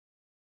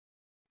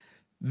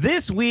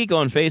This week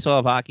on Face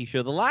Off Hockey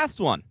Show, the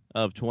last one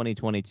of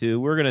 2022,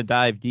 we're going to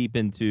dive deep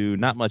into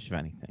not much of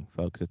anything,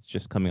 folks. It's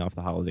just coming off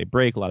the holiday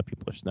break. A lot of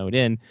people are snowed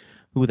in.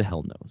 Who the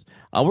hell knows?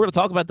 We're going to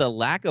talk about the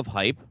lack of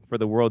hype for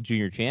the World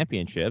Junior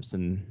Championships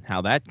and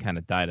how that kind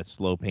of died a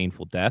slow,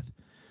 painful death.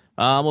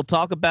 We'll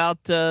talk about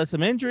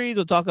some injuries.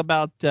 We'll talk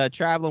about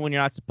traveling when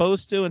you're not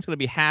supposed to. And it's going to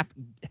be half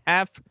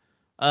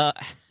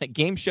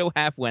game show,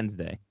 half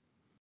Wednesday.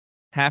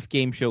 Half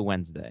game show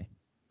Wednesday.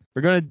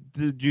 We're going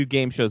to do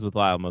game shows with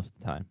Lyle most of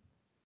the time.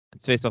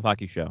 It's Face Off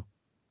Hockey Show.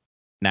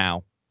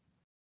 Now.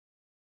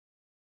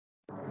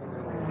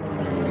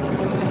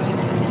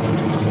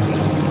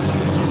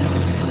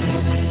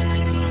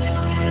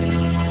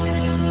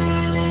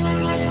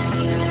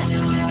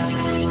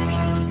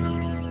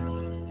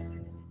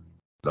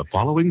 The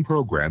following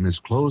program is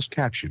closed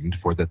captioned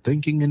for the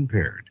thinking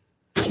impaired.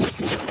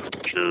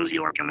 Choose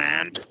your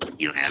command.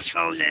 You have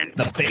chosen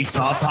the Face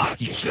Off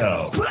Hockey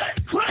Show.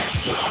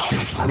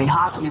 I mean,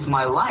 hockey is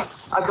my life.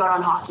 I've got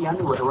on hockey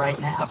underwear right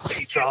now. The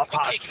Face Off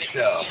Hockey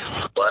Show.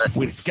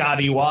 With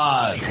Scotty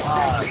Waz.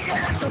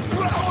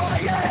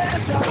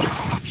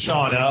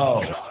 Sean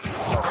O.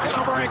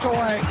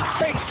 breakaway.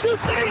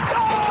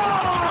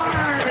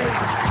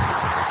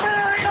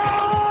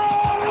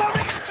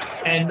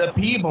 And the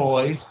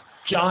P-Boys,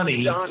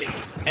 Johnny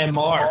and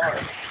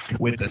Mark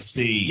with the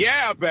C.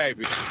 Yeah,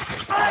 baby.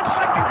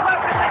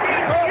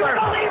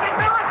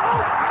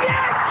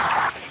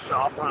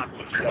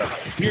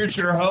 Here's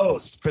your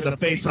host for the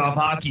Face Off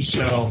Hockey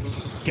Show,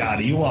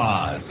 Scotty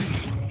Waz.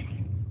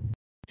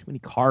 Too many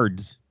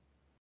cards.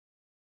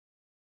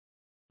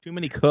 Too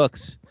many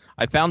cooks.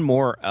 I found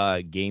more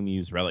game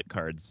used relic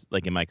cards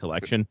like in my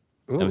collection.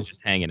 Ooh. I was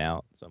just hanging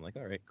out. So I'm like,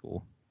 all right,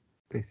 cool.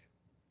 Nice.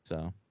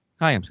 So,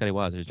 hi, I'm Scotty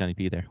Waz. There's Johnny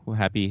P there. Well,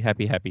 happy.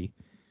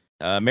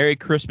 Merry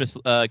Christmas,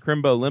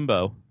 Crimbo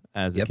Limbo,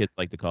 as the kids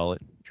like to call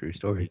it. True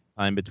story.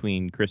 Time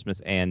between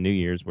Christmas and New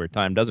Year's where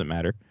time doesn't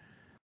matter.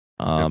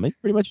 You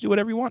pretty much do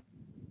whatever you want.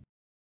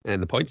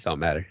 And the points don't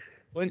matter.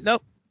 Well,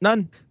 nope,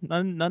 none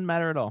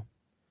matter at all.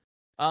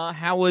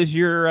 How was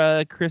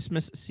your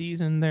Christmas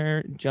season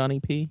there, Johnny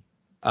P?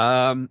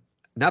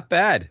 Not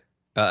bad.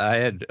 I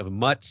had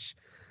much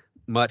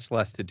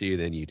less to do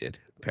than you did,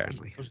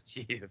 apparently.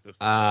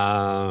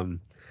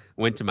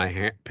 Went to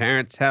my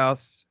parents'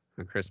 house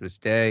on Christmas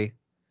Day.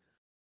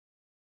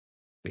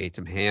 We ate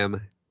some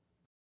ham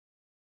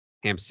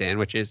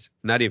sandwiches.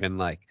 Not even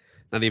like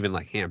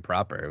ham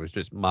proper. It was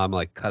just mom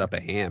like cut up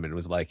a ham and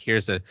was like,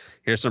 here's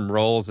some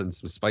rolls and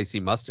some spicy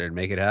mustard.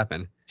 Make it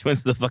happen. She went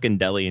to the fucking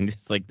deli and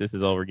just like, this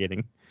is all we're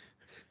getting.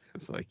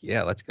 It's like,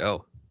 yeah, let's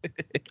go.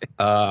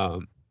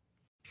 So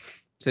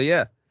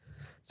yeah.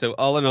 So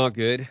all in all,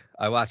 good.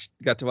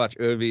 Got to watch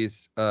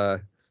Ovi's.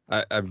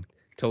 I've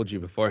told you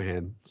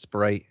beforehand,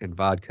 Sprite and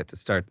vodka to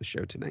start the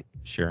show tonight.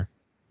 Sure.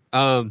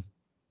 I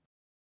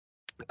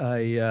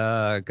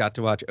got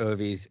to watch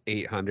Ovi's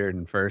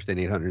 801st and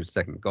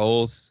 802nd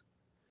goals.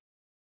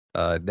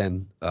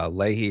 Then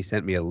Leahy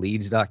sent me a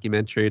Leeds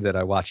documentary that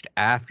I watched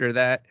after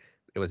that.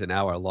 It was an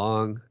hour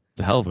long.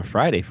 It's a hell of a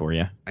Friday for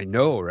you. I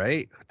know,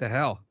 right? What the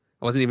hell?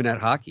 I wasn't even at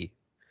hockey.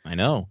 I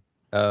know.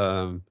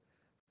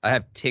 I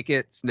have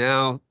tickets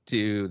now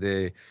to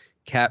the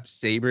Caps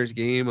Sabres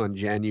game on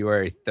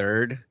January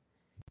 3rd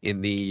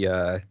in the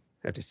I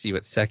have to see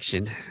what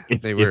section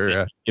If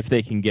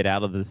they can get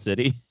out of the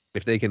city.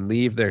 If they can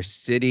leave their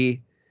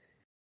city,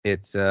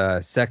 it's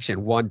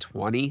section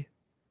 120.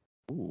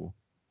 Ooh.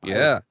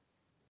 Yeah.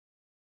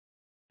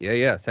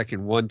 Yeah,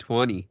 section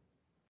 120.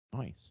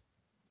 Nice.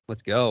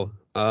 Let's go.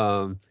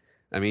 I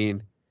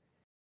mean,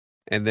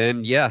 and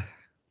then yeah,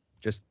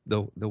 just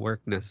the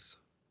workness.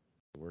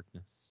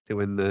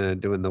 Doing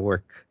the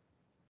work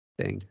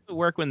thing. The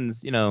work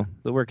when's, the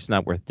work's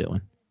not worth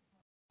doing.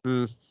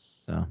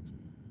 So.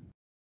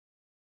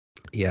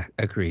 Yeah,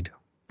 agreed.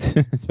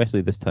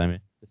 Especially this time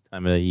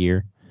of the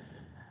year.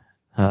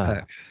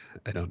 I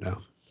don't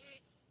know.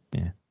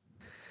 Yeah.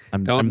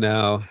 Don't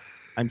know.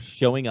 I'm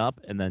showing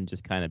up and then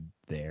just kind of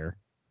there.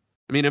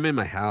 I mean, I'm in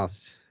my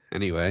house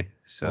anyway.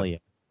 So. Oh, yeah.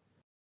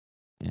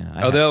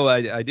 Yeah. Although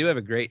I do have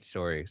a great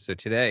story. So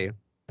today.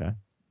 Okay. I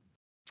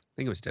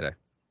think it was today.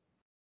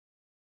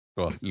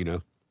 Well,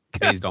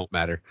 days don't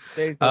matter.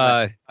 Days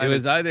don't It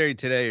was either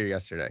today or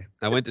yesterday.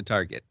 I went to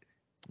Target.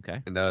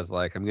 Okay. And I was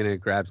like, I'm gonna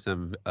grab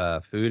some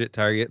food at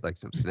Target, like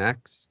some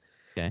snacks,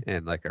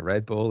 and like a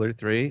Red Bull or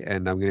 3,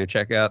 and I'm gonna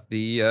check out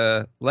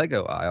the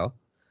Lego aisle.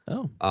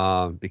 Oh.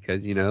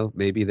 Because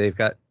maybe they've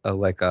got the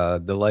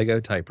Lego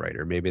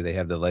typewriter. Maybe they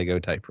have the Lego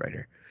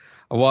typewriter.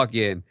 I walk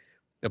in,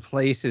 the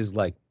place is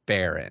like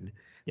barren.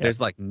 Yep.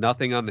 There's like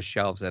nothing on the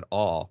shelves at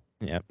all.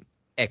 Yep.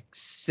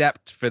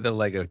 Except for the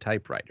Lego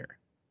typewriter.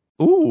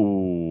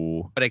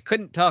 Ooh. But I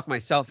couldn't talk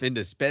myself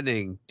into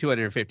spending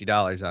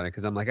 $250 on it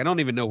because I'm like, I don't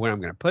even know where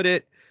I'm going to put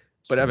it.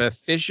 But I've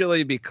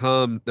officially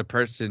become the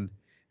person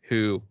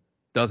who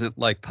doesn't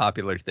like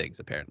popular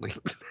things, apparently.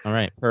 All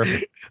right,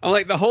 perfect. I'm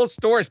like, the whole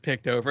store is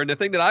picked over, and the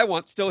thing that I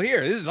want's still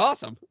here. This is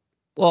awesome.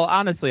 Well,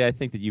 honestly, I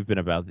think that you've been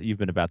about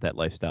that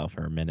lifestyle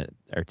for a minute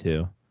or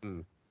two.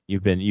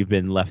 You've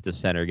been left of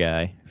center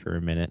guy for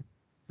a minute.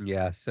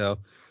 Yeah, so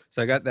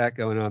I got that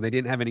going on. They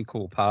didn't have any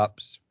cool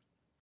pops.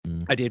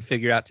 I did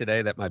figure out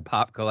today that my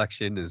pop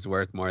collection is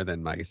worth more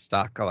than my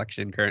stock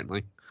collection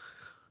currently.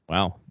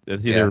 Wow,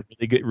 that's either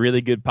really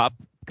good pop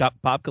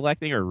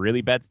collecting or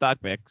really bad stock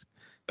picks.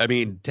 I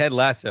mean, Ted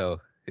Lasso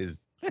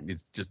is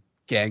just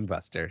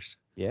gangbusters.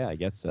 Yeah, I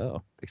guess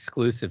so.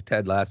 Exclusive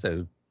Ted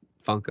Lasso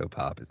Funko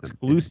Pop is the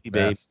Exclusive, babe.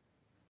 best.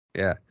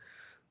 Yeah.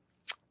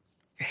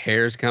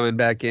 Hair's coming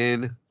back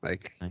in,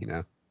 like,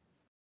 Nice.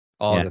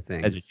 all the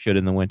things. As it should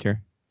in the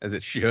winter. As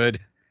it should.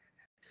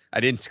 I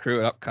didn't screw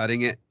it up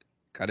cutting it.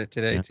 Cut it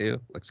today,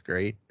 too. Looks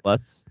great.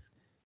 Plus.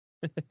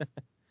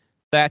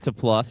 That's a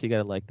plus. You got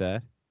to like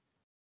that.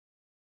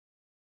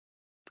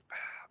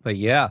 But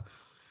yeah,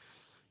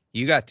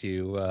 you got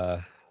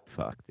to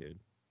Fuck, dude.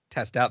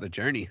 test out the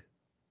journey.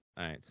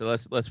 All right, so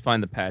let's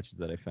find the patches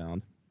that I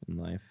found in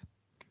life.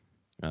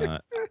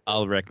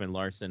 I'll recommend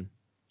Larson.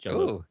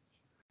 Oh,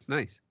 it's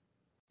nice.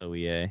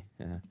 OEA.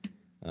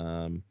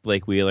 Yeah.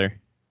 Blake Wheeler.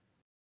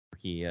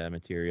 Key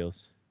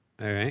materials.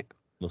 All right.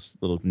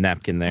 Little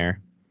napkin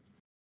there.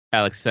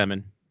 Alex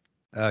Semin.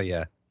 Oh,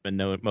 yeah.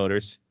 Minoa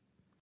Motors.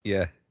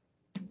 Yeah.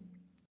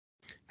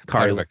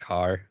 Part of Kari a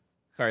car.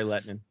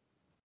 Lettinen.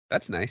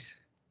 That's nice.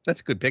 That's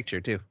a good picture,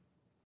 too.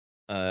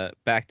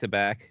 Back to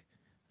back.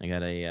 I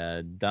got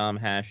a Dom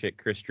Hashett,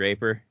 Chris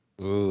Draper.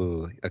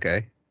 Ooh,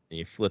 okay. And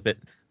you flip it.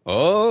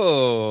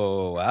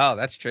 Oh, wow.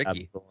 That's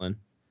tricky.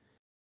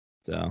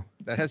 So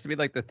That has to be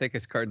like the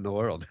thickest card in the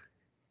world.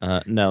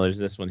 no, there's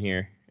this one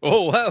here.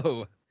 Oh,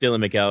 whoa.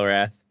 Dylan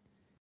McElrath.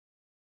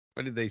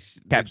 What did they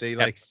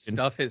Captain.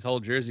 stuff his whole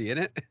jersey in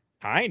it?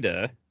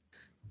 Kinda.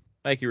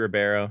 Mikey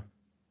Ribeiro.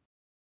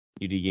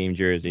 UD game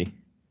jersey.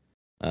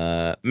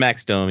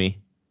 Max Domi.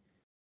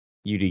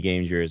 UD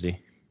game jersey.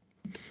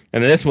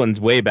 And this one's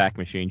way back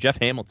machine. Jeff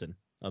Hamilton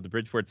of the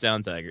Bridgeport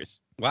Sound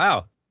Tigers.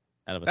 Wow.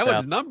 Out of That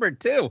one's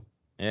numbered, too.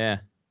 Yeah.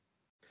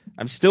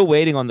 I'm still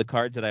waiting on the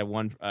cards that I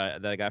won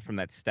that I got from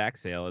that stack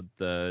sale.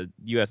 The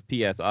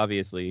USPS,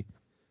 obviously,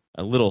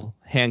 a little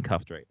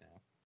handcuffed right now.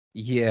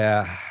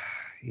 Yeah.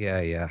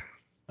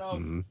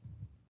 So,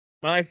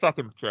 my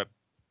fucking trip.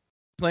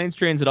 Planes,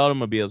 trains, and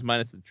automobiles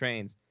minus the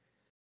trains.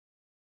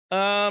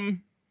 Well,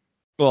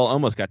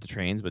 almost got to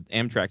trains, but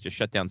Amtrak just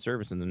shut down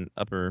service in the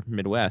upper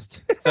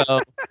Midwest.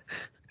 So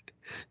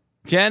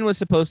Jen was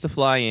supposed to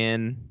fly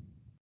in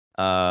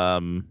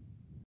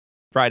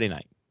Friday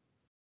night.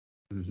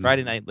 Mm-hmm.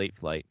 Friday night late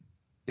flight.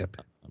 Yep.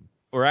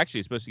 Or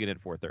actually supposed to get in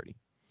at 4:30.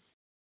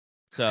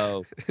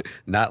 So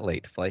Not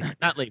late flight.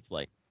 not late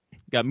flight.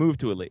 Got moved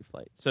to a late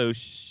flight. So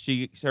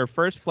her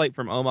first flight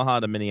from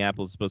Omaha to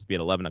Minneapolis is supposed to be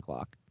at 11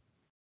 o'clock.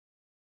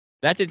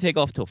 That didn't take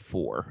off till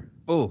 4.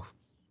 Oh.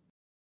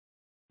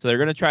 So they're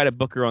gonna try to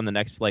book her on the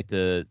next flight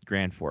to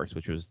Grand Forks,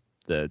 which was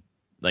the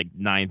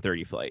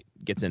 9:30 flight.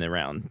 Gets in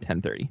around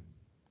 10:30.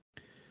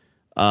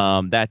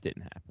 That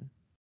didn't happen.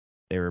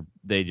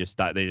 They just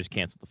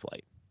canceled the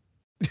flight.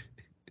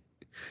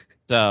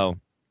 So,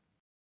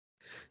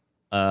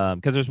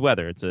 because there's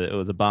weather, it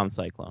was a bomb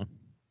cyclone.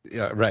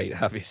 Yeah, right.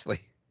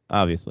 Obviously.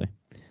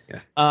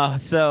 Yeah.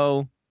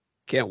 So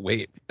Can't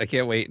wait. I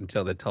can't wait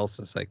until the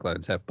Tulsa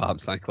Cyclones have bomb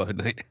cyclone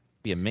night.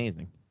 it'd be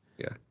amazing.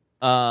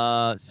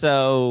 Yeah.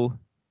 So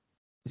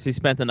she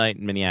spent the night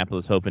in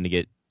Minneapolis, hoping to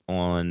get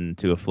on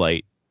to a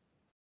flight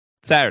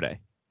Saturday,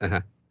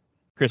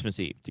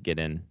 Christmas Eve, to get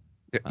in.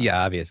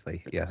 Yeah,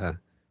 obviously. Yeah. Huh?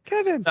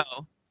 Kevin.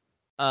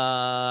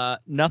 So,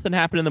 nothing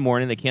happened in the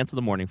morning. They canceled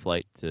the morning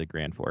flight to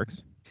Grand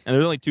Forks, and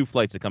there's only 2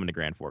 flights that come into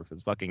Grand Forks.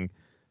 It's fucking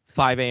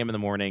 5 a.m. in the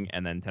morning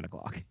and then 10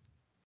 o'clock.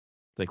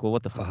 It's like, well,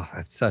 what the fuck? Oh,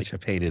 that's such a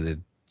pain in the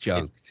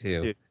junk,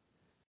 too.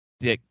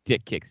 Dick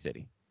kick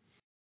city.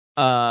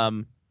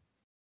 And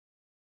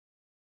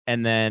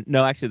then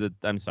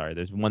I'm sorry.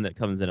 There's one that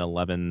comes in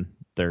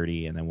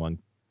 11:30, and then one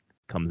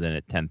comes in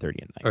at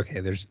 10:30 at night. Okay,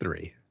 there's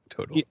 3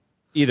 total.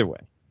 Either way.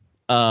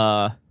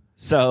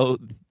 So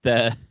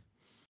the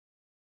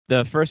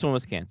first one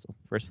was canceled.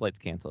 First flight's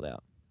canceled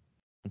out.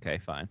 Okay,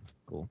 fine,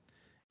 cool.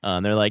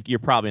 They're like, you're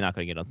probably not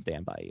going to get on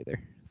standby either.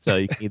 So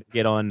you can either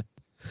get on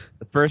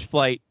the first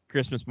flight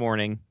Christmas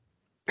morning,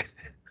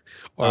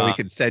 or we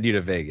can send you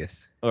to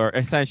Vegas. or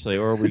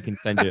we can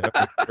send you,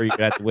 or you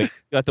have to wait.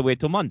 You have to wait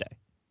till Monday.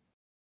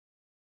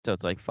 So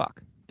it's like,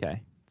 fuck.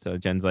 Okay. So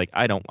Jen's like,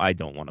 I don't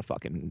want to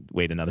fucking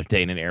wait another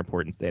day in an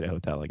airport and stay at a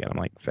hotel again. I'm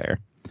like, fair.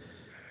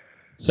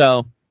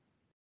 So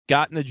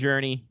got in the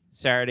journey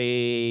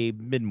Saturday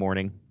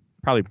mid-morning,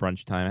 probably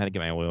brunch time. I had to get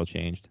my oil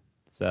changed.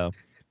 So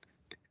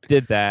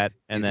did that.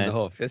 And Using then the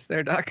whole fist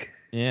there, Doc?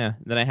 Yeah.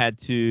 Then I had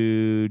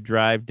to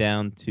drive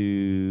down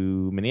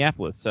to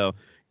Minneapolis. So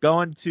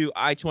going to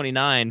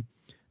I-29,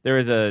 there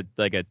was a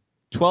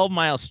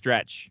 12-mile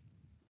stretch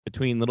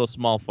between little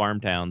small farm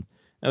towns.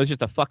 It was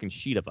just a fucking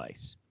sheet of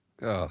ice.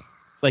 Oh.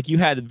 Like, you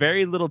had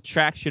very little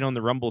traction on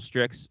the rumble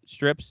strips,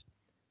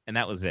 and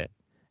that was it.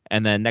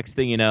 And then next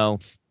thing you know,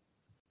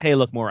 hey,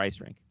 look, more ice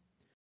rink.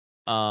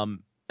 And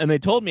And they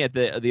told me at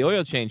the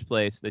oil change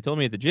place, they told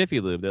me at the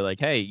Jiffy Lube, they're like,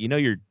 hey, you know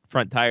your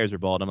front tires are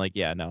bald. I'm like,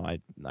 yeah, no,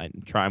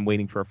 I'm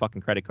waiting for a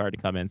fucking credit card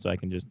to come in so I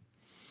can just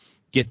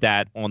get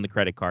that on the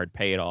credit card,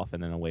 pay it off,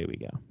 and then away we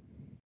go.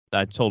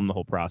 I told them the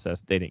whole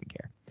process. They didn't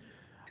care.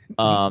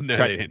 No,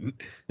 they didn't.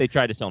 They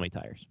tried to sell me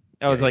tires.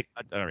 I was like,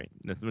 all right,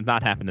 this was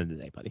not happening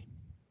today, buddy.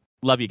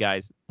 Love you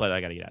guys, but I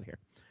got to get out of here.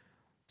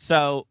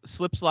 So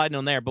slip sliding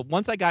on there. But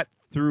once I got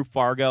through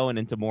Fargo and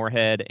into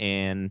Moorhead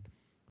and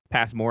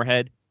past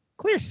Moorhead,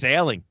 clear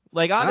sailing.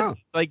 Like,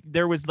 honestly, like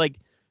there was like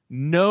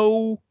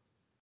no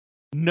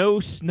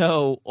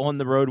snow on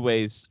the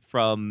roadways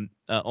from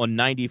on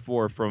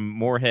 94 from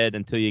Moorhead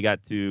until you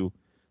got to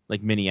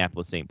like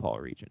Minneapolis, St. Paul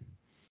region.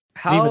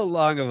 How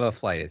long of a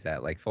flight is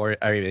that? Like 4?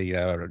 I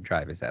mean,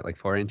 drive is that like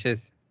 4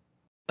 inches?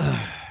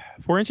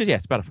 4 inches? Yeah,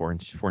 it's about a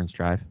 4-inch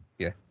drive.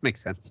 Yeah,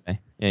 makes sense. Okay.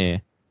 Yeah.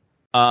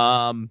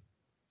 God,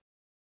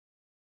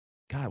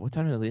 what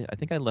time did I leave? I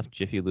think I left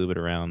Jiffy Lube at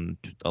around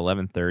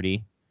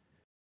 11:30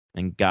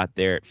 and got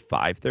there at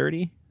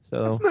 5:30.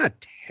 So that's not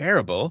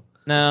terrible.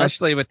 No,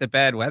 especially with the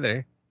bad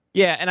weather.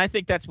 Yeah, and I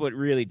think that's what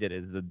really did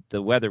it, is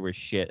the weather was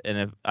shit. And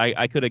if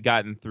I could have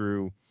gotten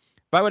through,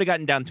 if I would have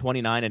gotten down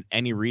 29 at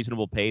any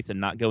reasonable pace and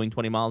not going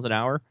 20 miles an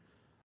hour,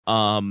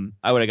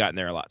 I would have gotten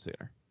there a lot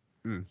sooner.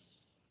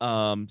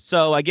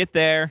 So I get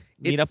there.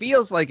 It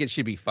feels like it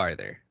should be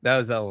farther. That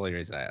was the only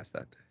reason I asked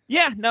that.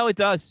 Yeah, no, it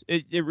does.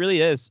 It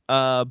really is.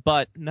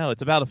 But no,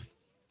 it's about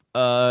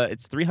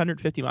it's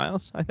 350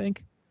 miles, I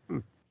think.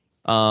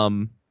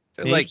 So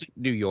like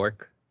New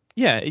York.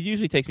 Yeah, it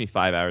usually takes me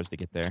 5 hours to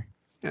get there.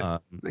 Yeah,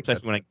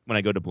 especially when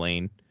I go to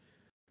Blaine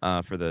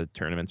for the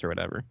tournaments or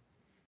whatever.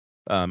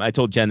 I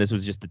told Jen this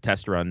was just a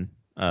test run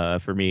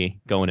for me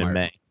going in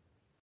May.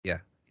 Yeah.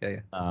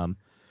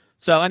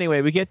 So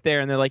anyway, we get there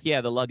and they're like,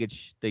 yeah, the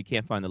luggage, they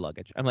can't find the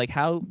luggage. I'm like,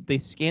 how? They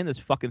scanned this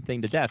fucking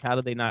thing to death. How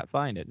did they not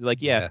find it? They're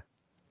like, yeah.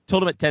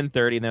 Told them at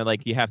 10:30 and they're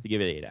like, you have to give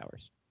it 8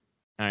 hours.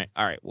 All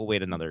right, we'll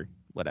wait another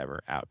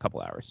a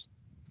couple hours.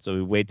 So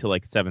we wait till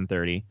like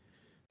 7:30.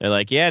 They're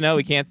like, yeah, no,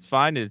 we can't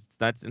find it.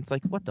 It's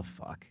like, what the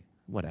fuck?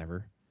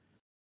 Whatever.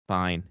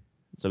 Fine.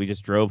 So we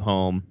just drove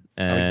home.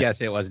 And I would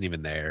guess it wasn't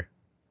even there.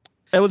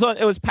 It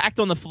was packed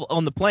on the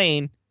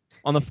plane,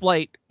 on the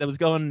flight that was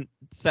going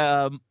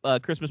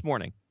Christmas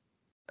morning.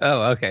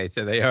 Oh, okay.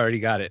 So they already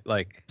got it.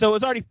 So it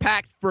was already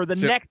packed for the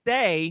next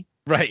day.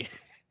 Right.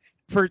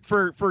 For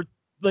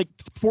like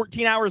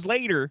 14 hours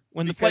later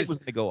when the flight was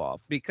going to go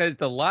off. Because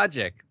the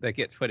logic that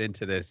gets put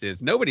into this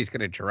is nobody's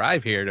going to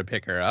drive here to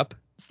pick her up.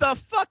 The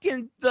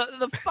fucking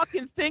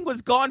thing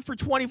was gone for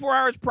 24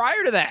 hours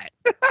prior to that.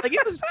 Like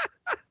it was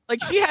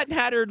like she hadn't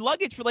had her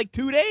luggage for like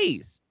 2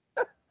 days.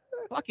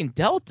 Fucking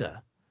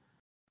Delta.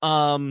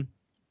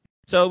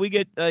 So we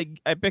get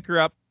I pick her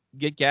up,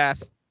 get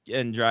gas,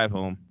 and drive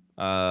home.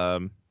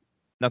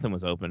 Nothing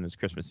was open. It's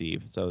Christmas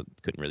Eve, so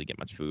couldn't really get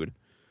much food.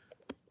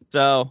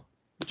 So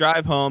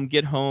drive home,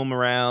 get home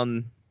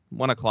around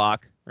 1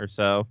 o'clock or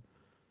so.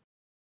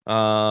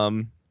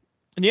 And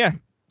yeah,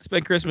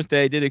 spent Christmas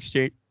Day, did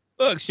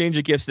exchange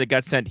of gifts that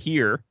got sent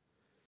here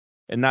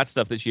and not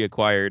stuff that she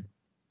acquired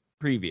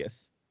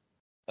previous.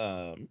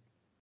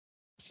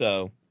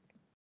 So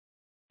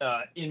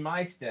in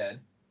my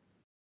stead,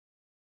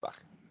 fuck,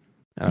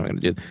 I'm gonna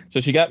do. So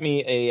she got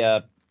me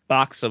a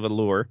box of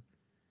Allure.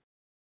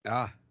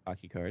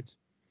 Hockey cards.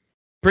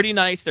 Pretty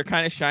nice. They're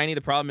kind of shiny.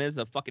 The problem is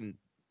the fucking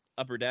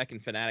Upper Deck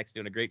and Fanatics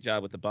doing a great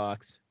job with the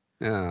box.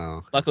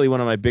 Oh. Luckily, one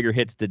of my bigger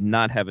hits did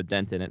not have a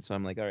dent in it, so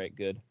I'm like, all right,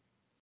 good.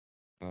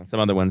 Some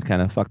other ones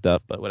kind of fucked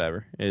up, but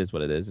whatever. It is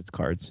what it is. It's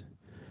cards.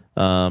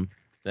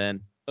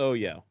 Then, oh,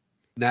 yo.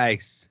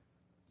 Nice.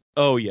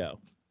 Oh, yo.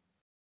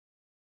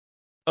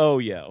 Oh,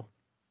 yo.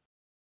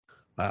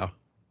 Wow.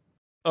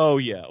 Oh,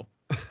 yo.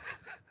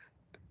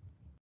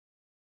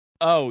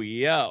 Oh,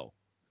 yo.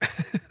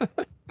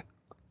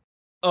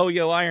 Oh,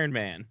 yo, Iron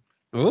Man.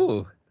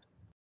 Ooh.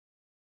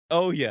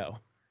 Oh, yo.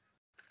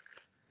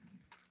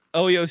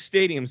 Oh, yo,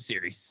 Stadium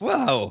Series.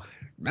 Whoa.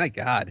 My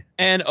God.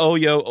 And oh,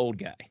 yo, Old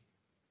Guy.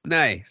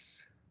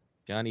 Nice.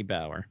 Johnny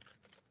Bauer.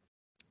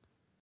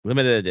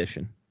 Limited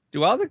edition.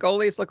 Do all the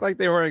goalies look like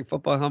they were wearing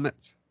football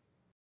helmets?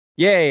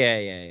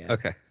 Yeah.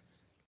 Okay.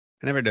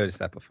 I never noticed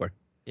that before.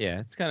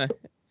 Yeah, it's whatever.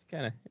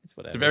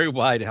 It's a very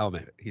wide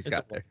helmet he's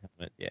got there.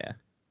 Helmet, yeah.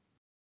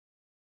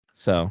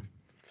 So,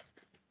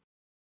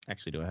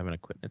 actually, do I have an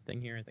equipment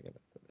thing here? I think I have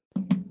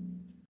equipment.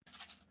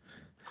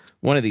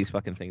 One of these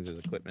fucking things is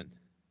equipment.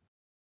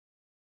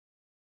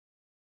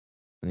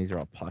 And these are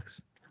all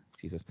pucks.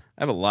 Jesus.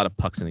 I have a lot of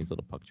pucks in these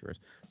little puck drawers.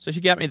 So she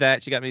got me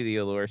that. She got me the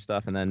Allure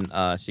stuff. And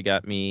then she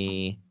got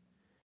me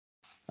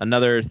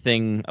another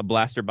thing, a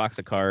blaster box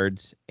of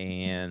cards,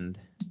 and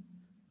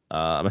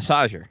a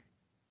massager.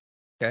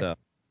 Okay. So,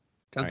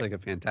 sounds like a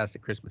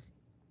fantastic Christmas.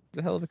 It's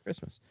a hell of a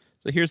Christmas.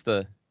 So here's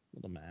the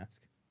little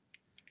mask.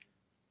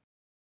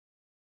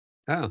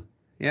 Oh,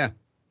 yeah.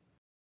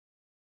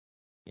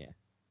 Yeah.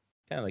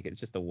 Kind of like it's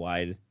just a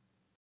wide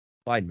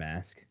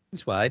mask.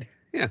 It's wide.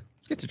 Yeah.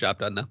 Gets the job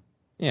done, though.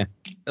 Yeah.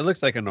 It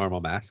looks like a normal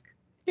mask.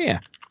 Yeah.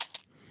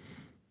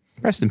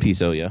 Rest in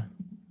peace, Oya.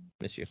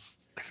 Miss you.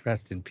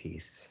 Rest in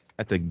peace.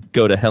 I have to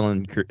go to hell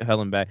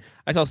and back.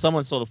 I saw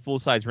someone sold a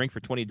full-size ring for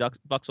 $20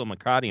 on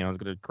Macati, and I was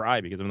going to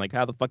cry because I'm like,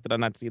 how the fuck did I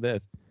not see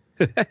this?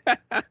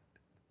 I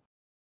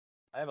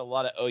have a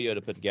lot of Oyo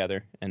to put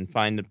together and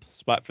find a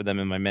spot for them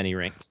in my many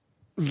rings.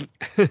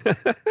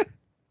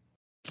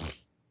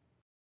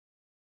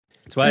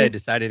 That's why I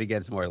decided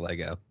against more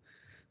Lego.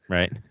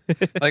 Right.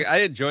 Like,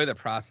 I enjoy the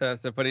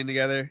process of putting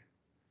together,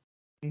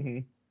 Mm-hmm.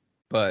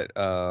 but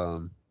I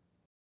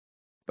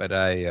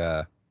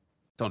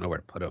don't know where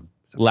to put them.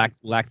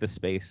 Lack the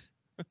space.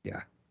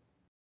 Yeah.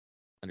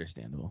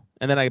 Understandable.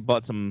 And then I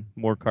bought some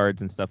more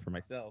cards and stuff for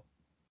myself.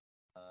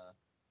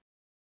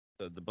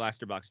 So the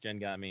Blaster Box Jen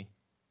got me.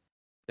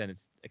 Then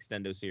it's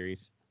Extendo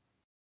series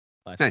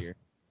last Nice. year.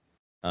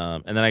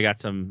 And then I got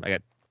 2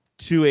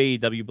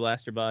 AEW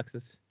Blaster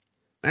Boxes.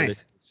 for Nice.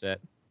 this set.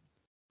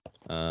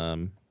 Got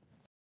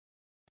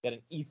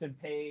an Ethan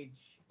Page,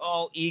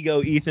 all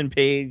ego Ethan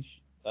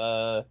Page,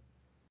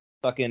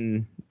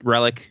 fucking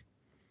relic.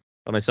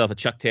 Got myself a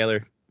Chuck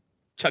Taylor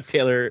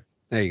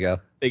There you go.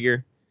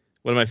 figure,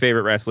 one of my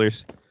favorite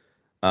wrestlers.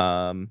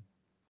 And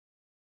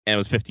it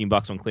was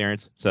 $15 on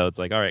clearance, so it's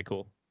like, all right,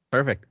 cool.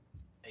 Perfect.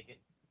 Take it.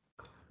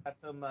 Got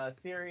some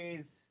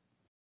series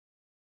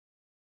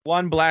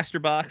 1 Blaster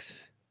Box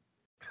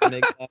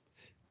big box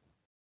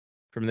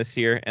from this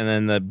year, and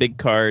then the big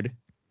card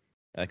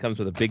comes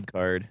with a big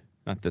card.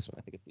 Not this one.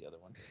 I think it's the other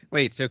one.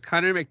 Wait, so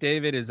Connor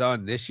McDavid is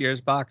on this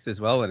year's box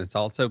as well, and it's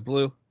also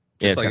blue, Yeah,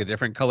 just it's like got- a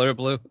different color of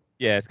blue.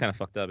 Yeah, it's kind of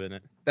fucked up, isn't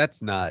it?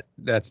 That's not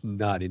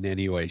in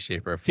any way,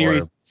 shape, or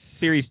form.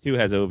 Series 2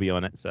 has Ovi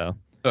on it, so.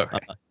 Okay.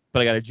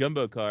 But I got a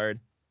jumbo card,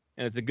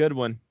 and it's a good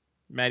one.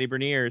 Matty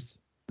Berniers.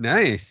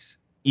 Nice.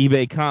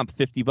 eBay comp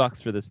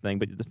 $50 for this thing,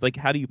 but just like,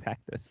 how do you pack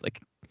this? Like,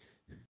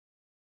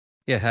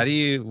 Yeah.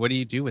 What do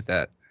you do with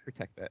that?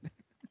 protect that.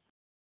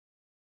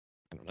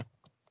 I don't know.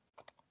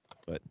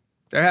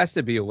 There has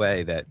to be a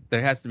way there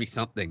has to be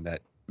something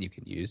that you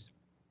can use.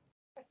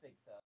 I think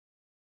so.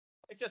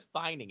 It's just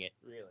finding it,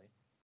 really.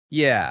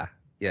 Yeah.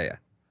 Yeah,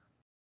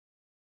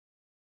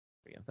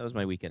 that was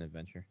my weekend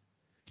adventure.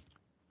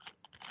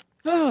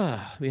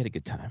 We had a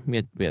good time.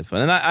 We had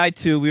fun, and I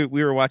too. We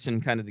were watching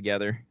kind of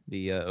together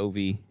the OV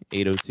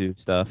 802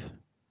 stuff.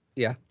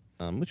 Yeah.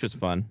 Which was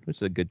fun. Which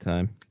was a good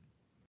time.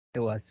 It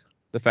was.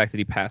 The fact that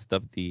he passed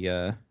up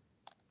the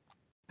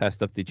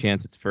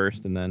chance at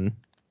first, and then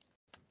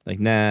like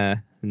nah,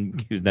 and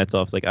he was nets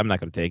off. It's like, I'm not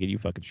gonna take it. You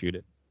fucking shoot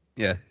it.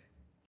 Yeah.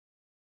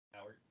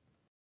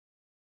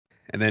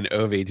 And then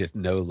Ovi just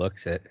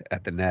looks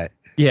at the net.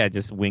 Yeah,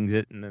 just wings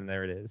it, and then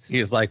there it is. He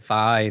was like,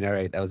 "Fine, all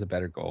right, that was a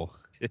better goal."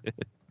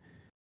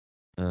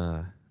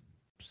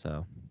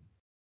 So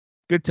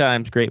good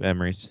times, great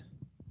memories,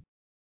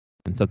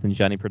 and something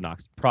Johnny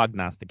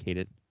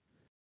prognosticated.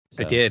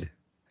 I did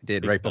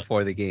Big right times.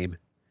 before the game.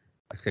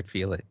 I could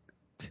feel it.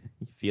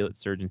 You feel it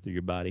surging through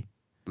your body.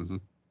 Mhm.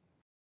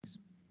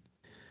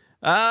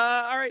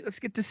 All right, let's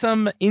get to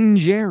some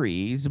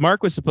injuries.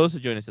 Mark was supposed to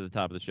join us at the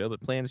top of the show,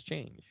 but plans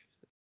change.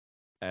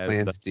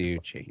 Plans do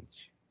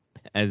change.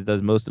 As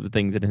does most of the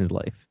things in his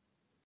life.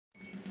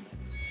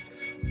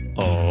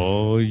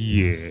 Oh,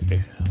 yeah.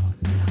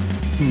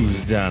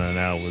 Who's down and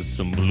out with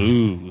some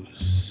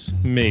blues?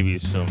 Maybe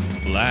some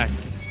black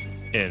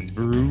and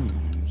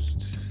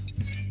bruised.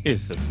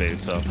 It's the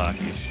Face Off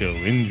Hockey Show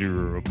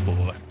Injury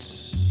Report.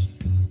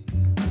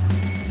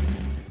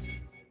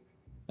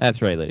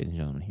 That's right, ladies and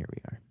gentlemen. Here we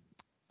are.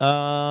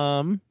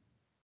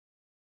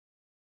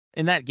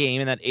 In that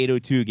game, in that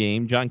 802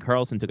 game, John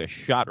Carlson took a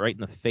shot right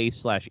in the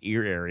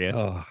face/ear area.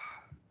 Oh,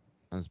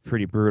 That was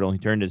pretty brutal. He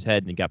turned his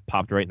head and he got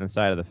popped right in the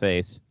side of the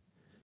face.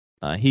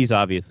 He's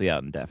obviously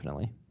out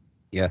indefinitely.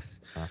 yes.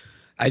 Oh.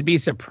 I'd be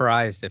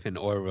surprised if an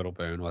orbital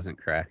bone wasn't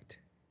cracked.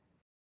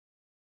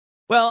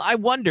 Well, I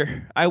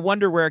wonder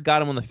where it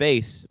got him on the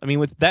face. I mean,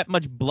 with that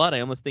much blood,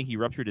 I almost think he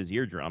ruptured his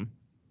eardrum.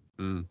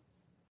 Mm.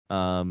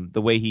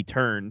 The way he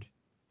turned,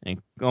 and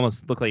it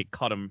almost looked like it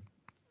caught him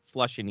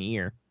flush in the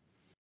ear.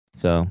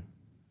 So,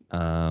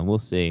 we'll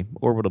see.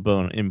 Orbital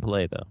bone in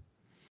play, though.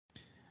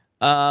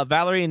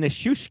 Valery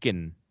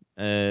Nishushkin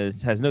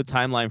has no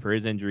timeline for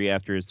his injury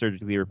after his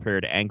surgically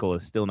repaired ankle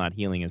is still not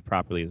healing as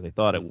properly as they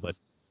thought it would.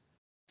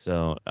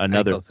 So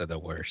Ankles are the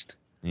worst.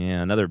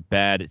 another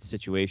bad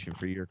situation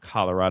for your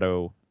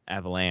Colorado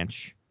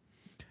Avalanche.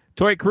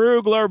 Torrey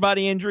Krug, lower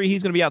body injury.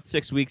 He's going to be out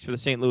 6 weeks for the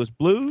St. Louis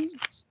Blues.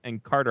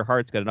 And Carter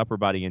Hart's got an upper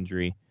body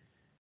injury.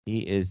 He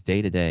is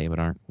day-to-day, but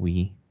aren't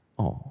we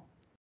all?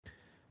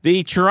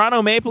 The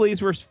Toronto Maple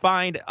Leafs were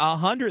fined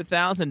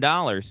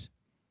 $100,000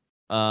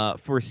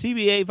 for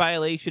CBA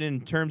violation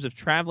in terms of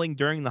traveling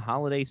during the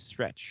holiday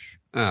stretch.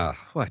 Oh,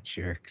 what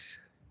jerks.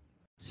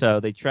 So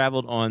they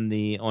traveled on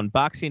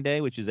Boxing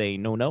Day, which is a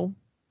no-no,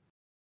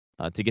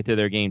 to get to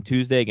their game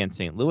Tuesday against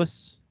St.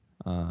 Louis,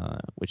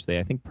 which they,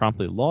 I think,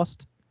 promptly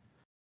lost.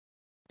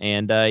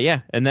 And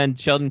and then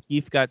Sheldon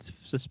Keefe got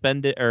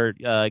suspended or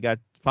got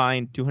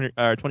fined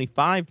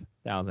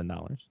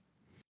 $25,000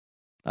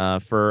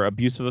 for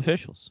abuse of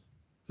officials.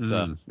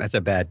 So That's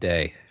a bad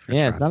day for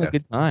yeah, it's not a Toronto.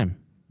 good time.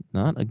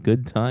 Not a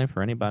good time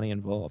for anybody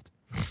involved.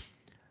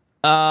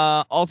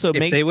 Also,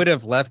 If they would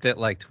have left it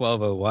like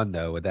 12:01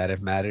 though, would that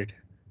have mattered?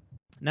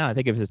 No, I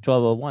think if it's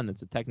 12:01,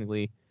 that's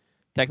technically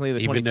the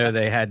 22nd. Even though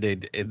they had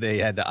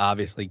to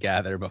obviously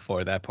gather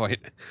before that point.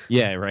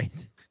 Yeah,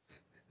 right.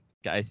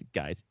 Guys,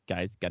 got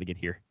to get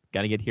here.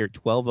 Got to get here at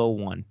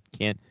 12:01.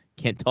 Can't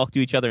talk to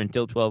each other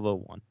until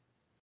 12:01.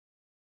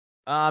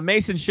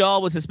 Mason Shaw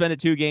was suspended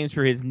 2 games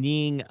for his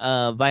kneeing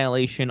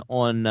violation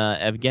on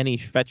Evgeny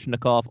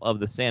Svechnikov of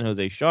the San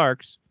Jose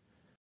Sharks,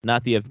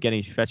 not the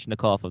Evgeny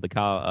Svechnikov of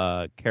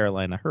the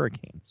Carolina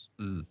Hurricanes.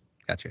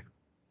 Gotcha.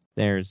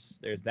 There's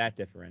that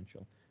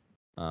differential.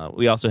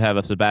 We also have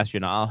a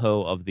Sebastian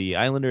Aho of the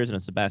Islanders and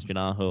a Sebastian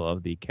Aho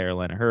of the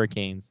Carolina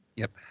Hurricanes.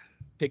 Yep.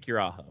 Pick your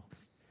Aho.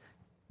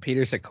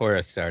 Peter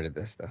Sikora started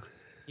this though.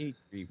 He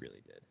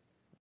really did.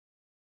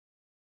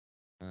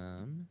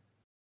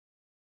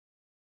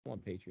 On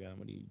Patreon,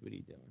 what are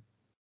you doing?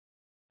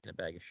 In a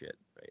bag of shit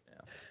right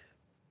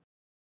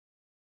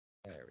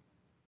now.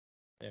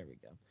 There we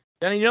go.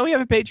 Danny, you know we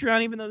have a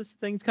Patreon, even though this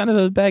thing's kind of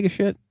a bag of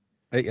shit.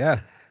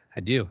 Yeah, I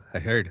do. I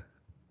heard.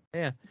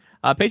 Yeah.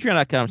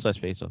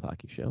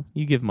 Patreon.com/FaceOffHockeyShow.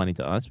 You give money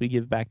to us. We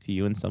give back to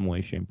you in some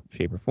way, shape,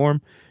 or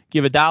form.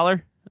 Give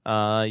 $1.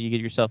 You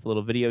get yourself a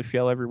little video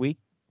show every week.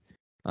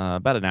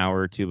 About an hour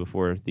or two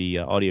before the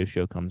audio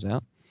show comes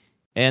out.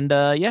 And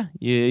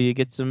you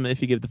get some.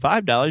 If you give the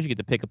 $5, you get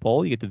to pick a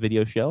poll, you get the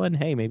video show, and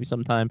hey, maybe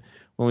sometime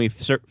when we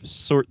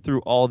sort through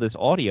all this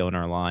audio in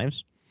our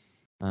lives,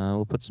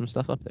 we'll put some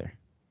stuff up there.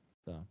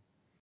 So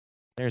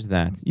there's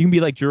that. You can be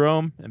like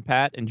Jerome and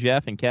Pat and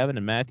Jeff and Kevin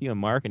and Matthew and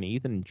Mark and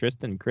Ethan and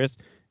Tristan and Chris,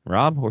 and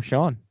Rob or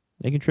Sean.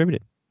 They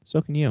contributed.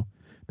 So can you.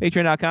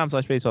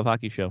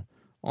 Patreon.com/FaceOffHockeyShow.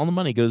 All the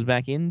money goes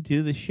back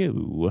into the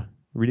show.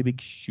 Really big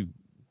shoe.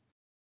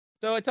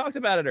 So I talked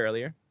about it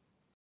earlier.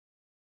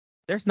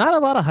 There's not a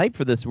lot of hype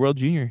for this World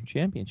Junior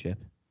Championship.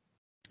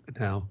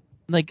 No.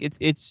 Like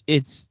it's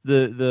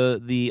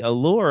the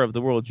allure of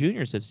the World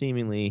Juniors have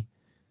seemingly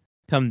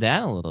come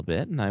down a little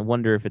bit, and I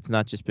wonder if it's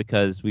not just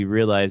because we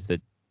realize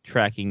that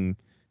tracking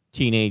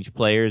teenage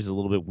players is a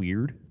little bit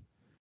weird.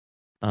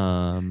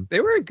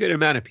 There were a good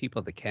amount of people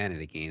at the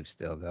Canada game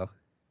still though.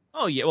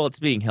 Oh yeah, well it's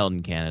being held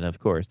in Canada, of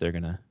course. They're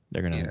gonna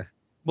Yeah.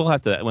 We'll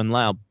have to when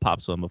Lyle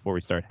pops one before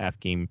we start half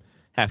game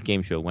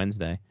show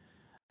Wednesday.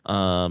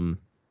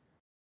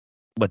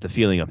 What the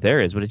feeling up there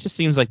is, but it just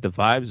seems like the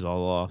vibes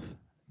all off.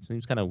 It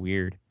seems kind of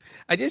weird.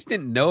 I just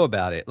didn't know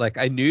about it. Like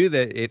I knew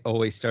that it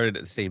always started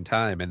at the same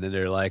time, and then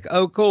they're like,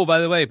 "Oh, cool. By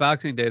the way,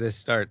 Boxing Day this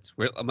starts."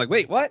 I'm like,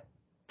 "Wait, what?"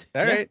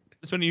 All right,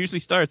 That's when it usually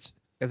starts.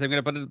 guess I'm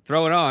gonna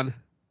throw it on.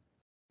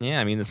 Yeah,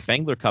 I mean the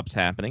Spangler Cup's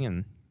happening,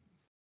 and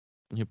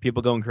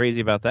people going crazy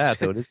about that.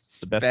 Though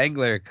it's the best.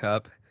 Spangler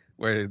Cup,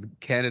 where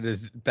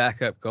Canada's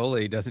backup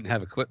goalie doesn't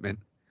have equipment.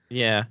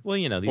 Yeah, well,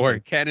 these Or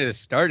Canada's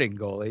starting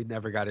goalie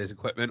never got his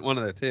equipment. One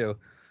of the two.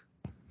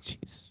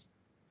 Jeez.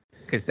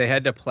 Because they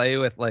had to play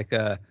with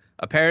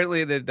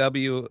apparently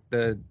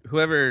the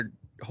whoever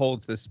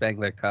holds the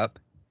Spangler Cup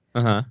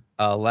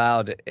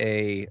allowed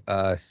a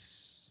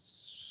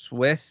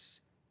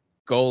Swiss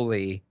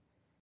goalie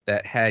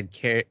that had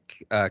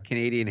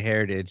Canadian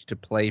heritage to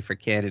play for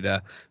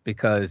Canada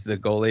because the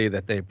goalie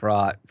that they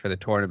brought for the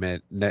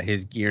tournament,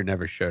 his gear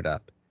never showed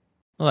up.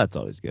 Well, that's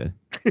always good.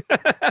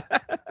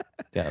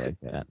 Yeah, like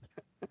that.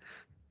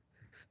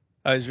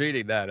 I was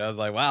reading that. I was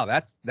like, wow,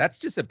 that's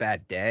just a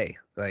bad day.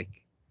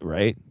 Like,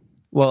 right.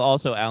 Well,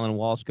 also Alan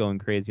Walsh going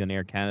crazy on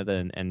Air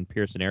Canada and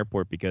Pearson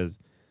Airport because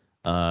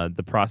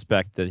the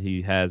prospect that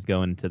he has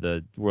going to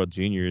the World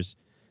Juniors,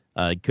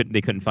 they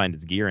couldn't find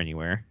his gear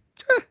anywhere.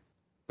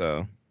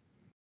 So,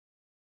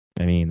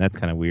 I mean, that's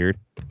kind of weird.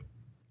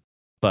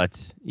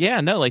 But yeah,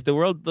 no, like the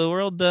World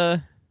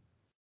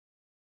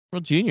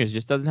Juniors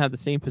just doesn't have the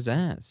same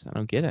pizzazz. I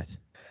don't get it.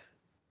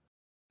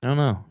 I don't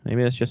know.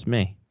 Maybe that's just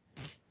me.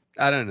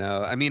 I don't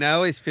know. I mean, I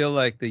always feel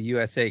like the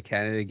USA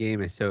Canada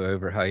game is so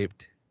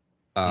overhyped.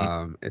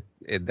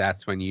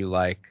 That's when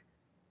you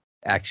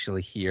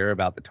actually hear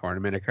about the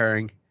tournament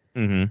occurring.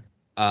 Mm-hmm.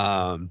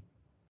 I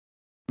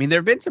mean, there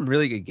have been some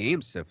really good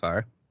games so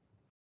far.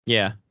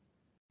 Yeah.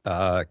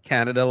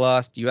 Canada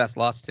lost. US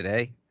lost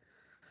today.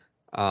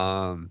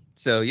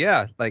 So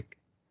yeah,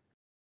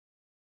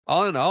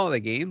 all in all, the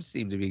games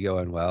seem to be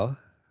going well.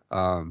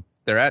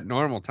 They're at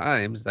normal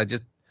times.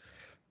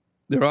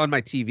 They're on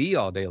my TV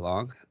all day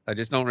long. I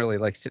just don't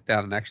really sit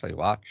down and actually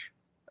watch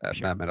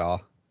them at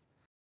all.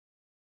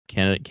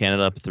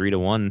 Canada up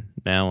 3-1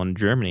 now on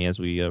Germany as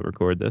we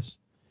record this.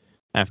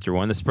 After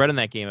one, the spread in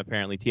that game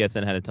apparently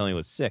TSN had to tell me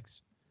was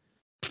 6.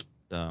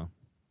 So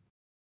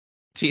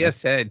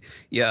TSN,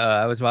 yeah,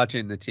 I was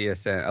watching a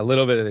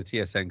little bit of the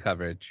TSN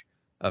coverage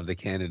of the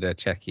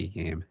Canada-Czechia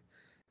game,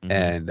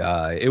 and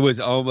it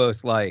was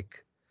almost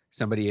like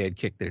somebody had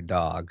kicked their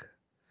dog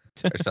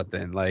or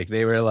something.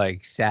 They were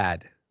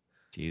sad.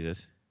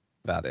 Jesus.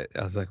 About it.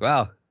 I was like,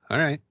 wow, all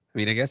right. I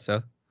mean, I guess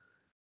so.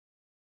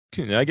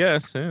 I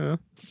guess, yeah.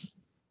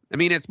 I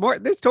mean,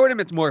 this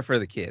tournament's more for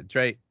the kids,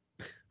 right?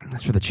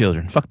 That's for the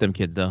children. Fuck them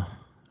kids, though.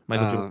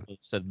 Michael Jordan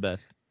said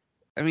best.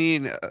 I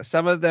mean,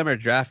 some of them are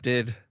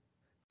drafted.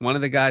 One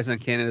of the guys on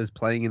Canada is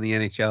playing in the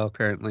NHL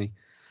currently.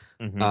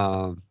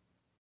 Mhm.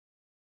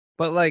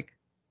 But like,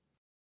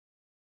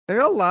 there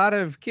are a lot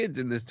of kids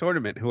in this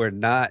tournament who are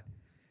not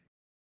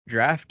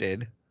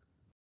drafted,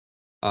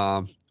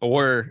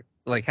 or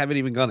like haven't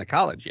even gone to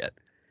college yet.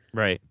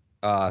 Right.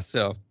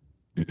 So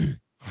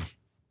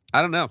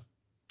I don't know.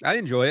 I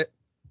enjoy it.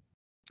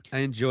 I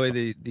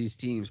enjoy these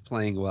teams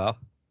playing well,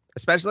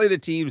 especially the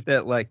teams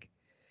that like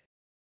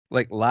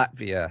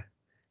Latvia,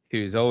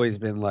 who's always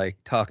been like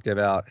talked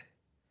about,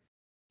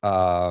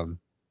 um,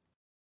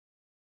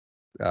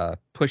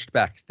 pushed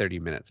back 30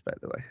 minutes, by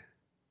the way.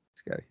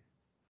 This guy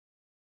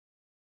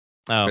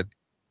Oh, for,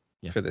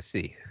 yeah. for the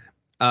C.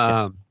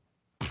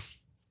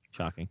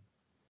 Shocking.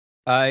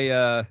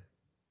 That's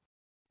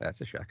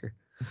a shocker.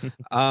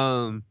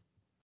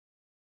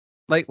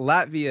 Like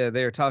Latvia,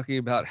 they're talking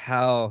about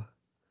how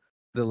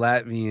the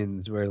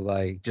Latvians were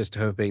like just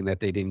hoping that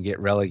they didn't get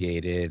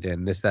relegated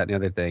and this, that, and the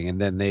other thing.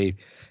 And then they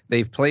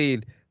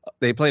played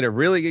a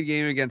really good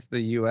game against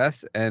the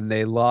U.S. and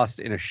they lost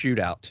in a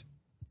shootout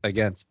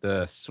against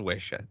the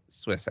Swiss,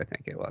 I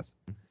think it was.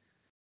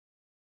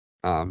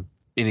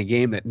 In a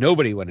game that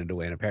nobody wanted to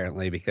win,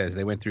 apparently, because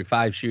they went through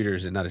 5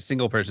 shooters and not a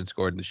single person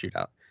scored in the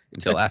shootout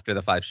until after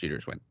the 5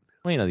 shooters went.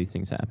 Well, you know these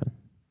things happen.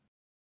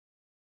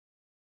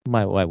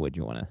 Why would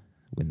you want to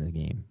win the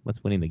game?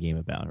 What's winning the game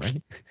about,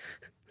 right?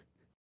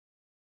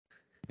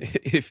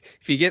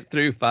 If you get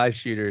through 5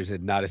 shooters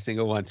and not a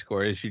single one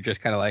scores, you're just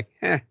kind of like,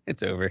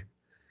 it's over.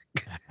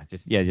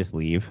 Just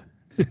leave.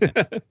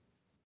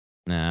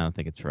 No, I don't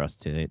think it's for us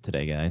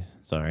today, guys.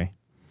 Sorry.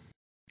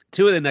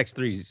 2 of the next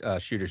 3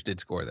 shooters did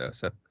score though,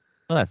 so.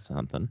 Well, that's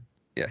something.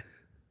 Yeah.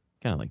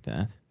 Kind of like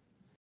that.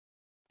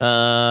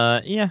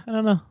 Yeah, I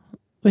don't know.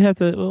 We have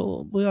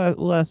to.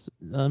 We'll ask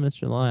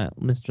Mr.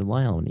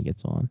 Lyle when he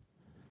gets on.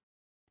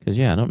 Because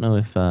I don't know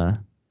if the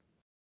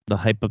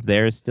hype up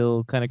there is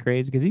still kind of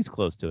crazy because he's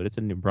close to it. It's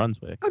in New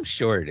Brunswick. I'm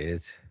sure it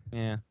is.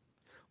 Yeah.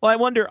 Well, I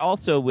wonder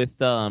also with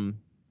the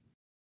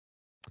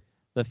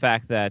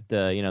fact that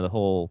the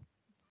whole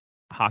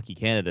Hockey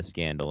Canada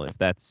scandal, if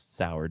that's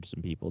soured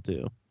some people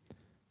too.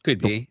 Could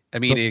be. I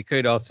mean, it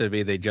could also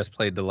be they just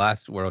played the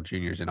last World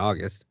Juniors in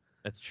August.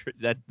 That's true.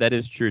 That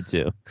is true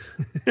too.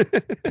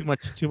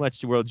 too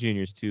much World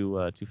Juniors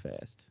too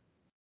fast.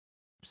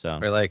 So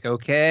we're like,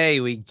 okay,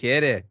 we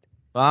get it.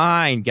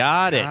 Fine,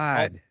 got it.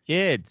 God. All these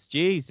kids,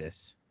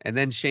 Jesus. And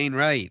then Shane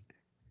Wright.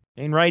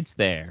 Shane Wright's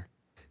there.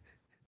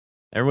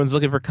 Everyone's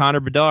looking for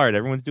Connor Bedard.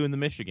 Everyone's doing the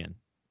Michigan.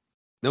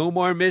 No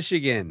more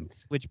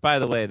Michigans. Which, by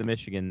the way, the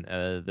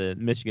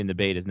Michigan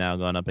debate has now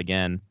gone up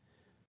again,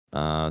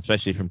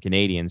 especially from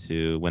Canadians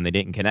who, when they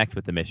didn't connect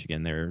with the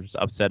Michigan, they're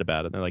upset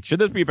about it. They're like, "Should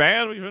this be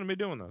banned? We shouldn't be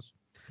doing this."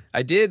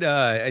 I did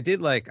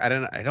like I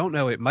don't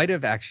know. It might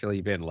have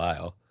actually been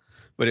Lyle,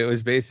 but it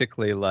was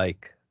basically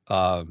like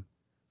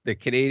the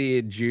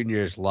Canadian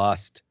juniors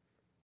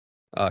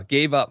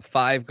gave up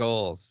 5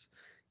 goals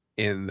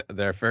in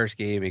their first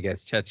game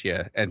against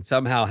Czechia, and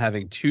somehow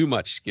having too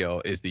much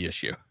skill is the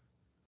issue.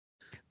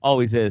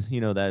 Always is.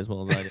 You know that as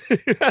well as I do.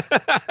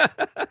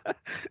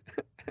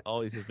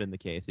 Always has been the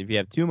case. If you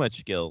have too much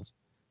skills,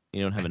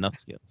 you don't have enough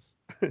skills.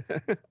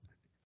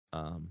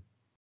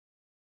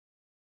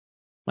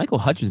 Michael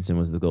Hutchinson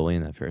was the goalie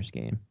in that first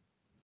game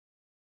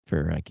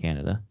for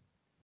Canada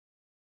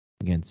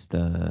against.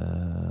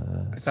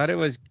 I thought it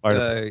was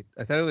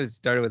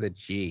started with a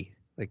G,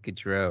 like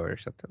Gaudreau or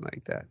something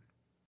like that.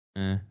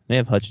 They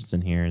have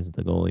Hutchinson here as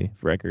the goalie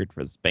record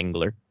for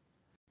Spengler.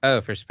 Oh,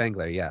 for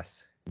Spengler,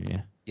 yes.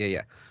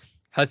 Yeah.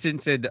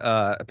 Hutchinson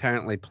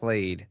apparently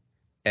played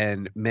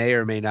and may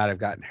or may not have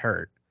gotten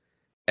hurt,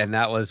 and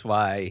that was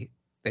why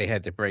they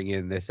had to bring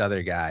in this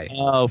other guy.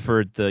 Oh,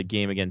 for the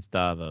game against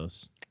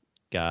Davos.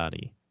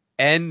 Gotti.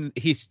 And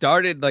he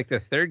started like the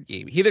third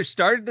game. He either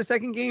started the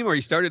second game or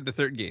he started the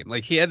third game.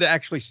 Like he had to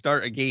actually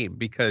start a game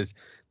because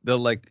the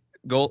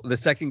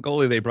second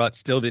goalie they brought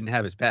still didn't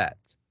have his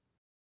pads.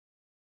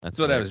 That's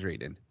what I was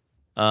reading.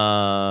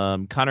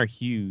 Connor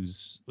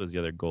Hughes was the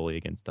other goalie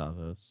against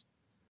Davos.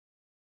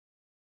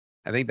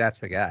 I think that's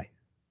the guy.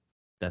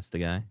 That's the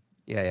guy?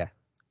 Yeah.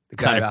 The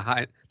guy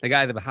behind the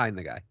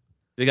guy.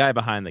 The guy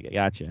behind the guy.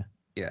 Gotcha.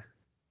 Yeah.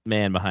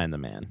 Man behind the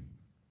man.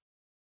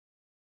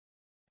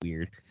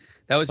 Weird.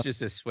 That was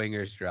just a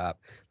swingers drop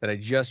that I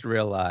just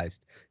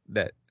realized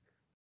that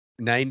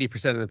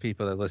 90% of the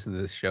people that listen to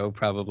this show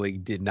probably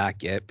did not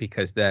get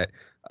because that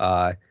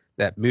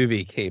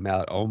movie came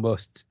out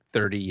almost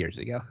 30 years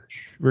ago.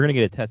 We're gonna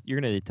get a test. You're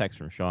gonna get a text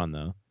from Sean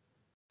though.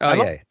 Oh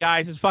yeah,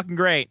 guys, it's fucking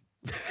great.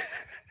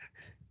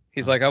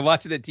 He's like, I'm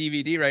watching the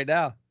DVD right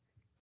now.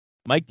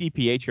 Mike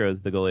DiPietro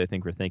is the goalie I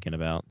think we're thinking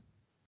about.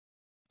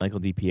 Michael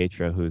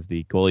DiPietro, who's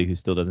the goalie who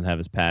still doesn't have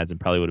his pads and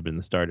probably would have been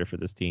the starter for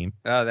this team.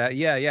 Oh,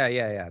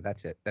 yeah.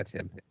 That's it. That's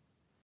him.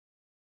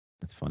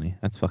 That's funny.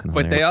 That's fucking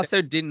hilarious. But they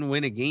also didn't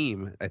win a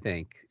game, I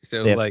think.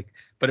 So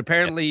but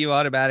apparently you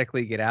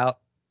automatically get out.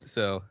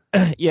 So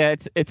yeah,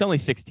 it's only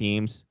 6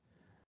 teams.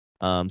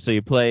 So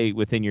you play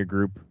within your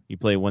group. You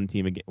play one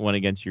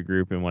against your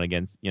group and one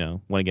against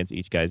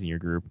each guys in your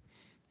group,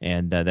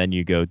 and then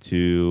you go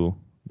to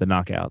the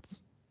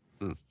knockouts.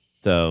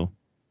 So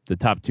the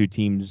top two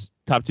teams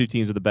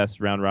with the best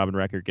round robin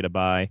record get a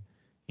bye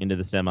into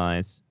the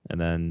semis,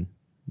 and then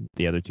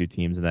the other two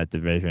teams in that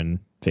division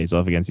face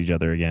off against each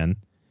other again.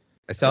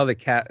 I saw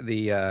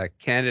the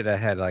Canada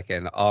had like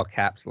an all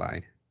caps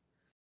line.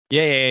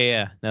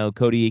 Yeah. No,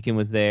 Cody Eakin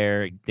was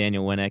there,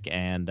 Daniel Winnick,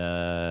 and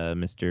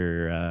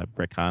Mr.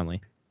 Brett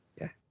Conley.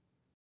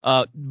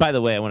 Yeah. By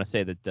the way, I want to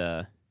say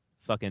that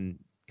fucking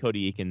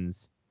Cody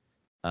Eakin's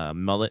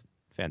mullet,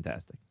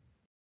 fantastic.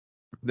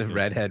 The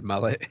redhead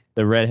mullet.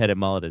 The redheaded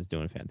mullet is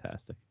doing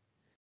fantastic.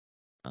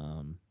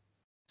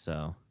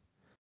 So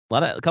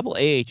a couple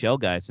AHL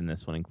guys in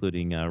this one,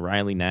 including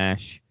Riley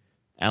Nash,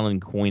 Alan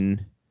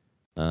Quinn,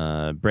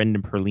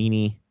 Brendan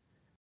Perlini,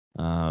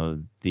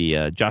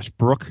 the Josh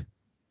Brook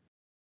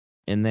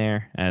in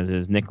there, as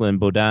is Nicolin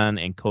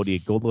Baudin and Cody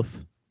Golov.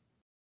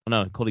 Oh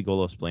no, Cody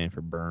Golov's playing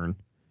for Bern.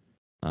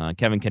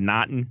 Kevin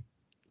Connaughton,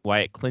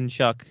 Wyatt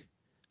Klinchuk,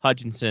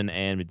 Hutchinson,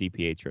 and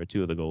DiPietro,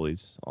 two of the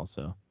goalies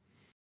also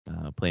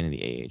playing in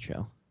the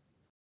AHL.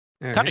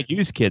 Connor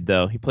Hughes kid,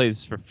 though. He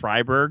plays for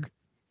Freiburg.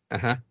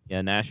 Uh-huh.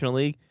 Yeah, National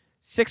League.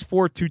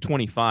 6'4",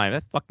 225.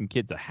 That fucking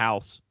kid's a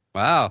house.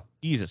 Wow.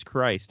 Jesus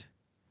Christ.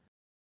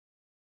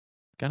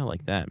 Kind of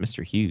like that.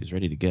 Mr. Hughes,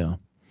 ready to go.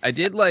 I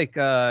did like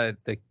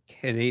the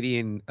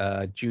Canadian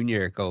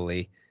junior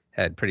goalie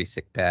had pretty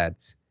sick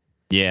pads.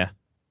 Yeah.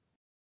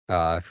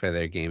 For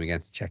their game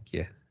against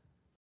Czechia.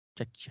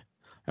 I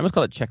almost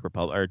called it Czech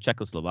Republic or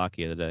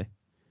Czechoslovakia today.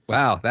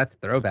 Wow, that's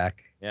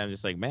throwback. Yeah, I'm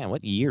just like, man,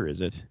 what year is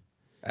it?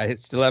 I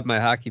still have my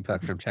hockey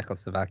puck from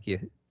Czechoslovakia.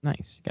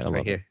 Nice. Gotta right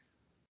love here.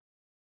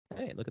 it.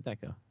 Hey, look at that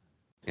go.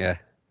 Yeah.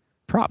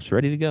 Props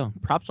ready to go.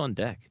 Props on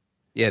deck.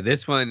 Yeah,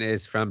 this one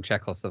is from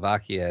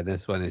Czechoslovakia, and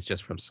this one is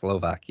just from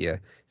Slovakia.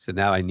 So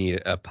now I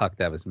need a puck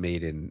that was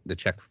made in the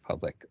Czech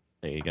Republic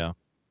There you go.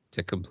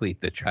 to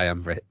complete the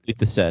triumvirate. Complete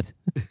the set.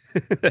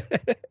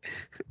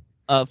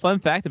 Fun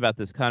fact about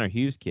this Connor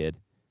Hughes kid.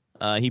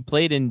 He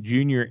played in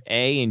Junior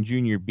A and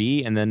Junior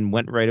B and then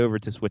went right over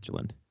to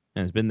Switzerland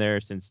and has been there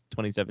since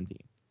 2017.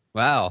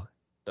 Wow.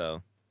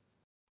 So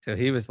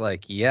he was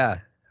like, yeah,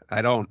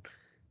 I don't.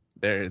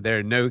 There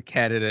are no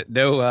candidate,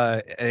 no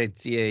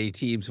NCAA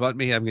teams want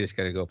me. I'm just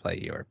gonna go play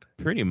Europe.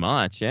 pretty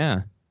much,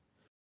 yeah.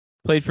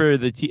 Played for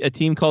a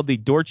team called the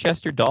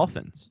Dorchester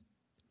Dolphins.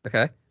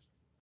 Okay.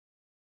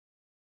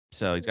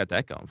 So he's got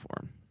that going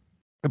for him.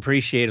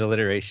 Appreciate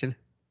alliteration.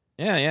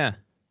 Yeah.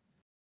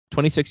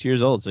 26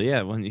 years old. So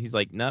yeah, when he's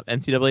like, nope,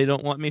 NCAA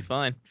don't want me,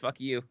 fine. Fuck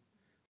you.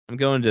 I'm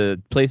going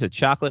to place of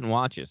chocolate and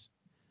watches.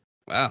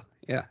 Wow.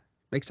 Yeah.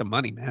 Make some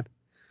money, man.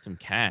 Some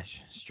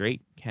cash.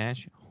 Straight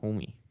cash,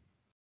 homie.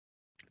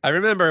 I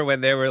remember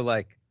when there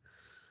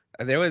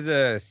was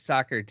a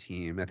soccer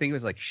team. I think it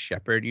was like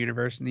Shepherd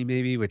University,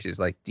 maybe, which is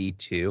like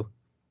D2.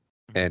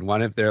 And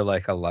one of their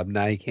like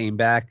alumni came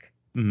back.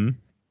 Mm-hmm.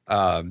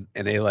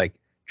 And they like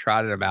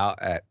trotted him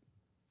out at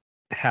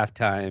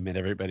halftime, and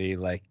everybody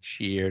like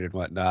cheered and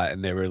whatnot.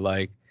 And they were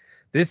like,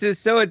 "This is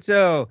so and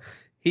so.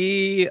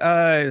 He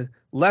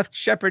left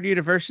Shepherd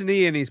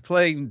University and he's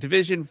playing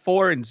Division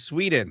 4 in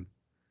Sweden."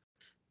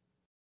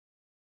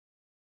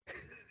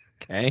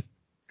 Okay.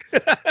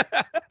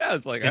 I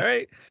was like, all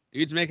right,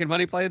 dude's making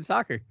money playing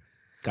soccer.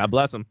 God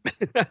bless him.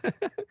 I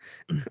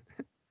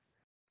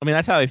mean,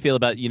 that's how I feel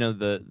about,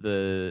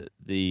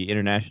 the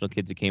international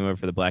kids that came over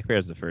for the Black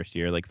Bears the first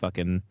year, like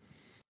fucking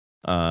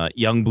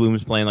Young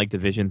Bloom's playing like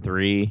Division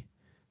 3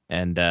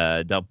 and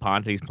Del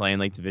Ponte's playing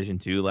like Division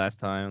 2 last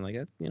time. Like,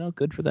 that's,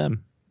 good for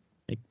them.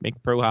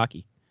 Make pro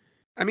hockey.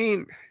 I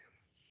mean,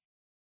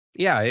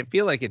 yeah, I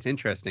feel like it's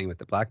interesting with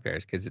the Black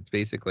Bears because it's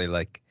basically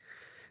like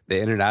the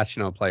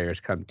international players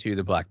come to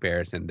the Black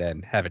Bears and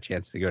then have a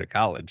chance to go to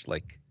college,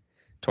 like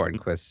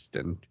Tornquist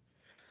and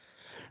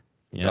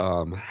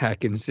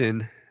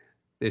Hackinson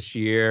this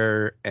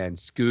year and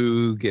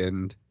Skoog,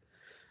 and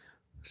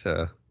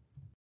so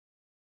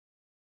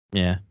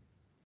yeah.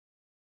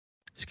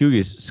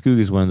 Skoog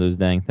is one of those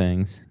dang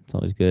things. It's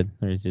always good.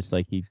 There's just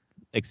like he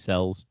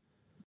excels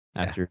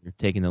after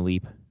taking the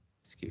leap.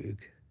 Skoog.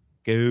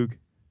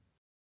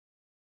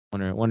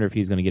 Wonder if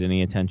he's going to get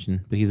any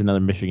attention. But he's another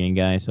Michigan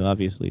guy, so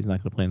obviously he's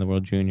not going to play in the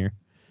World Junior.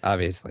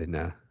 Obviously,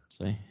 no.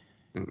 So.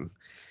 Mm-mm.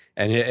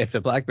 And if the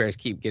Black Bears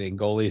keep getting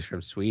goalies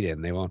from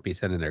Sweden, they won't be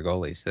sending their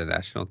goalies to the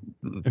national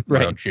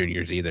World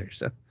Juniors either.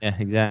 So yeah,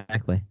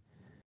 exactly.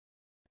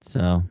 So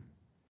a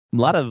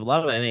lot of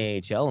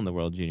NAHL in the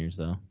World Juniors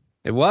though.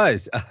 It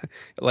was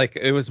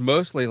it was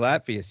mostly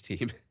Latvia's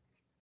team.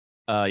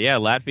 Yeah,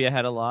 Latvia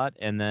had a lot,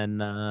 and then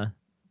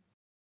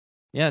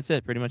that's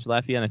it. Pretty much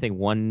Latvia, and I think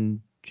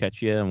one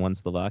Czechia and one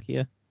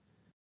Slovakia.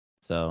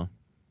 So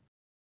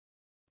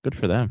good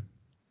for them.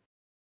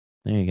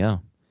 There you go.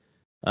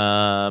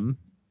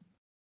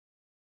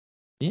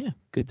 Yeah,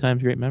 good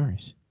times, great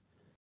memories.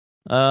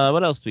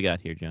 What else do we got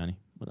here, Johnny?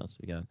 What else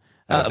we got?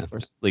 Of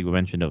course, like we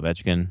mentioned,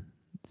 Ovechkin,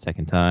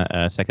 second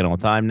all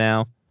time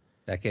now.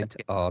 Second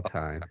all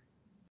time.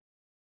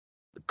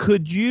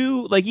 Could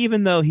you,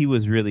 even though he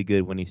was really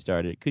good when he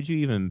started, could you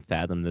even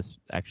fathom this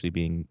actually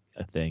being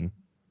a thing?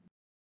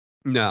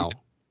 No.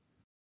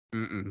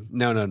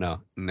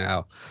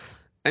 No.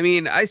 I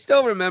mean, I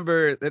still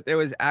remember that there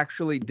was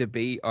actually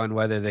debate on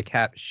whether the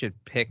Caps should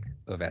pick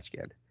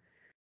Ovechkin,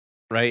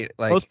 right?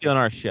 Like, Mostly on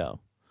our show.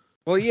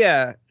 well,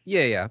 yeah.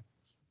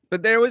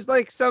 But there was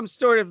like some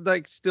sort of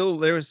like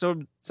there was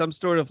some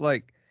sort of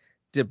like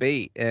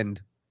debate,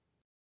 and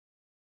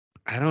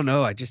I don't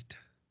know.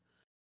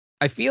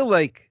 I feel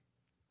like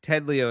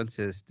Ted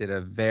Leonsis did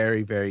a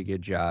very, very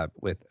good job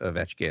with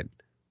Ovechkin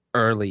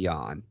early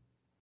on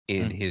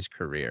in his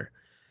career.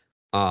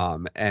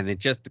 And it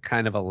just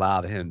kind of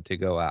allowed him to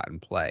go out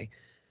and play.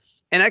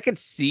 And I could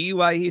see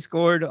why he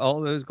scored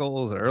all those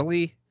goals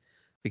early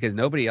because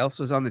nobody else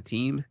was on the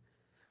team.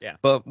 Yeah.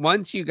 But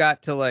once you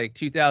got to like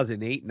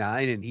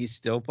 2008-9 and he's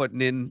still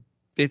putting in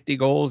 50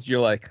 goals, you're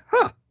like,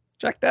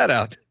 check that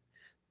out.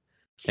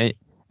 And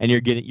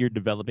you're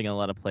developing a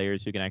lot of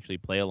players who can actually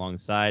play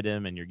alongside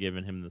him, and you're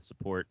giving him the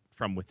support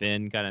from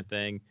within kind of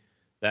thing.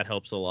 That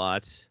helps a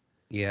lot.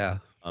 Yeah.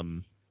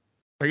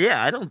 But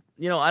yeah, I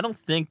don't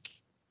think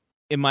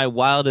in my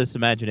wildest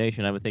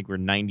imagination I would think we're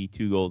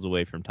 92 goals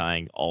away from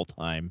tying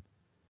all-time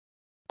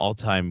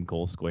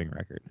goal scoring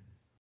record.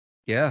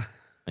 Yeah.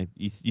 Like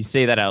you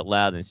say that out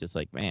loud, and it's just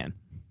like, man.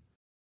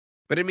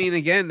 But I mean,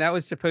 again, that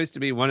was supposed to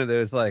be one of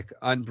those like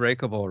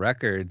unbreakable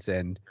records,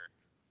 and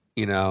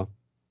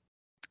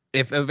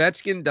if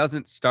Ovechkin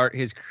doesn't start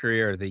his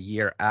career the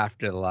year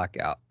after the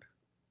lockout,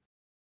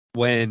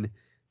 when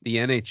the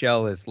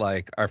NHL is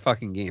like, our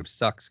fucking game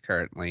sucks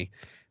currently,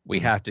 we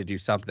have to do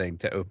something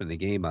to open the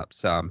game up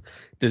some.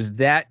 Does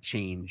that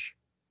change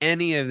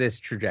any of this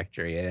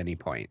trajectory at any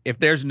point? If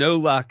there's no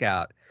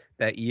lockout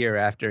that year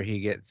after he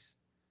gets,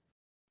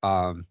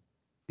 after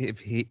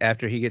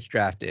he gets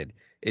drafted,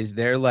 is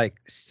there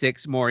like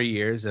 6 more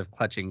years of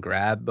clutch and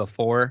grab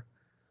before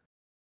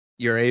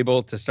you're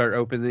able to start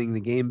opening the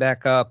game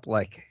back up?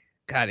 Like,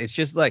 God, it's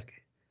just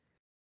like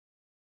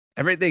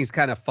everything's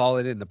kind of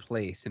fallen into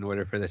place in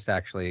order for this to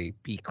actually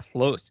be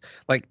close.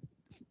 Like,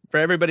 for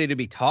everybody to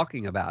be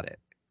talking about it.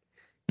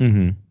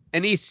 Mm-hmm.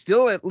 And he's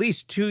still at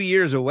least 2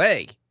 years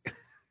away.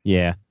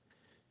 Yeah.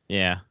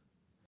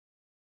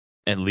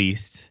 At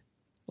least.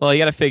 Well, you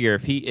got to figure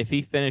if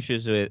he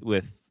finishes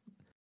with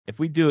if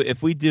we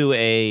do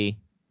a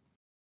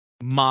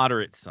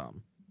moderate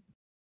sum,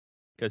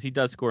 because he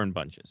does score in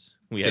bunches.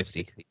 We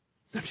 50.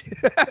 have 60,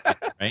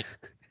 right?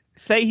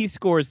 Say he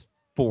scores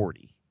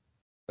 40.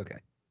 Okay.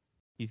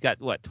 He's got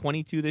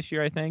 22 this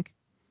year, I think.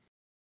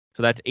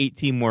 So that's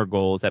 18 more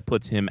goals. That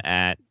puts him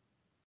at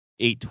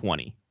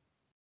 820.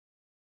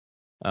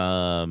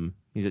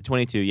 He's at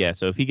 22. Yeah.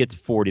 So if he gets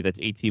 40, that's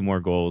 18 more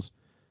goals.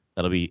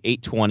 That'll be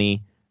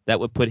 820.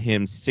 That would put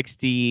him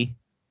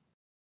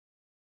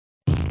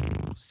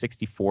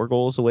 64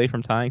 goals away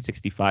from tying,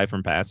 65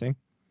 from passing.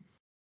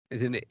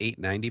 Isn't it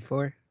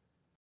 894?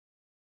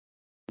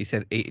 You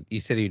said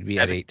he'd be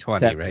at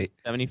 820, right?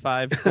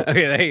 75. Okay,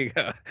 there you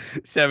go.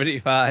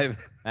 75.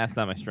 That's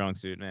not my strong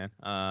suit, man.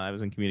 I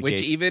was in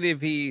communication. Which even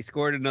if he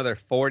scored another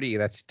 40,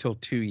 that's still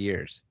 2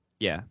 years.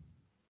 Yeah.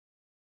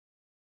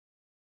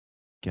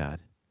 God.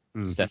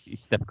 He's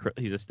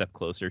a step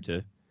closer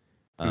to.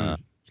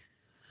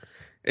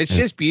 It's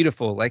just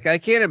beautiful. Like, I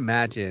can't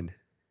imagine.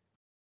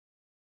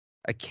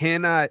 I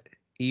cannot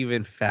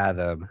even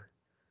fathom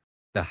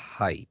the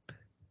hype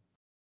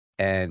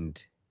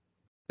and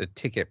the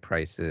ticket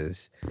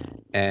prices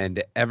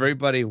and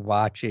everybody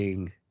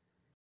watching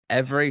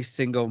every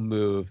single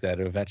move that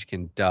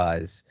Ovechkin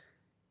does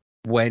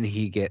when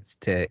he gets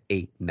to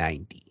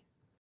 890.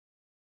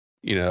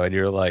 And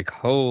you're like,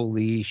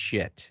 holy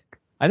shit.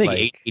 I think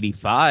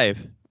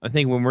 885. I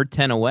think when we're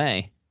 10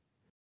 away.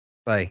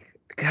 Like,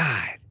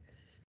 God.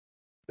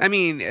 I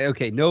mean,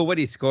 okay,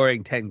 nobody's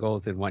scoring 10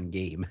 goals in one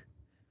game.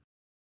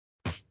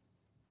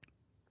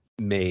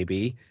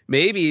 Maybe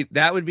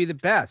that would be the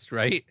best,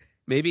 right?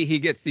 Maybe he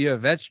gets the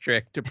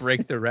Ovechkin to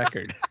break the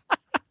record.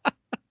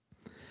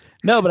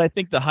 No, but I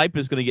think the hype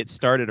is going to get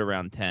started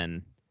around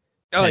 10.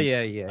 Oh,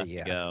 yeah.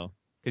 Go.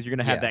 Because you're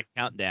going to have that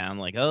countdown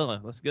like, oh,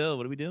 let's go.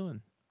 What are we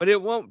doing? But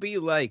it won't be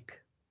like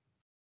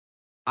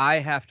I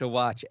have to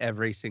watch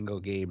every single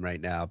game right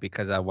now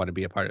because I want to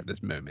be a part of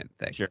this moment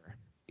thing. Sure.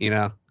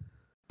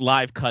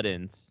 Live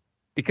cut-ins.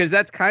 Because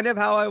that's kind of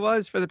how I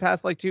was for the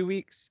past like 2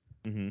 weeks.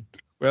 Mm-hmm.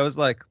 Where I was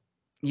like,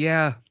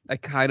 yeah, I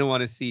kind of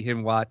want to see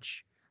him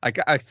watch. I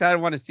kind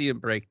of want to see him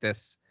break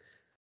this.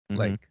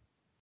 Like,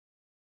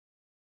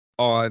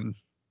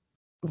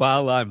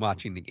 while I'm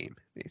watching the game,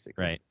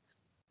 basically. Right.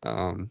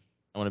 I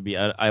want to be.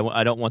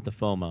 I don't want the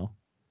FOMO.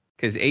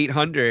 Because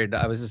 800,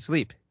 I was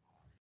asleep.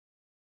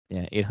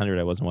 Yeah, 800.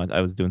 I wasn't. I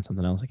was doing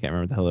something else. I can't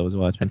remember what the hell I was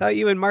watching. I thought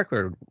you and Mark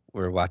were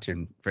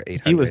watching for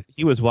 800.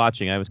 He was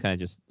watching. I was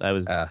kind of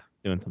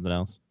doing something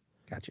else.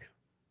 Gotcha. I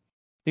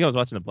think I was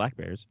watching the Black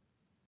Bears.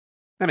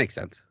 That makes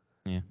sense.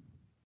 Yeah.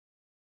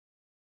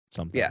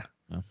 Something. Yeah.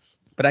 No.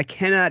 But I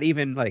cannot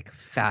even like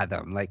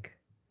fathom like.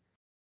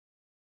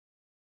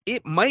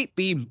 It might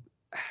be.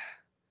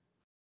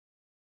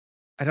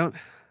 I don't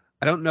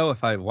know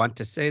if I want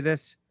to say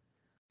this,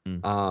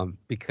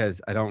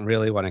 because I don't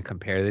really want to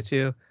compare the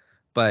two,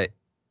 but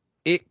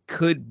it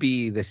could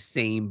be the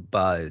same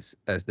buzz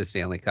as the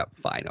Stanley Cup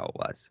final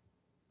was.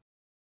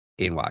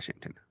 in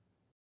Washington.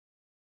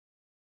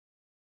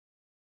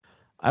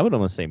 I would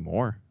almost say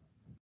more.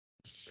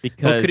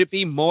 Because Well, could it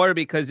be more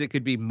because it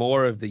could be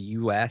more of the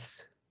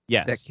U.S.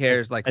 yes, that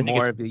cares, like I think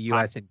more it's of the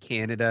U.S. and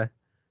Canada,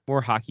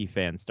 more hockey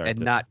fans start and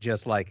to, not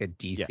just like a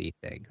DC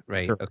thing,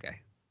 right? Correct. Okay,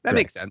 that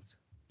makes sense.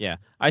 Yeah,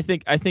 I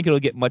think it'll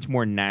get much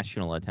more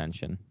national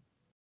attention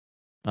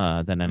than I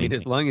anything. mean,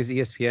 as long as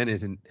ESPN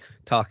isn't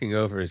talking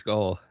over his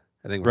goal,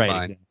 I think we're Right,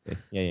 fine.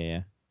 exactly.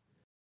 Yeah.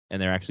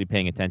 And they're actually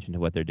paying attention to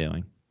what they're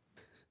doing.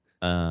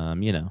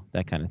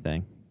 That kind of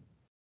thing.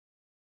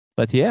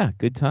 But yeah,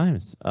 good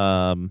times.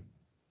 I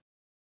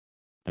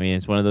mean,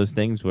 it's one of those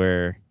things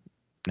where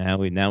now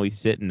we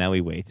sit and now we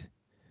wait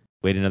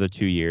another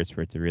 2 years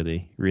for it to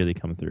really, really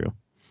come through.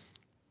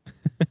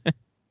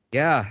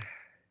 Yeah.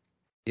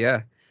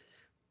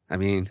 I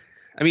mean,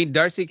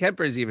 Darcy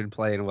Kemper's even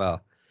playing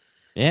well.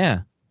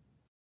 Yeah,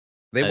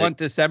 They want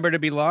December to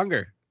be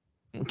longer,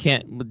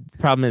 the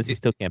problem is he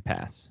still can't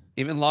pass.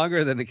 even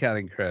longer than the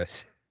Counting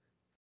Crows.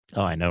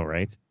 Oh, I know,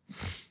 right?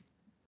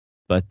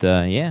 But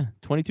yeah,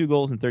 22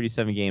 goals in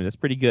 37 games. That's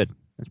pretty good.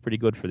 That's pretty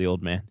good for the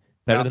old man.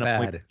 Better Not than a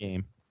point bad. per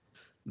game.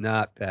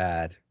 Not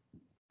bad.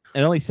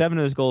 And only 7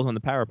 of those goals on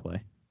the power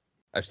play.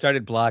 I've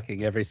started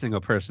blocking every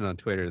single person on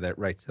Twitter that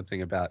writes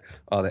something about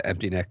all the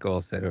empty net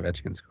goals that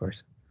Ovechkin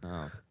scores.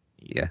 Oh,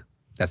 Yeah,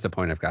 that's the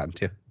point I've gotten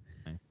to.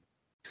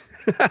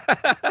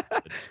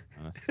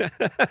 honestly.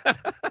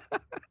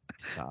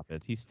 Stop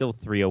it. He's still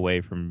 3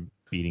 away from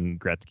beating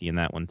Gretzky in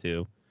that one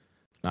too.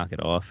 Knock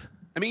it off.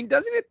 I mean,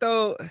 doesn't it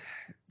though?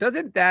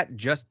 Doesn't that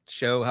just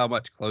show how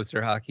much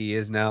closer hockey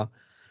is now?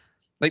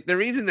 Like, the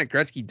reason that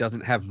Gretzky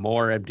doesn't have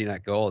more empty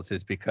net goals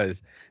is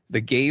because the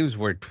games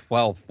were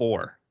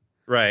 12-4.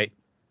 Right.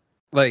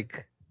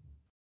 Like,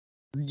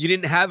 you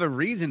didn't have a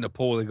reason to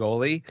pull the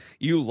goalie.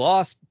 You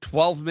lost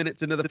 12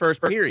 minutes into the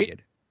first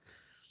period.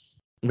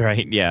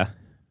 Right. Yeah.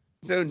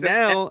 So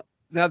now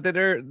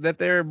that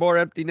there are more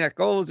empty net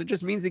goals, it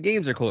just means the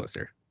games are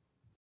closer.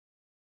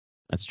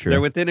 That's true.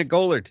 They're within a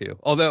goal or two.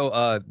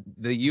 Although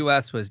the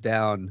U.S. was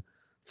down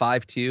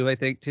 5-2, I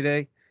think,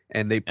 today,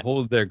 and they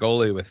pulled their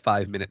goalie with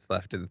 5 minutes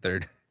left in the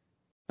third.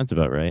 That's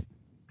about right.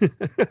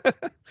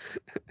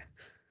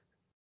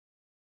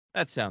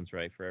 That sounds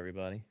right for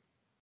everybody.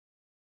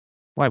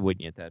 Why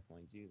wouldn't you at that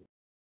point? Jesus.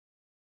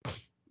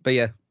 But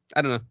yeah,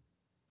 I don't know.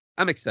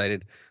 I'm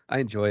excited. I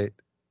enjoy it.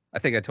 I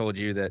think I told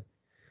you that,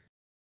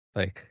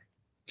 like,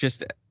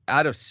 just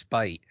out of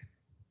spite,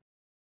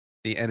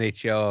 the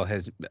NHL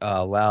has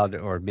allowed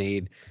or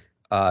made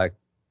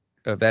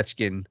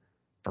Ovechkin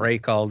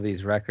break all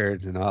these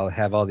records and I'll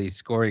have all these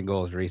scoring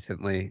goals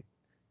recently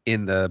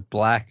in the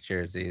black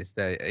jerseys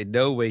that in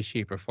no way,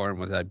 shape, or form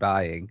was I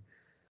buying.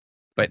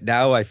 But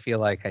now I feel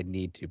like I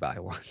need to buy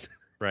one.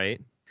 Right.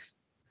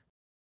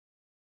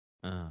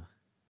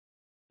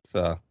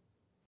 So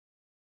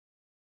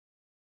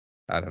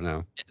I don't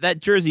know. That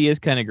jersey is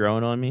kind of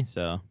growing on me,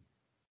 so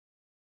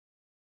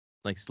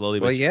like slowly.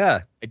 Well, but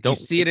yeah, I don't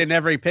you see it in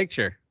every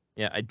picture.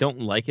 Yeah, I don't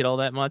like it all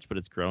that much, but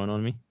it's growing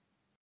on me.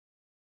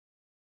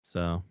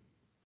 So,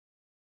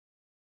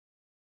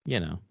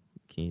 what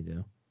can you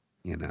do?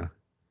 You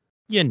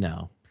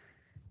know.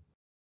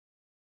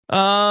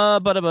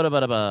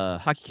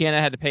 Hockey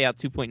Canada had to pay out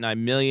 $2.9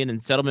 million in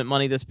settlement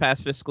money this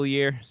past fiscal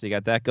year, so you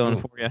got that going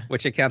for you.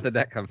 Which account did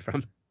that come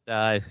from?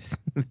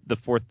 The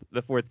fourth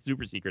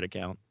super secret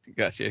account,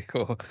 Gotcha.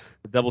 Cool.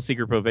 the double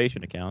secret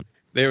probation account.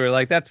 They were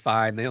like, that's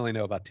fine. They only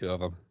know about 2 of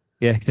them.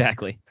 Yeah,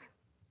 exactly.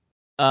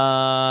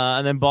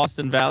 And then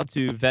Boston vowed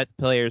to vet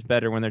players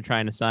better when they're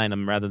trying to sign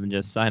them, rather than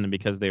just sign them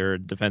because they were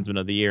defenseman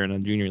of the year in a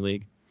junior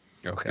league.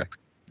 Okay.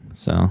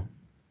 So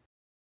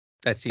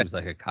That seems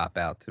like a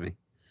cop-out to me.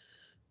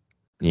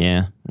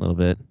 yeah, a little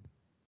bit.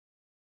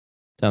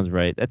 Sounds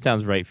right. That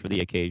sounds right for the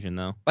occasion,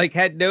 though. Like,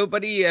 had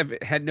nobody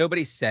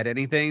said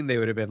anything, they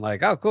would have been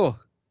like, "Oh, cool."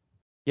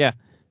 Yeah,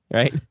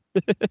 right.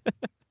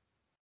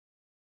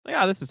 Like,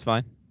 oh, this is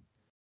fine.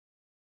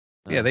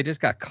 Yeah, they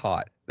just got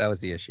caught. That was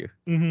the issue.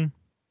 All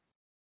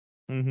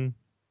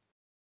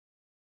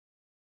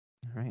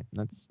right,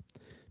 that's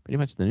pretty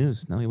much the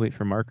news. Now we wait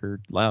for Mark or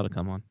Lyle to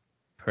come on.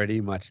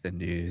 Pretty much the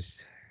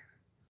news.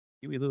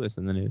 Huey Lewis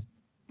in the news.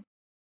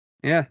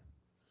 Yeah.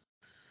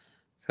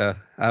 So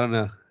I don't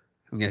know.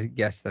 I'm gonna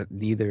guess that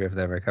neither of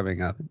them are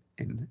coming up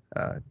in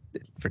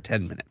for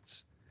 10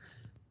 minutes.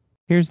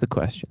 Here's the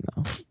question,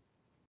 though.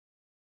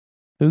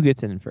 Who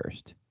gets in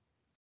first?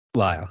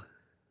 Lyle.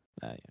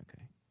 Yeah,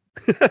 okay.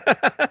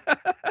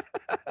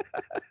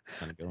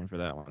 Kind of going for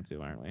that one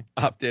too, aren't we?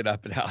 Opt in,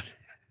 up and out.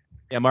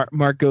 Yeah,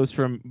 Mark goes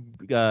from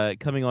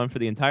coming on for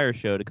the entire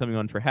show to coming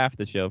on for half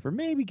the show for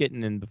maybe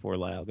getting in before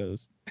Lyle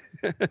goes.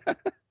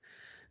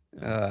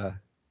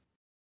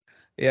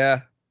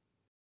 Yeah.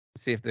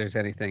 See if there's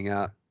anything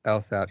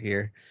else out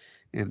here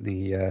in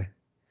the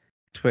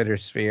Twitter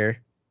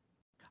sphere.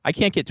 I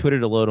can't get Twitter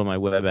to load on my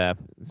web app,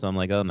 so I'm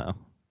like, oh no.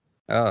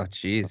 Oh,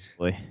 jeez.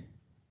 Boy.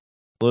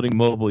 Loading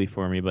mobily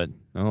for me, but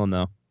oh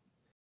no.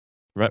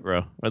 Retro,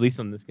 or at least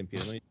on this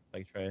computer. Let me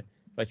if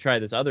I try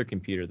this other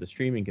computer, the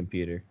streaming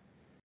computer.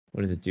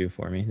 What does it do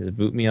for me? Does it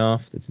boot me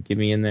off? Does it get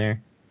me in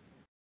there?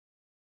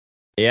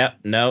 Yep.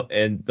 No,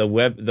 and the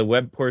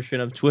web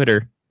portion of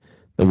Twitter,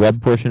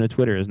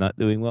 is not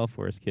doing well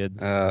for us, kids.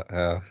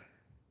 The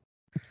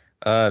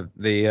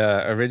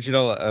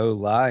original O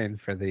line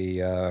for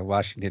the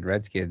Washington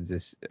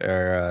Redskins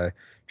are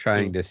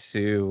trying to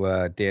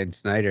sue Dan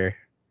Snyder.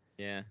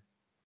 Yeah.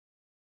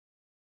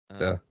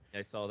 So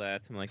I saw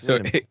that. I'm like, so wait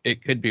a minute.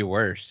 it could be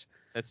worse.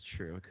 That's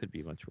true. It could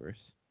be much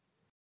worse.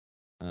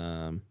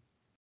 Good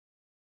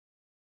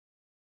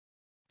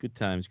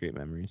times, great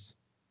memories.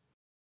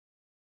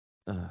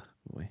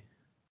 Boy.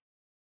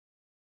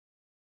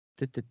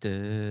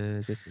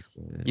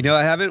 You know,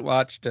 I haven't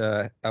watched.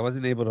 I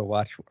wasn't able to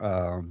watch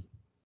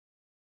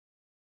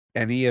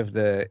any of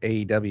the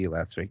AEW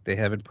last week. They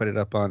haven't put it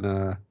up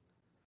on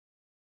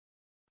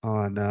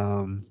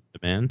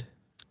Demand.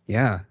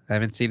 Yeah, I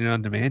haven't seen it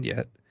on demand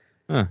yet.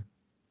 Huh.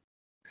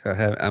 So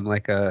I'm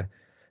like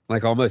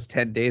almost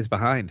 10 days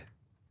behind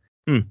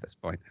at this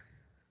point.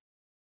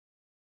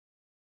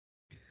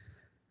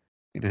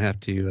 Gonna have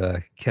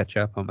to catch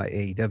up on my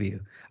AEW.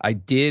 I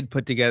did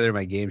put together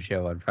my game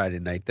show on Friday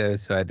night though,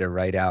 so I had to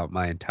write out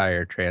my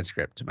entire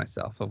transcript to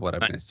myself of what I'm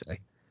gonna say.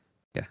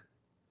 Yeah.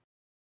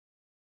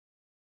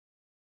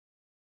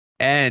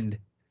 And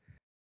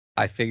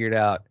I figured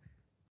out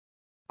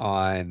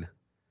on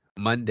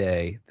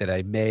Monday that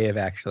I may have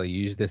actually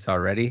used this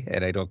already,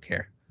 and I don't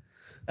care.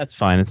 That's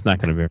fine. It's not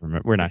going to be.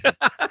 We're not.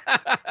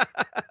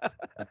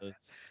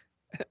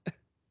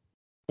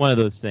 One of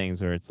those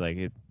things where it's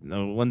like,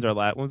 when's our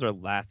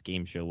last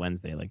game show?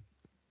 Wednesday, like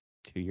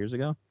 2 years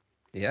ago.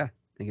 Yeah, I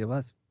think it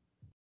was.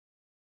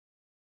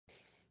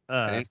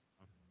 I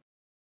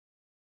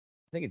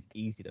think it's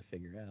easy to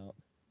figure out.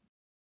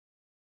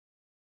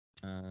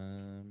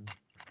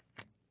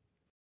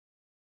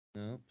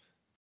 Nope.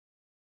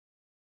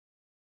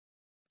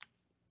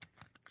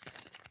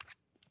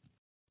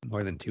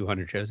 More than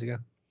 200 shows ago?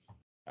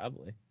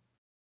 Probably.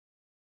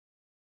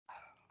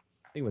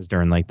 I think it was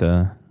during like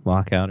the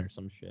lockout or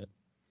some shit.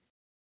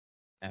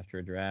 After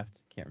a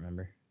draft. Can't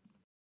remember.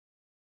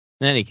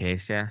 In any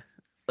case, yeah.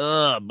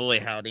 Oh boy,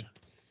 howdy.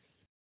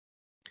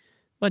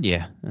 But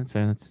yeah,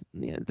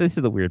 this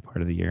is the weird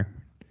part of the year.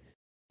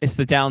 It's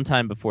the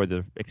downtime before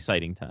the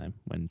exciting time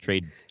when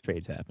trades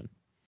happen.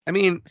 I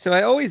mean, so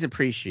I always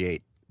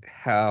appreciate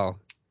how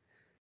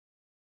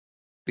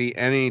the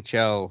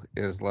NHL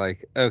is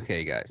like,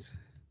 okay, guys,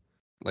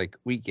 like,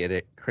 we get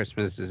it.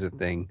 Christmas is a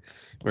thing.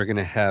 We're going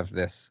to have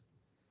this,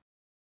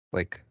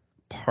 like,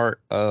 part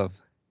of,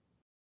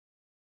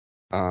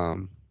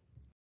 we're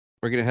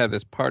going to have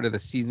this part of the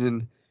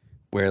season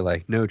where,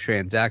 like, no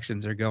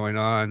transactions are going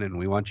on and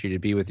we want you to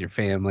be with your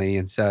family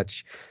and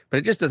such. But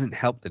it just doesn't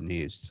help the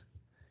news.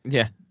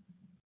 Yeah.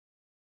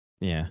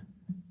 Yeah.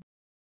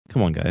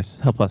 Come on, guys.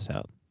 Help us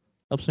out.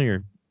 Help some of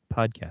your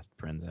podcast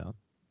friends out.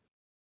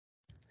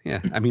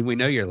 Yeah. I mean, we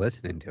know you're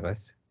listening to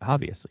us.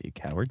 Obviously, you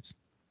cowards.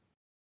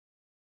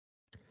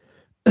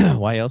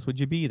 Why else would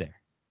you be there?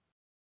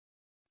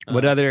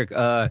 What other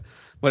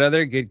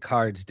good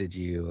cards did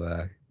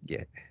you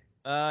get?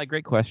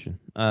 Great question.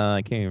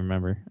 I can't even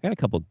remember. I got a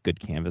couple good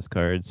canvas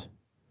cards.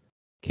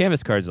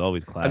 Canvas cards are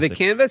always classic. Are the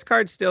canvas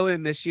cards still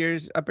in this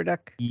year's Upper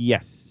Deck?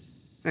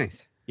 Yes.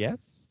 Nice.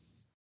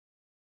 Yes.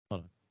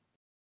 Hold on.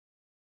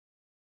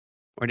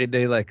 Or did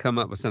they like come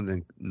up with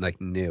something like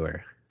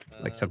newer,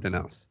 like something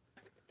else?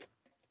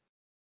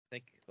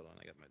 Hold on.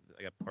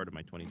 I got part of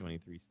my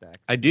 2023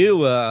 stacks. I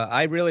do.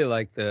 I really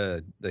like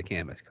the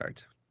canvas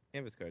cards.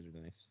 Canvas cards are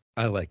nice.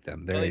 I like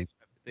them. They're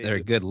They a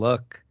do- good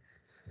look.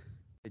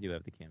 They do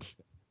have the canvas.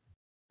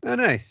 Oh,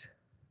 nice.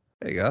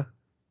 There you go.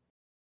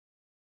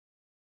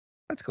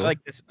 That's cool.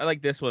 I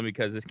like this one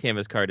because this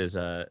canvas card is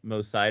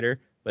Mo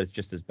Sider, but it's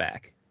just his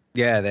back.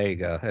 Yeah, there you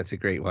go. That's a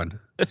great one.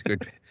 That's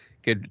good.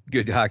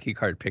 good hockey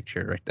card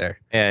picture right there.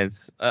 Yeah,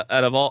 it's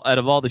out of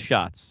all the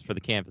shots for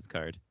the canvas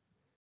card,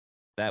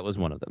 that was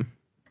one of them.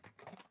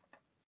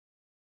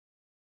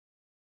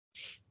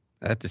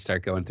 I have to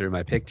start going through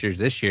my pictures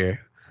this year.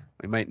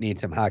 We might need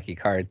some hockey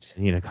cards.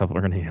 I need a couple.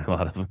 We're gonna need a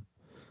lot of them.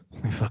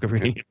 We're gonna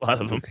need a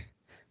lot of them.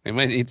 We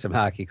might need some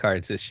hockey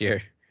cards this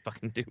year.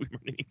 Fucking dude, we're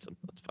gonna need some.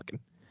 Fucking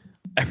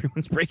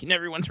everyone's breaking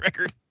everyone's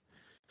record.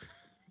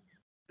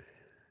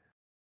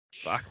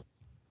 Fuck.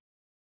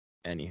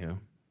 Anywho.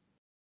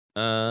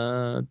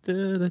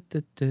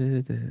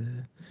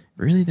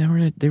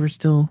 Really? They were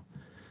still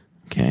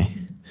okay.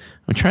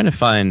 I'm trying to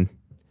find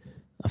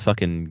a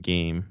fucking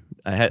game.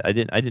 I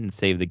didn't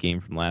save the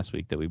game from last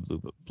week that we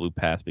blew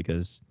past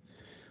because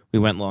we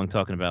went long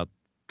talking about.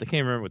 I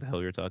can't remember what the hell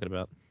we were talking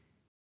about.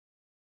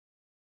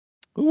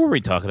 What were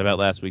we talking about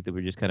last week that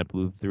we just kind of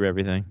blew through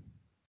everything?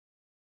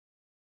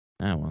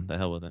 Ah, well, the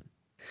hell with it.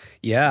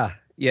 Yeah.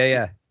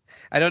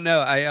 I don't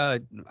know.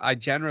 I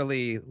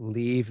generally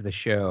leave the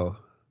show,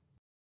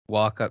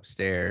 walk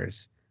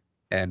upstairs,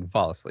 and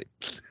fall asleep.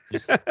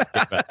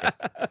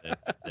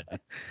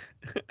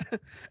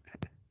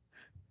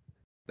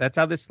 That's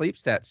how the sleep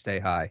stats stay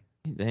high.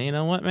 You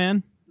know what,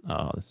 man?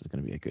 Oh, this is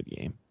going to be a good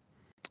game.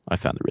 I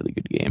found a really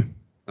good game.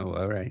 Oh,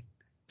 all right.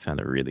 Found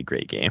a really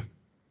great game.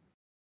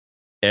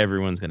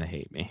 Everyone's going to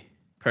hate me.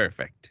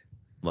 Perfect.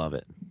 Love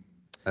it.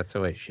 That's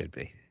the way it should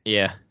be.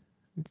 Yeah.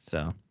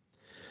 So.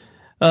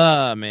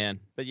 Man.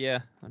 But yeah,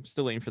 I'm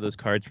still waiting for those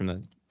cards from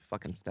the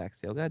fucking stack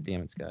sale. God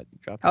damn it, Scott. You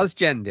dropped How's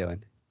Jen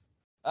doing?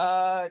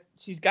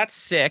 she's got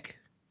sick.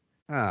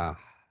 Oh,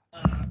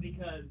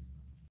 Because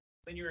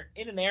when you're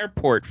in an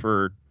airport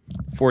for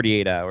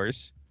 48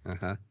 hours,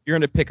 uh-huh. you're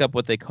going to pick up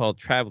what they call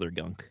traveler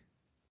gunk.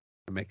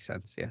 That makes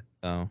sense, yeah.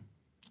 So,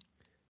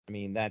 I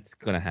mean, that's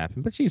going to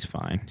happen. But she's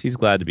fine. She's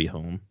glad to be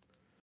home.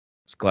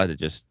 She's glad to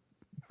just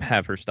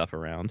have her stuff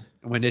around.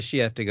 When does she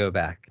have to go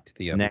back to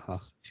the Omaha?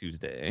 Next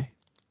Tuesday.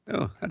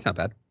 Oh, that's not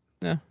bad.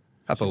 Yeah.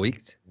 Couple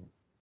weeks.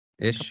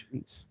 Ish.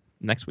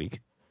 Next week.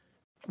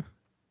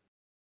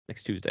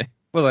 Next Tuesday.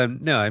 Well,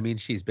 no, I mean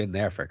she's been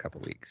there for a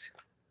couple weeks.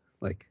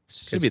 Like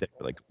Should be there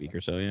for like a week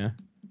or so, yeah.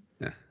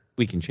 Yeah.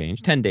 We can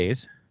change. 10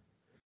 days.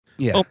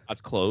 Yeah. Oh,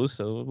 that's closed,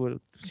 so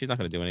she's not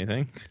going to do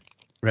anything.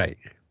 Right.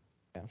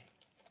 Yeah.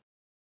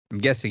 I'm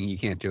guessing you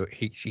can't do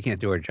it. She can't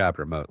do her job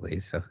remotely,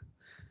 so.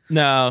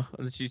 No,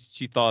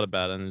 she thought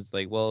about it and it's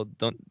like, well,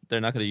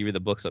 they're not going to give you the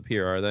books up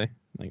here, are they?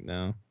 Like,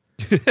 no.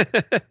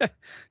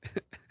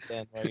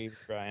 Then why are you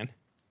trying?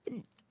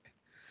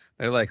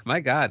 They're like, my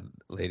God,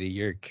 lady,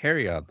 your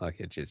carry-on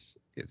luggage is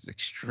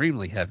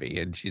extremely heavy,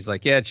 and she's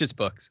like, yeah, it's just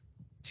books.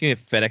 She's going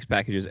to get FedEx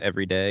packages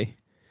every day.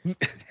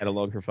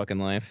 Catalog her fucking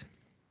life.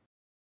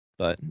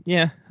 But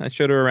yeah, I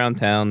showed her around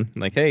town.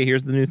 Like, hey,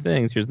 here's the new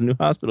things. Here's the new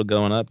hospital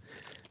going up.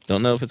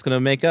 Don't know if it's going to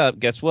make up.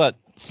 Guess what?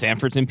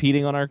 Sanford's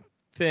impeding on our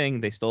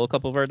thing. They stole a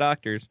couple of our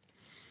doctors.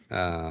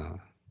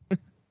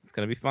 It's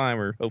going to be fine.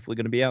 We're hopefully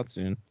going to be out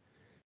soon.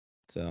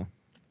 So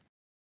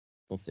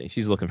we'll see.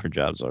 She's looking for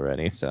jobs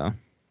already. So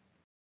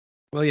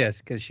Well, yes,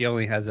 because she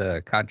only has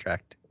a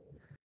contract.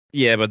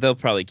 yeah, but they'll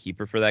probably keep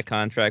her for that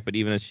contract. But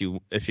even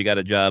if she got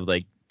a job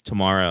like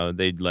tomorrow,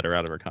 they'd let her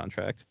out of her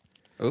contract.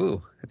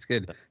 Ooh, that's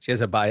good. She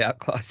has a buyout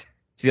clause.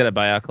 She's got a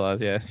buyout clause.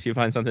 Yeah, she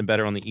finds something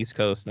better on the East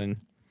Coast, then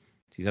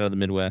she's out of the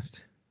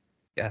Midwest.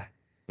 Yeah.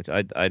 Which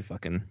I'd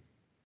fucking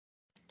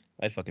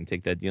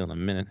take that deal in a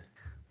minute.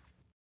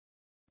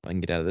 If I can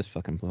get out of this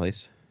fucking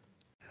place.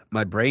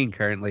 My brain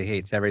currently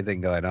hates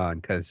everything going on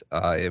because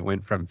it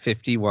went from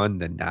 51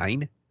 to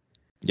 9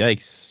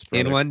 Yikes!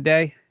 in brother. one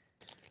day.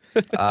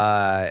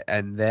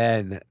 And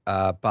then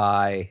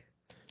by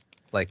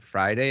like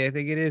Friday, I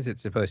think it is,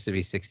 it's supposed to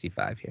be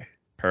 65 here.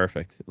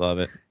 Perfect. Love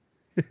it.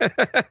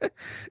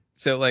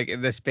 So like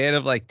in the span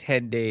of like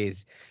 10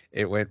 days,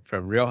 it went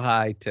from real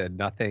high to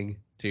nothing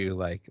to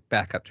like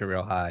back up to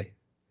real high.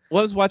 Well,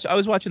 I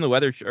was watching the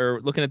weather or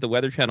looking at the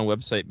Weather Channel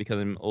website because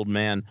I'm an old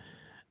man,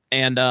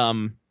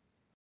 and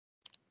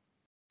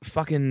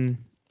fucking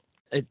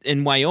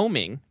in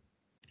Wyoming,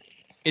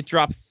 it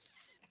dropped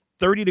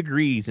 30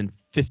 degrees in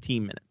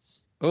 15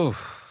 minutes.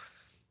 Oof.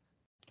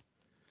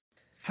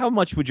 How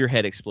much would your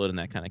head explode in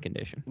that kind of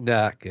condition?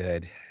 Not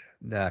good.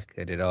 Not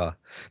good at all.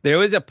 There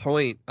was a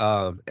point,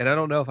 and I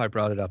don't know if I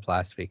brought it up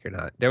last week or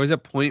not. There was a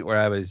point where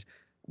I was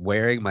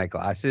wearing my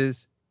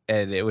glasses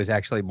and it was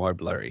actually more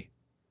blurry.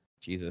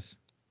 Jesus.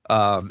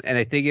 And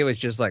I think it was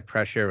just like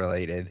pressure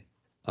related.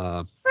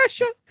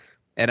 Pressure.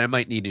 And I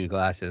might need new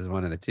glasses,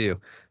 one of the two.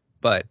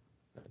 But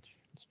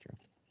That's true.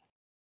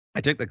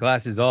 I took the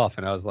glasses off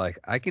and I was like,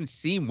 I can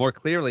see more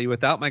clearly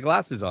without my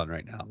glasses on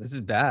right now. This is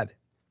bad.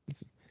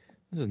 This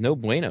is no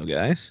bueno,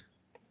 guys.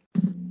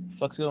 What the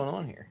fuck's going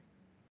on here?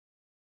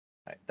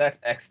 All right, that's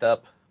X'd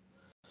up.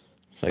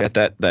 So I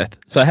got that.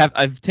 So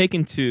I've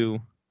taken to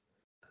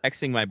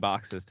Xing my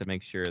boxes to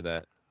make sure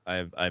that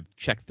I've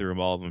checked through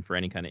all of them for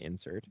any kind of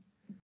insert.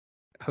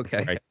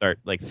 Okay. I start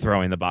like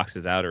throwing the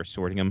boxes out or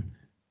sorting them.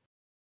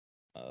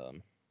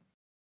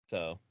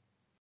 So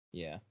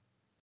yeah,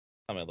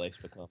 how my life's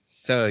become.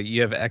 So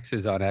you have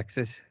X's on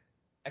X's?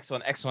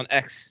 X1, X1,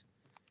 X.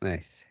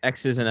 Nice.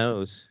 X's and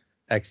O's.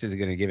 X is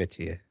going to give it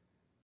to you,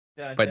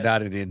 Dun, but dun.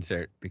 not an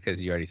insert because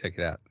you already took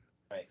it out.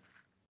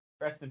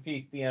 Rest in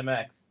peace,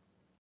 DMX.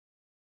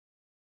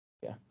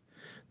 Yeah.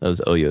 Those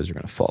Oyos are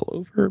going to fall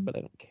over, but I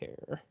don't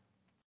care.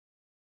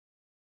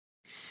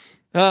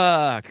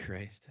 Ah,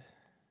 Christ.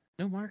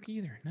 No mark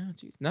either. No,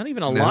 jeez. Not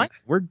even a No. line.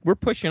 We're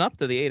pushing up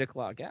to the 8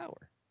 o'clock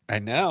hour. I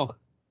know.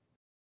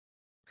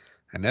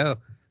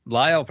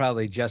 Lyle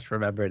probably just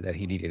remembered that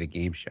he needed a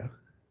game show.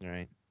 All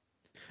right.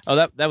 Oh,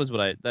 that was what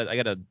I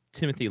got a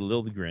Timothy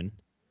Liljegren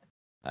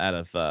out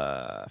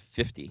of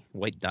 50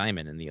 White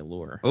Diamond in the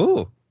Allure.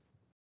 Ooh,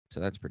 So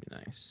that's pretty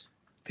nice.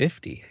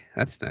 50.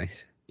 That's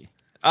nice.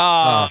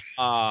 Ah,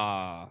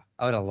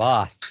 I would have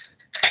lost.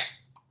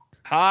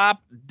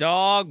 Top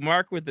dog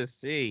Mark with a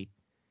C.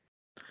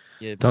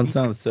 You Don't beat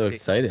sound so me.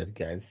 excited,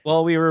 guys.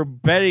 Well, we were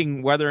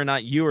betting whether or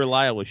not you or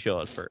Lyle would show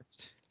up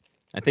first.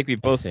 I think we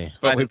both see.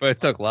 But we both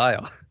took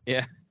Lyle.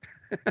 Yeah.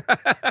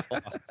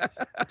 lost.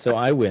 So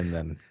I win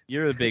then.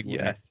 You're the big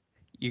winner. Yes.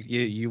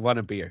 You want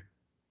a beer.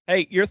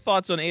 Hey, your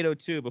thoughts on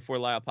 802 before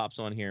Lyle pops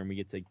on here and we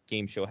get to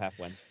game show half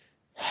win.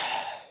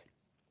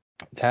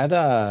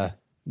 That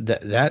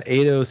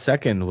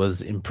 802nd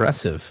was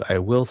impressive, I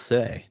will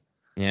say.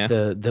 Yeah.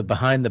 The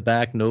behind the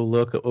back no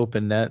look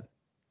open net.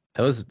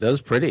 That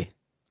was pretty.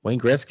 Wayne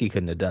Gretzky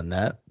couldn't have done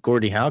that.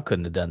 Gordie Howe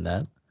couldn't have done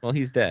that. Well,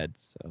 he's dead,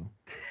 so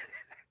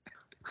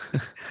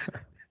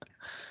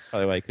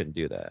probably why he couldn't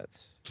do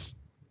that.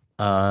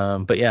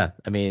 But yeah,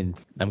 I mean,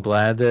 I'm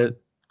glad that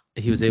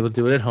he was able to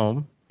do it at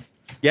home.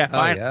 Yeah,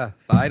 Oh yeah,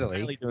 finally.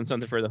 finally doing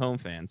something for the home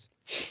fans.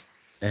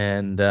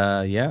 And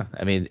yeah,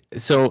 I mean,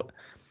 so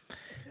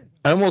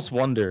I almost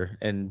wonder,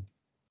 and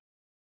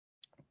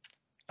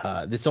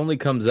this only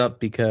comes up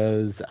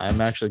because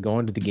I'm actually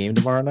going to the game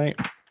tomorrow night.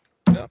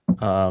 Yeah.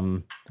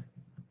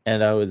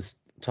 And I was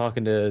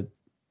talking to,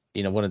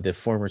 one of the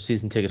former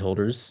season ticket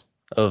holders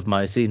of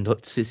my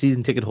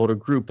season ticket holder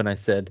group, and I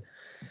said,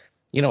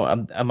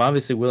 I'm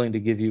obviously willing to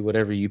give you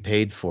whatever you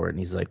paid for it. And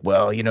he's like,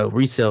 well,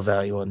 resale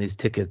value on these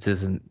tickets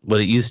isn't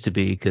what it used to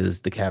be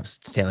because the Caps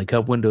Stanley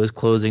Cup window is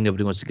closing.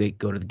 Nobody wants to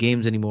go to the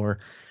games anymore.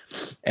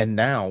 And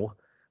now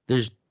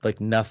there's like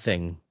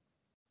nothing,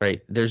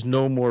 right? There's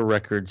no more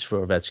records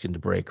for Ovechkin to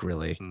break,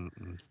 really.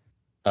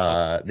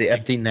 The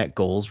empty net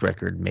goals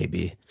record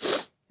maybe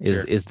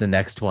is the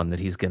next one that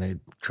he's going to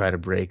try to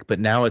break.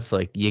 But now it's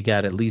like you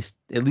got at least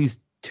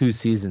 2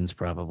 seasons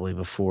probably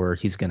before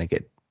he's going to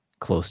get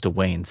close to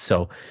Wayne.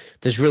 So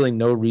there's really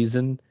no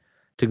reason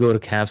to go to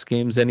Caps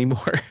games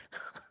anymore.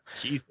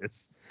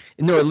 Jesus.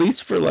 No, at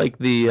least for like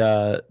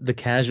the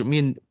casual. I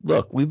mean,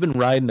 look, we've been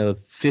riding a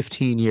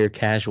 15-year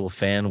casual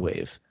fan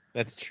wave.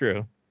 That's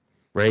true.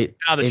 Right?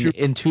 Now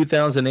In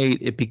 2008,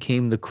 it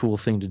became the cool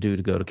thing to do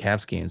to go to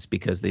Caps games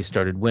because they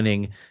started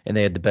winning and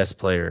they had the best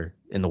player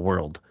in the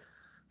world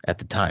at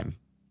the time.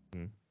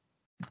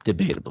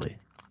 Debatably.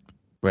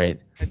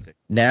 Right?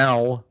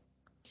 Now,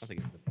 I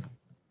think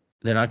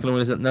they're not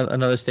going to win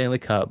another Stanley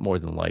Cup, more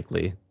than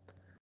likely.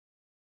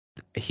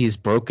 He's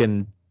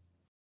broken,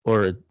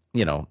 or,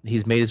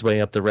 he's made his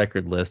way up the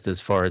record list as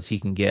far as he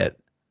can get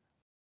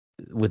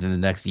within the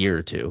next year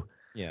or two.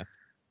 Yeah.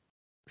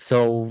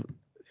 So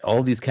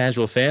all these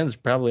casual fans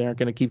probably aren't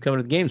going to keep coming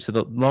to the game. So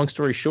the long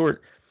story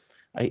short,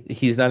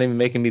 he's not even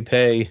making me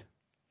pay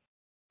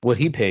what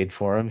he paid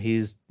for him.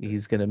 He's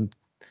going to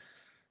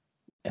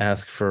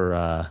ask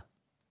for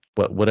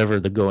whatever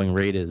the going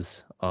rate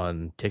is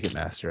on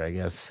Ticketmaster, I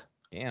guess.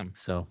 Damn.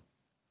 So,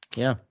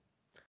 yeah,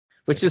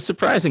 which is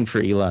surprising for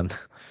Elon.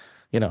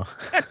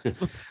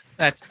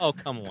 That's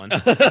come on.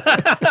 Come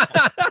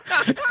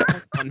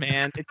on,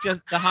 man.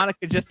 The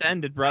Hanukkah just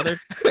ended, brother.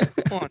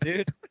 Come on,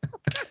 dude.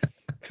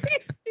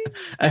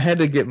 I had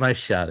to get my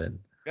shot in.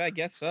 I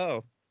guess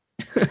so.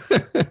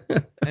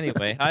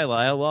 Anyway, hi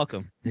Lyle,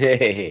 welcome.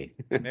 Hey.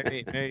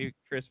 Merry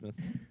Christmas.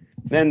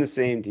 Then the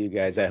same to you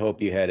guys. I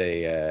hope you had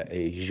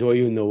a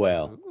joyeux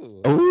Noel.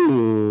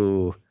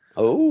 Ooh.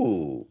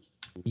 Oh.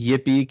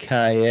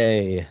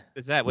 Yippee-ki-yay.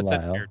 Is that what's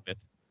Lyle. that paired with?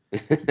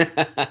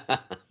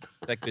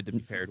 Is that good to be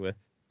paired with?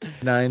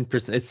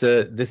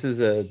 9%. This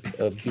is a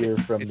beer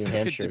from New It's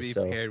Hampshire, good to be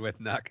so paired with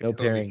no Nakatomi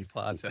pairings.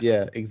 Plaza.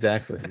 Yeah,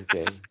 exactly.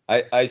 Okay.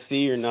 I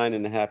see your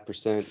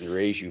 9.5% and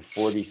raise you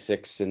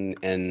 46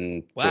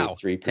 and Wow.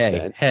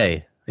 3%.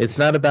 Hey, it's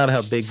not about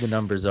how big the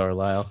numbers are,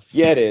 Lyle.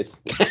 Yeah, it is.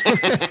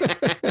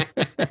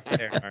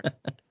 There, Mark.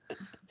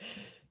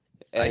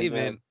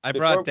 I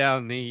brought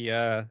down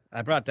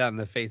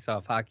the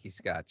face-off hockey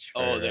scotch.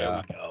 Oh, for,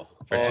 there we go.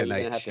 for Oh, you're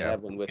tonight's gonna have show. to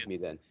have one with me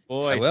then.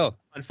 Boy, I will.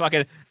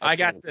 fucking, I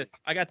got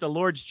Excellent. the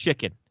Lord's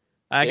chicken.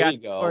 I There got you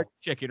the go. Lord's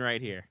chicken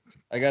right here.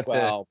 I got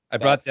Well, I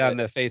brought that's down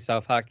it. the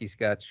face-off hockey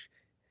scotch.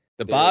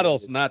 The There it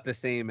bottle's is. not the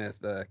same as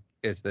the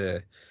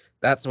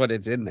that's what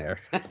it's in there.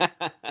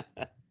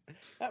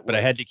 But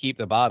I had to keep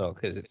the bottle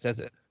because it says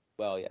it.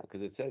 Well, yeah,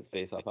 because it says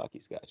face off hockey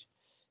scotch.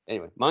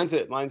 Anyway, mine's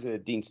a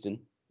Deanston.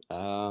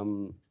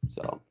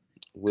 So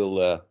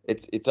we'll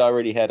it's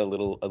already had a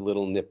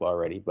little nip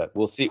already, but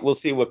we'll see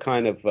what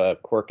kind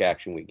of cork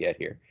action we get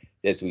here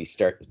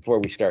before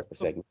we start the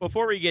segment.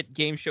 Before we get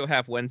Game Show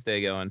Half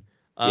Wednesday going,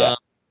 Yeah.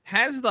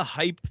 has the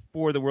hype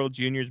for the World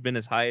Juniors been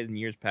as high in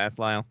years past,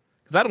 Lyle?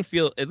 Because I don't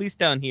feel, at least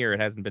down here, it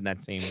hasn't been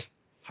that same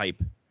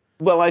hype.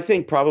 Well, I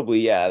think probably,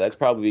 yeah. That's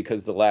probably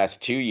because the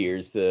last 2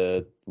 years,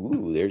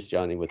 there's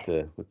Johnny with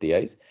the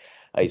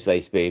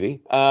ice baby.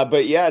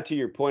 But yeah, to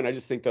your point, I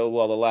just think the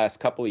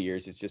last couple of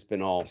years it's just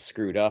been all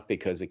screwed up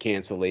because of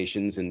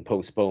cancellations and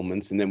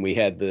postponements, and then we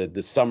had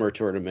the summer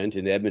tournament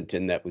in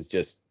Edmonton that was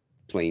just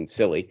plain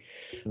silly.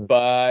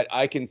 But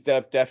I can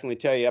definitely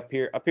tell you up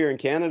here in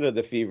Canada,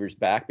 the fever's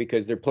back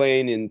because they're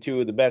playing in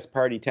two of the best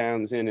party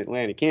towns in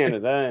Atlantic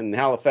Canada, and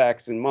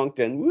Halifax and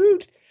Moncton.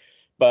 Woot!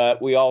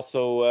 But we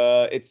also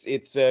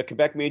it's a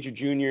Quebec Major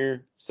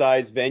Junior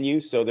size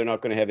venue, so they're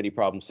not going to have any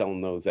problem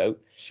selling those out.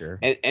 Sure.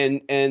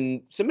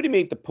 And somebody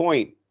made the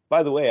point.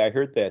 By the way, I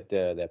heard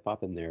that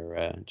pop in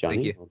there, Johnny.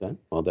 Thank you.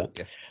 Well done.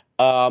 Yeah.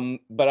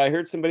 But I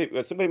heard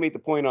somebody made the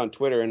point on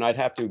Twitter, and I'd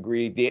have to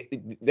agree.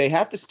 They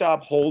have to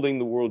stop holding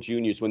the World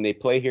Juniors when they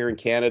play here in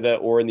Canada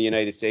or in the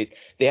United States.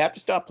 They have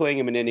to stop playing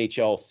them in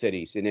NHL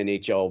cities, in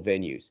NHL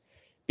venues,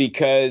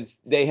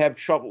 because they have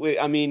trouble.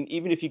 I mean,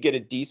 even if you get a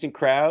decent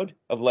crowd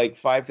of like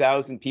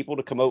 5,000 people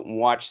to come out and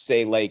watch,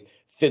 say, like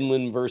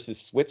Finland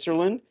versus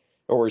Switzerland,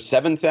 or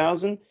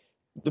 7,000,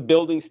 the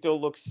building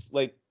still looks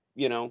like,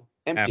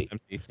 empty. Half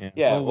empty. Yeah.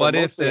 Yeah. Well, what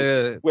if mostly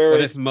empty. what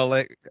Whereas if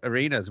Mullet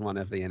Arena is one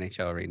of the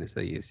NHL arenas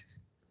they use?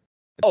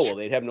 Oh, well,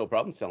 they'd have no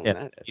problem selling Yeah,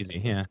 that.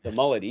 easy, yeah. The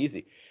mullet,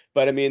 easy.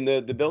 But I mean,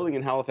 the building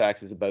in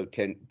Halifax is about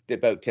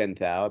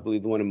 10,000. I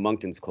believe the one in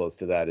Moncton's close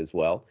to that as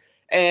well.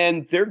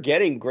 And they're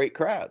getting great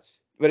crowds.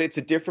 But it's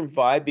a different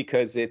vibe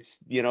because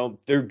it's,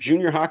 they're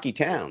junior hockey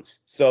towns.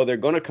 So they're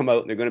going to come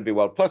out and they're going to be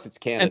wild. Plus, it's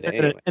Canada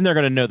anyway. And they're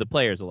gonna know the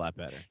players a lot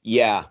better.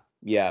 Yeah,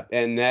 yeah.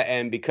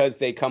 And because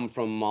they come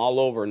from all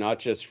over, not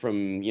just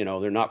from,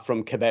 they're not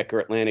from Quebec or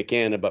Atlantic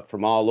Canada, but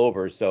from all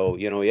over. So,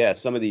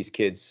 some of these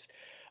kids,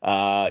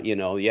 they're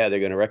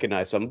going to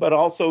recognize some, but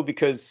also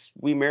because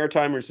we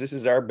Maritimers, this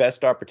is our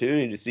best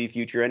opportunity to see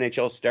future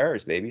NHL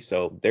stars, baby.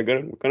 So we're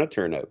going to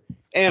turn out.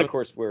 And of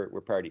course, we're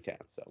party town.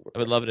 So I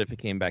would love it if it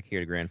came back here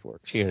to Grand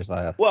Forks. Cheers,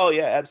 Lyle. Well,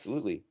 yeah,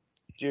 absolutely.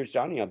 Cheers,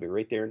 Johnny. I'll be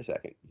right there in a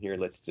second. Here,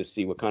 let's just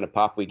see what kind of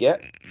pop we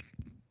get.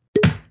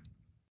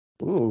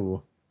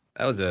 Ooh.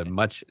 That was a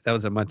much.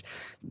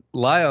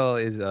 Lyle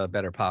is a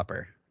better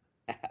popper.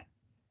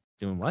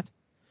 Doing what?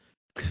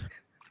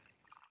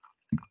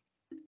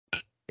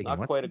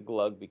 Not quite a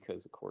glug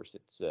because, of course,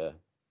 it's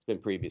been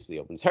previously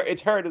opened.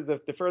 It's harder.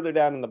 The further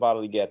down in the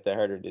bottle you get, the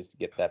harder it is to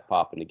get that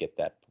pop and to get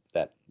that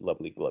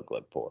lovely glug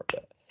pour.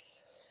 But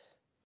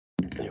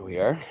there we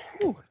are.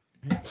 Ooh.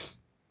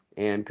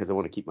 And because I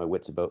want to keep my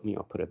wits about me,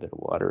 I'll put a bit of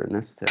water in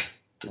this to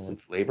get some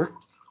flavor.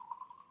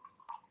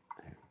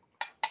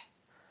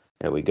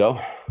 There we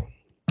go.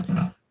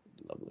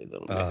 Lovely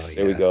little mix.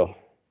 There we go.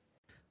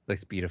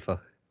 Looks beautiful.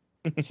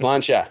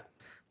 Sláinte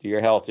to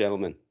your health,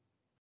 gentlemen.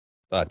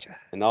 Gotcha.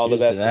 And all the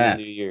Cheers best to in the that.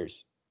 New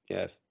Year's.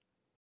 Yes.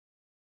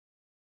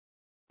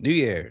 New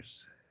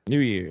Year's. New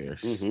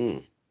Year's. Mm-hmm.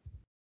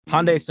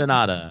 Hyundai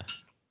Sonata.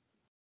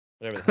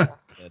 Whatever the hell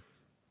it said.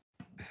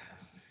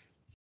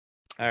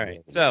 All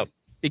right. So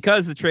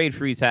because the trade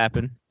freeze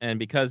happened, and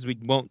because we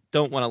don't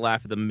want to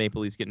laugh at the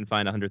Maple Leafs getting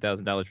fined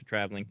 $100,000 for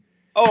traveling.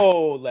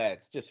 Oh,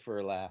 just for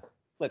a laugh.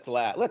 Let's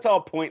laugh. Let's all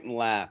point and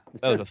laugh.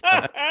 That was a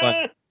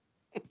fun.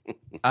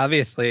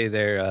 Obviously,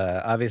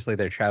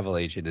 their travel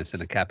agent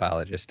isn't a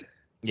capologist.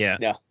 Yeah.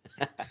 No.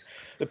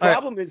 The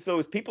problem is, though,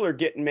 is people are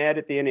getting mad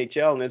at the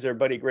NHL, and as our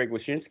buddy Greg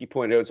Wyshynski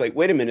pointed out, it's like,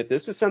 wait a minute,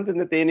 this was something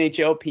that the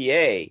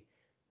NHLPA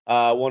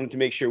wanted to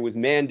make sure was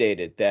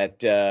mandated,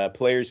 that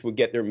players would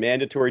get their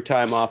mandatory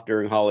time off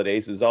during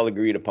holidays. It was all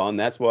agreed upon.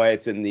 That's why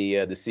it's in the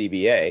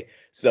CBA.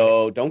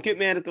 So don't get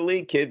mad at the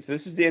league, kids.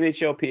 This is the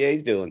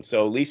NHLPA's doing.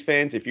 So Leafs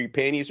fans, if your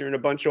panties are in a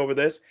bunch over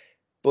this,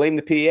 blame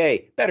the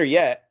PA. Better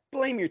yet,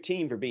 blame your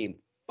team for being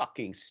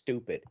fucking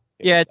stupid.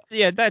 Yeah,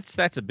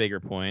 that's a bigger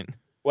point.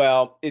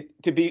 Well,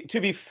 to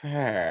be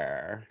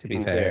fair,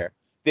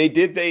 they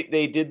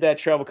did that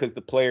travel because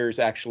the players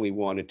actually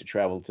wanted to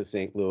travel to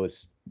St.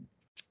 Louis,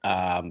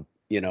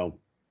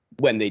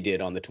 when they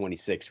did on the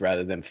 26th,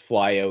 rather than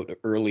fly out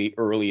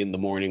early in the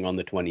morning on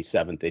the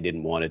 27th. They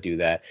didn't want to do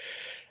that,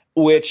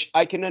 which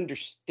I can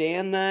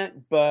understand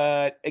that.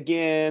 But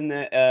again,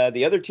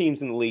 the other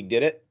teams in the league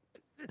did it.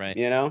 Right.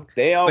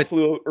 They all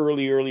flew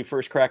early,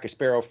 first crack a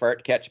sparrow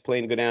fart, catch a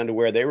plane, go down to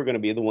where they were going to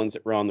be the ones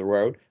that were on the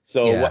road.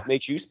 So what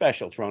makes you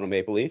special, Toronto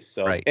Maple Leafs?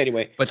 So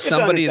anyway, but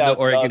somebody in the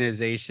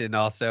organization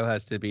also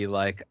has to be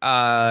like,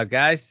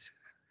 guys,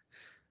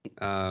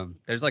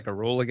 there's like a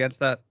rule against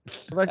that.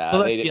 Let's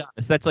be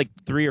honest. That's like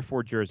 3 or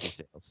 4 jersey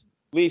sales.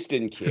 Leafs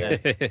didn't care.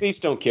 Leafs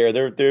don't care.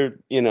 They're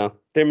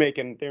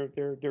making they're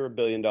 $1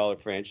 billion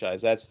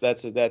franchise. That's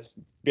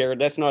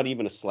not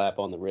even a slap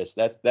on the wrist.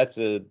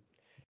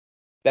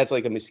 That's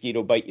like a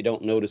mosquito bite you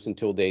don't notice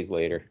until days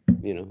later,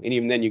 and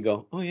even then you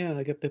go, oh yeah,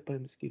 I got bit by a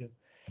mosquito.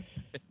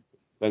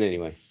 But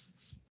anyway.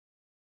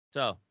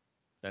 So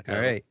that's all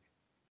right.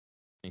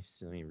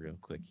 Let me real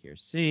quick here.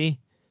 See?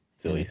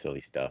 Silly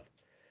stuff.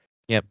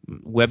 Yep.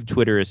 Web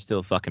Twitter is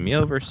still fucking me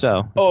over,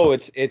 so. Oh,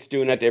 it's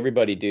doing that to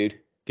everybody, dude.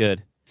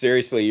 Good.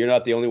 Seriously, you're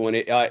not the only one.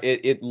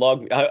 It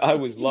logged. I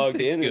was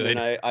logged in, and then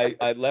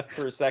I left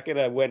for a second.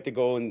 I went to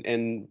go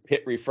and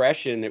hit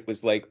refresh, and it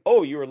was like,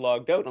 oh, you were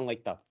logged out. I'm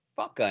like, the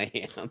fuck I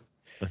am.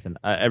 Listen,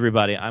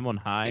 everybody, I'm on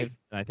Hive,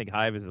 and I think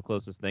Hive is the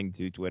closest thing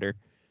to Twitter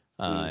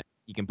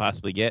you can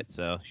possibly get.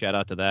 So shout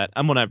out to that.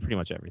 I'm on pretty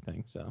much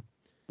everything. So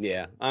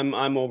yeah,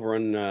 I'm over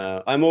on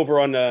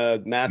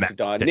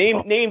Mastodon,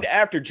 named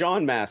after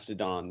John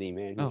Mastodon, the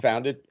man who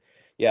founded.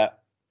 Yeah.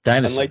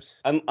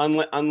 Dinosaurs.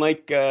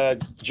 Unlike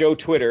Joe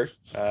Twitter,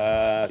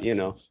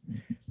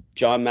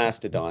 John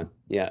Mastodon,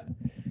 yeah,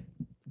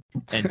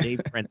 and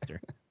Dave Friendster,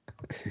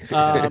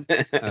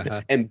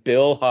 and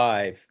Bill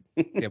Hive.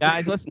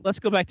 Guys, let's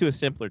go back to a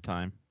simpler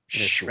time.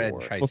 Sure.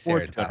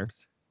 Before Twitter.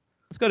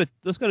 Let's go to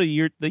the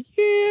year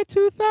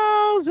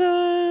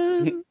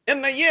 2000.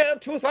 In the year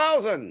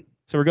 2000.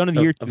 So we're going to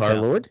the year 2000. Of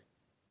our Lord.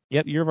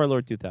 Yep, year of our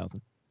Lord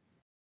 2000.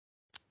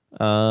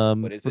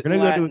 What is it? We're going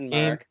to go to a Latin,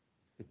 game. Mark?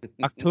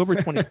 October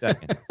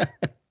 22nd.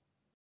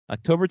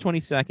 October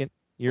 22nd,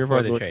 year of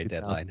our Lord 2000.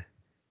 Deadline.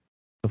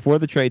 Before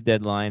the trade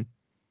deadline.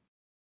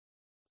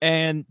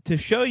 And to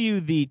show you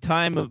the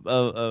time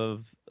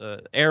of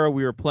era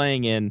we were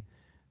playing in,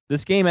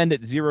 this game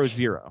ended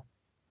 0-0.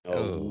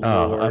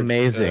 Oh,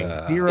 amazing.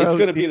 It's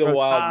going to be the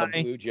Wild and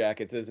the Blue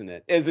Jackets, isn't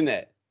it? Isn't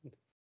it?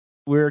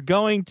 We're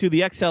going to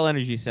the XL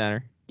Energy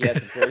Center.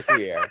 Yes, of course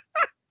we are.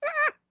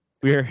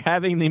 we're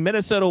having the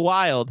Minnesota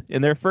Wild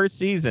in their first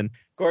season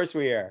Of course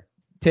we are.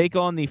 take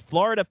on the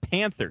Florida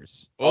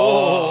Panthers.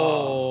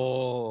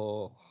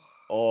 Oh.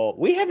 Oh,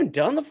 we haven't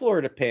done the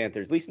Florida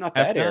Panthers, at least not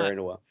Have that era not. in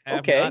a while. Have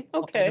Okay, not in a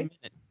okay,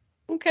 minute.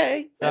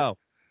 okay. So,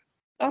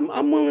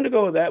 I'm willing to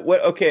go with that.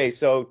 What? Okay,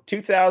 so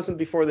 2000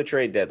 before the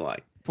trade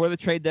deadline. for the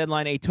trade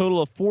deadline, a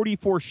total of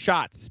 44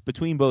 shots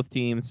between both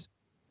teams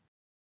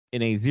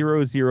in a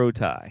 0-0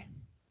 tie.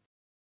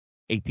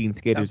 18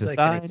 skaters Sounds like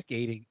an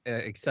aside.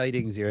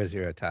 exciting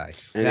 0-0 tie.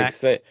 And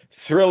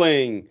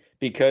thrilling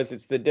because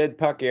it's the dead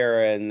puck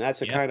era, and that's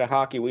the Yep. kind of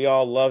hockey we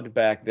all loved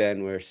back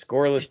then, where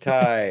scoreless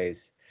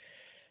ties.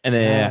 And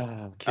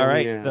then, Kill all me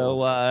right, now.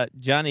 so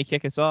Johnny,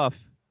 kick us off.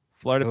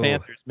 Florida Oh.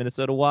 Panthers,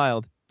 Minnesota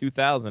Wild,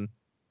 2000.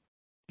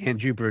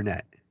 Andrew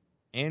Burnett.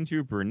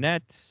 Andrew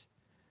Burnett.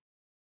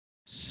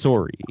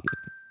 Sorry.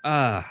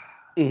 Ah,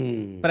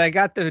 Mm. but I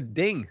got the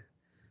ding.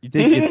 You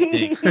did get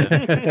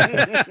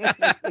the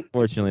ding.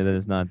 Unfortunately, that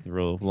is not the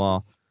rule of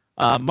law.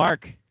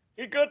 Mark.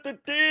 You got the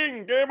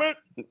ding, damn it!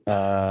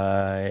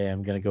 I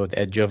am gonna go with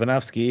Ed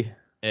Jovanovski.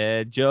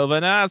 Ed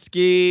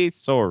Jovanovski.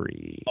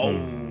 Sorry.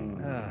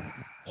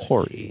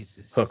 Hoary.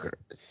 Jesus.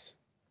 Hookers.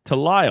 To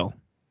Lyle.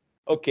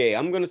 Okay,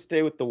 I'm gonna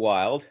stay with the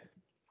Wild,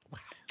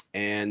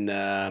 and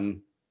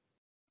I'm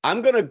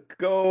gonna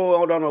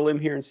go out on a limb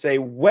here and say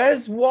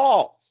Wes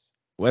Walls.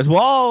 Wes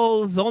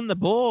Walls on the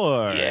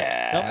board.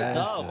 Yeah. Double As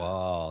dub.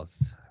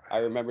 Walls. I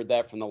remembered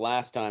that from the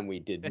last time we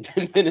did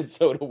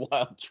Minnesota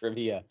Wild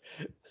trivia.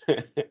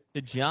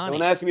 To Johnny.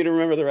 Don't ask me to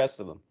remember the rest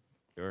of them.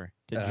 Sure.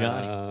 To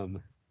Johnny.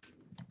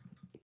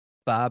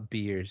 Bob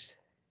Beers.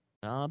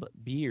 Bob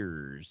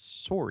Beers.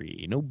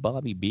 Sorry, no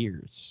Bobby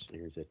Beers.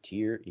 There's a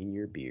tear in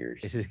your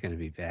beers. This is gonna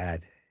be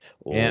bad.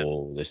 Oh, Yeah.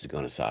 this is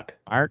gonna suck.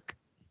 Mark.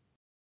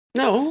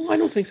 No, I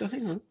don't think so.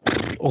 Hang on.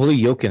 Olli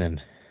Jokinen.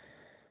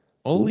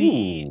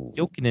 Oli Ooh.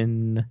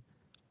 Jokinen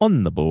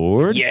on the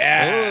board.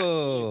 Yeah.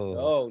 Oh.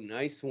 Oh,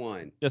 nice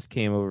one. Just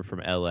came over from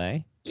LA.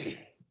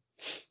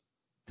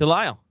 To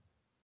Lyle.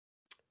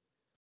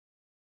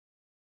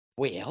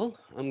 Well,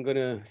 I'm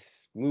gonna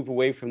move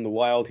away from the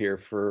Wild here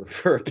for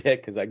a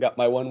bit because I got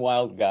my one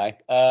Wild guy.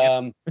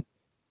 For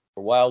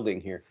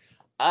Wilding here.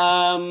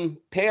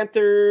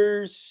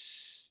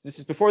 Panthers. This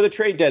is before the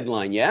trade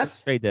deadline.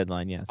 Yes. Trade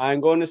deadline, yes.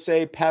 I'm going to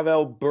say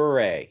Pavel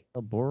Bure.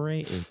 Bure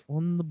is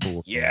on the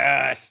board.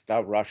 Yes,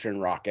 the Russian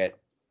Rocket.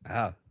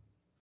 Wow.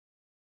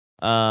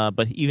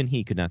 But even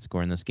he could not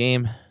score in this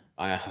game.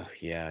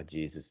 Yeah,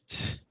 Jesus.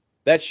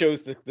 That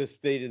shows the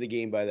state of the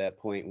game by that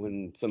point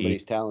when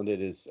somebody's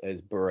talented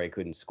as Bure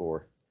couldn't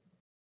score.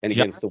 And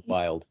against the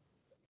Wild.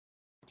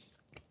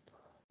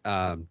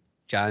 John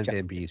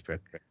Van Beesbrook.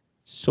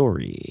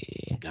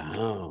 Sorry.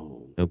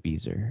 Oh. No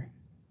Beezer.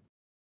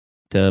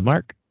 To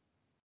Mark.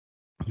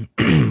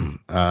 Who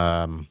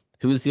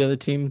was the other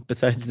team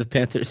besides the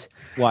Panthers?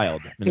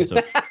 Wild,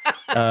 Minnesota.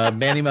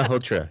 Manny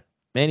Malhotra.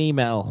 Manny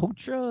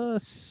Malhotra.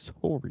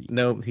 Sorry.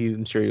 No,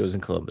 I'm sure he was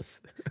in Columbus.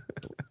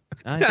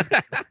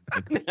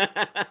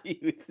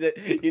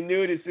 You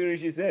knew it as soon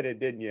as you said it,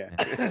 didn't you?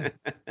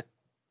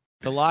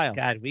 To Lyle.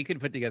 God, we could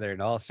put together an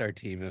all-star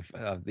team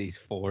of these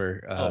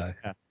four Yeah.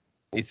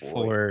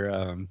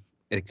 four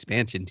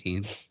expansion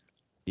teams.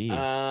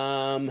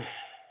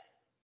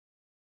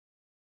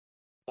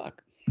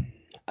 Fuck.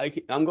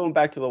 I'm going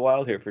back to the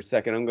Wild here for a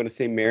second. I'm going to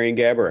say Marian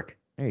Gaborik.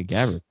 Hey,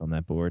 Gabrick on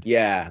that board.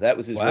 Yeah, that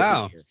was his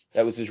Wow. rookie year.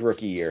 That was his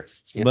rookie year.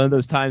 One of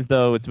those times,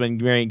 though, it's when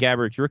Marian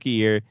Gabrick's rookie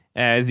year.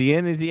 Is he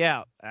in? Is he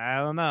out? I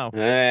don't know.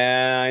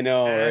 I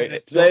know, right?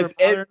 It's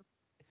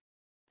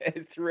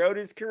It's throughout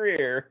his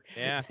career.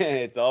 Yeah.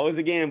 It's always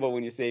a gamble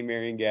when you say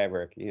Marian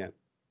Gaborik. Yeah.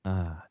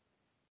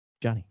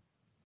 Johnny.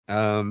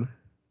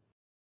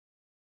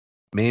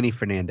 Manny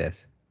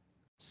Fernandez.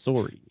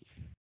 Sorry.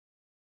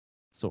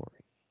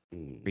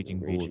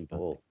 Raging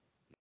Bull.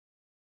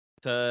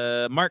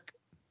 To Mark.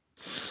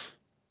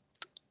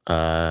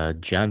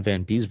 John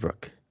Van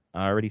Beesbrook.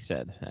 I already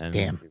said. And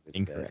Damn.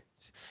 Incorrect.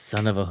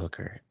 Son of a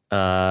hooker.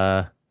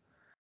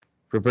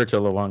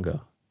 Roberto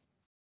Luongo.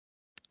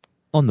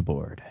 On the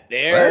board.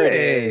 There it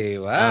Hey,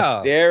 is.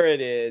 wow. There it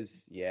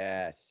is.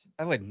 Yes.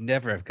 I would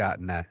never have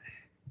gotten that.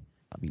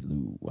 Bobby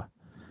Lou.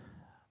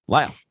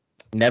 Lyle.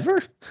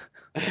 Never?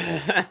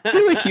 I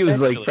feel like he was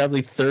like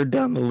probably third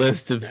down the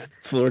list of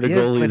Florida Yeah,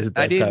 goalies but at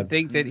that I didn't time.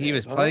 think that he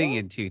was playing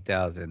in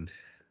 2000.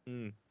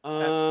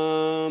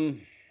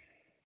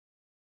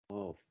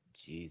 Oh,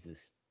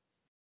 Jesus.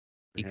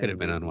 He could have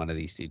been on one of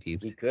these two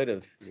teams. He could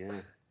have, yeah.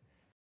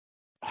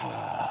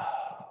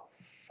 Oh,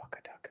 fuck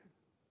a duck.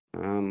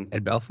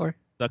 Ed Belfour?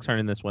 Ducks aren't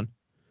in this one.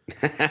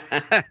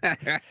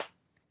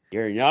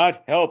 You're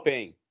not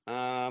helping.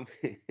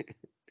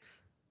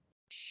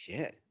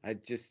 Shit. I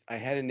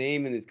had a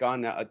name and it's gone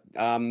now.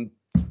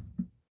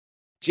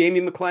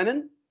 Jamie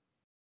McLennan?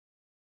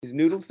 Is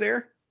Noodles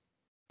there?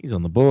 He's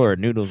on the board.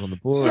 Noodles on the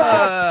board.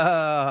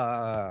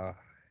 Ah,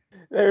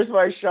 There's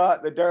my shot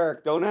in the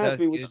dark. Don't ask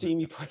That's me which good. team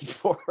he played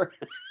for.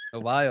 a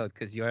Wild,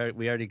 because we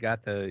already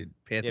got the Yeah,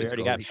 Panthers. we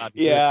already got goalie.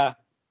 Bobby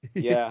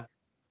Lou. Yeah.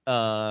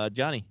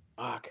 Johnny.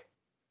 Fuck.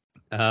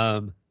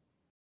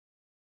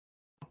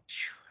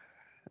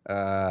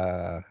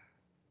 Jay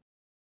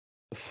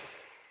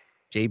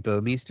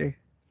Bowmeister?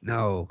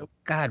 No.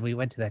 God, we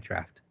went to that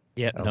draft.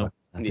 Yeah, Oh, no, well.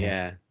 it's not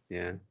there.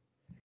 Yeah.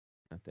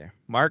 Not there.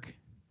 Mark,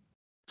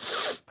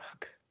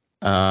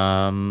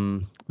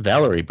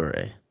 Valerie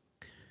Bure.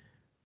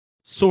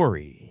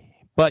 sorry,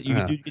 but you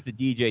Oh. do get the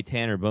DJ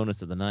Tanner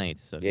bonus of the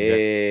night. So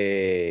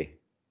Yay.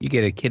 You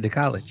get a kid to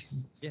college.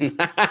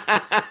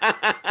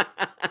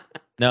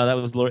 no,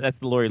 that's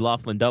the Lori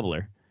Loughlin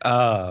doubler.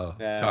 Oh,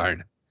 Yeah.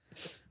 darn.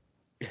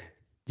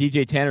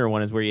 DJ Tanner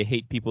one is where you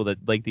hate people that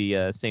like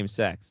the same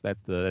sex.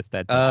 That's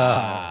that. There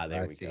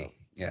I we see. go.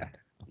 Yeah.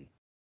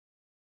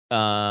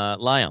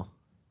 Lyle.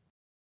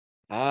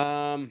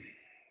 Fuck.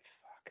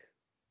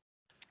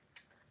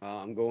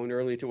 I'm going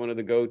early to one of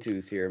the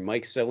go-tos here.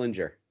 Mike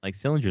Sillinger. Like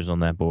Sillinger's on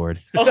that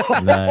board.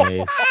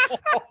 Nice.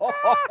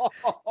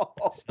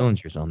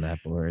 Sillinger's on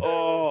that board.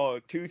 Oh,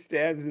 2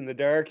 stabs in the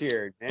dark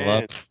here. Man.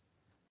 Love-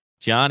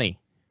 Johnny.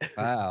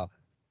 Wow.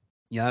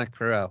 Yannick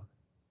Perot.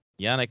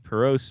 Yannick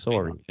Perot,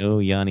 sorry. Oh,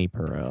 Yanni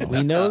Perot.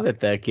 We know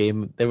that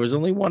game. There was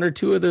only 1 or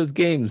 2 of those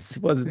games.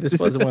 This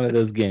wasn't one of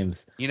those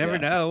games. You never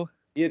Yeah. know.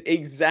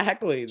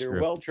 Exactly. They're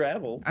True. well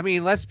traveled. I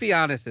mean, let's be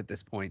honest at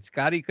this point.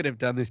 Scotty could have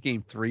done this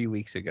game 3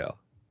 weeks ago.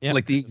 Yeah.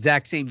 Like the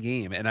exact same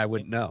game, and I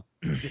wouldn't know.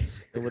 I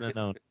would have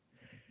known.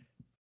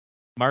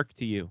 Mark,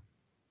 to you.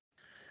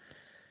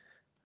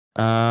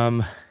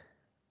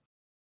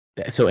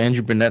 So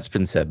Andrew Burnett's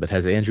been said, but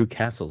has Andrew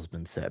Castle's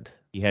been said?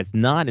 He has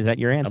not. Is that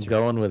your answer? I'm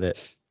going with it.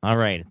 All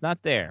right. It's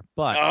not there,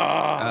 but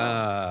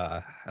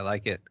Ah. I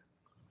like it.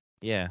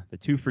 yeah, the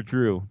 2 for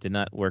Drew did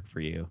not work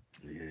for you.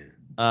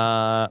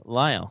 Yeah.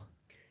 Lyle.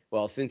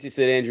 Well, since you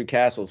said Andrew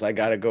Castles, I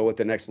got to go with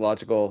the next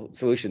logical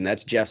solution.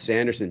 That's Jeff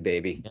Sanderson,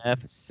 baby. Jeff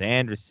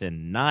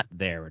Sanderson, not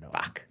there at all.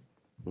 Fuck.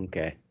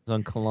 Okay. It's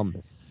on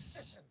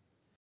Columbus.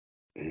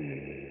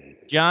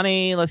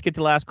 Johnny, let's get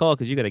to last call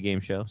because you got a game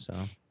show. So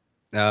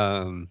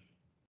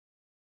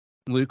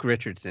Luke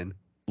Richardson.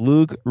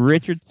 Luke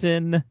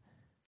Richardson,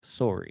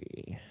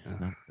 sorry. Oh.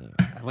 Not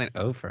there. I went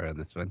over on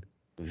this one.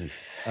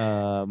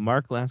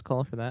 Mark, last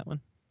call for that one.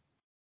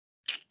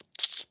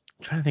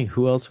 I'm trying to think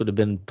who else would have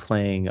been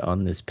playing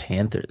on this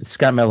Panthers.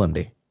 Scott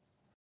Mellenby.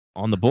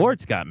 On the board,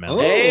 Scott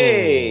Mellon.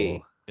 Hey!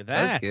 Look at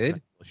that was that. good.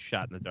 Nice little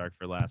shot in the dark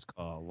for last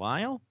call.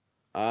 Lyle?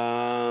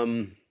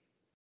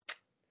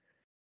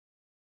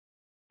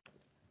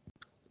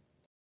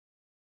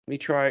 Let me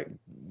try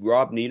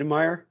Rob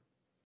Niedermeyer.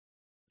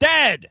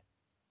 Dead!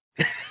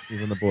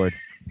 He's on the board.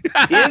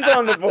 He is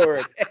on the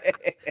board.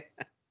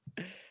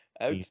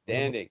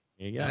 Outstanding.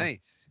 There you go.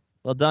 Nice.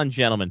 Well done,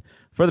 gentlemen.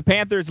 For the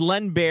Panthers,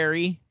 Len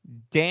Barry,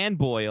 Dan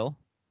Boyle,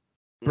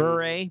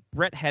 Bure,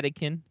 Brett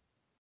Hedican,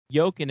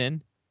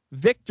 Jokinen,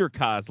 Victor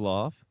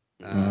Kozlov,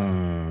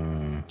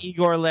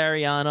 Igor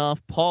Larionov,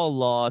 Paul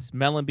Loss,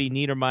 Mellenby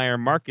Niedermeyer,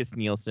 Marcus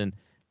Nielsen,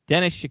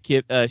 Dennis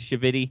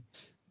Shavidi,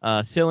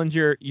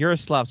 Sillinger,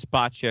 Yaroslav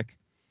Spacek,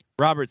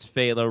 Robert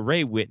Sfalo,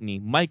 Ray Whitney,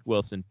 Mike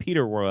Wilson,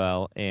 Peter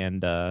Royal,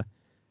 and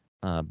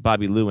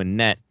Bobby Lewin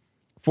net.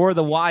 For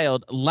the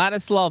Wild,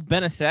 Ladislav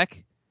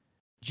Benesek,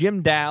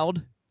 Jim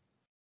Dowd,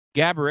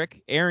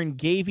 Gaborik, Aaron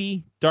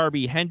Gavey,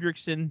 Darby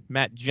Hendrickson,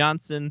 Matt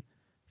Johnson,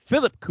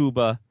 Philip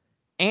Kuba,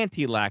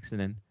 Antti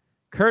Laxinen,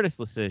 Curtis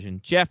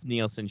Lecision, Jeff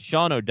Nielsen,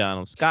 Sean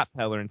O'Donnell, Scott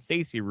Pellerin,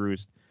 Stacy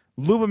Roost,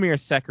 Lubomir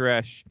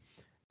Sekaresh,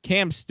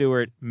 Cam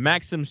Stewart,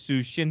 Maxim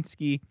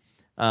Sushinsky,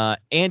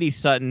 Andy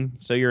Sutton,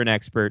 so you're an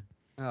expert,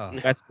 Oh.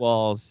 Wes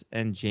Walls,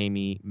 and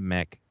Jamie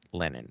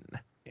McLennan.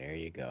 There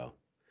you go.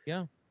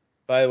 Yeah.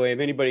 By the way, if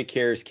anybody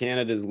cares,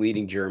 Canada's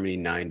leading Germany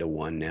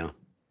 9-1 now.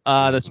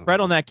 The spread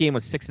on that game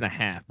was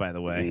 6.5, by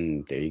the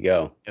way. There you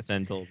go.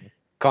 SN told me.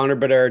 Connor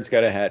Bedard's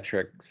got a hat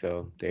trick,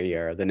 so there you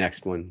are. The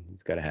next one,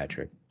 he's got a hat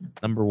trick.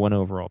 Number 1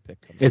 overall pick.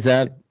 Is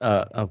that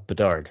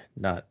Bedard?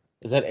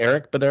 Is that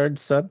Eric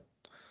Bedard's son?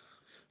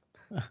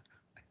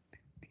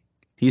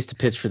 He used to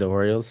pitch for the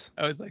Orioles.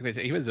 I was like,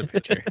 he was a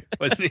pitcher,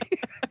 wasn't he?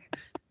 I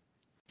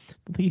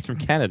don't think he's from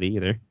Canada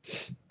either.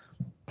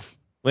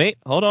 Wait,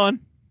 hold on.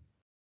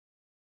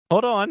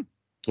 Hold on.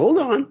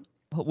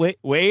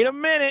 Wait a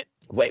minute.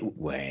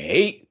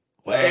 Wait.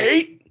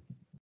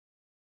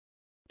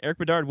 Eric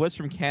Bedard was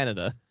from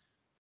Canada.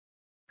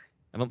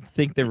 I don't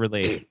think they're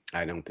related.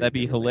 I don't think That'd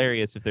be they're related.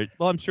 hilarious if they're.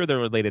 Well, I'm sure they're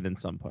related in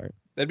some part.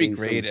 That'd be In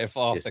great some if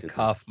off distant- the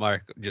cuff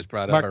Mark just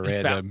brought Mark up a just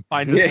random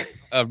find Yeah.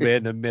 a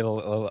random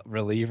middle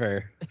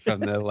reliever from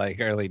the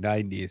early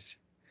 90s.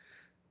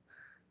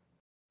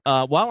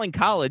 While in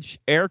college,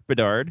 Eric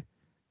Bedard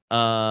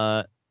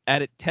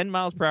added 10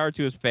 miles per hour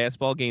to his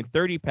fastball, gained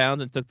 30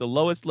 pounds, and took the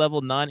lowest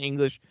level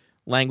non-English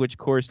language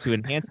course to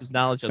enhance his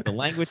knowledge of the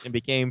language and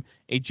became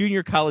a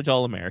junior college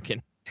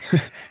All-American.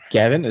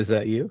 Gavin, is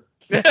that you?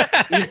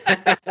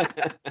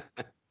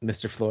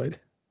 Mr. Floyd?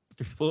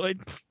 Mr.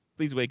 Floyd,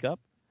 please wake up.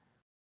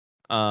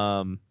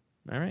 All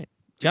right.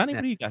 Johnny,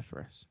 what do you got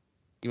for us?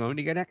 You want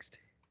me to go next?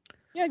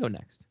 Yeah, go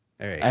next.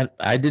 All right.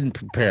 I didn't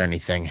prepare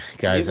anything,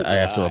 guys. Neither I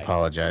have did to I.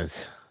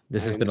 apologize.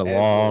 This has been a As will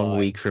long I.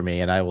 week for me,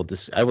 and I will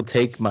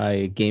take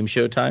my game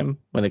show time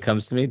when it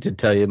comes to me to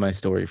tell you my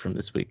story from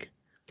this week.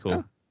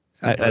 Cool.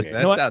 I- that you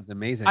know what? sounds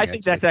amazing. I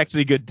think that's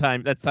actually good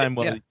time. That's time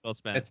well, Yeah. well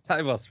spent. It's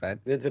time well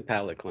spent. It's a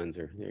palate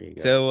cleanser. There you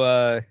go.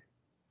 So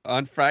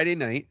on Friday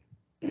night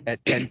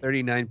at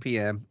 10:39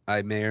 p.m.,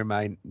 I may or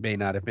may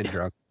not have been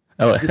drunk.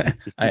 Oh,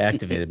 I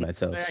activated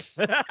myself.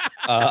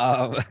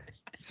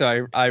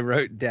 So I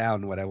wrote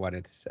down what I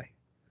wanted to say.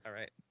 All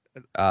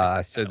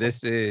right. So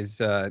this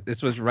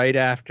was right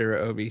after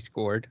Ovi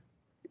scored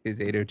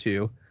his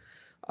 802,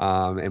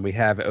 and we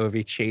have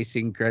Ovi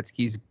chasing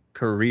Gretzky's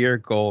career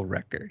goal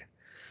record.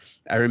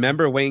 I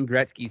remember Wayne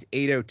Gretzky's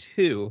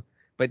 802,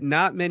 but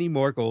not many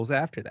more goals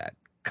after that.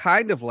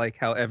 Kind of like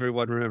how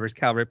everyone remembers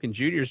Cal Ripken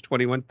Jr.'s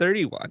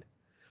 2131.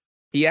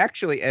 He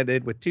actually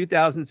ended with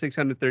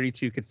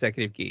 2,632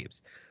 consecutive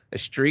games, a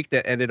streak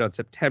that ended on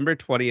September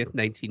 20th,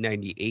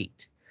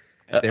 1998.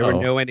 There were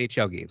no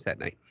NHL games that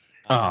night.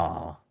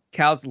 Oh.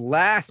 Cal's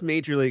last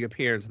major league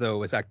appearance, though,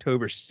 was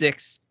October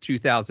 6th,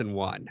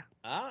 2001.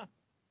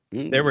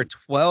 There were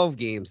 12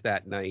 games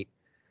that night,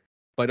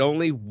 but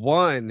only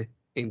one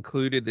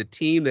included the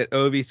team that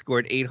Ovi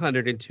scored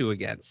 802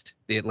 against,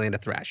 the Atlanta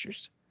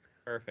Thrashers.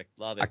 Perfect.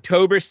 Love it.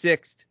 October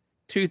 6th,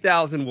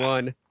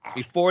 2001,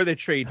 before the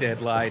trade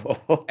deadline,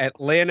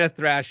 Atlanta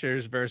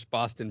Thrashers versus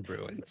Boston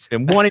Bruins.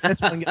 Been wanting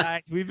this one,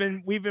 guys. We've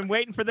been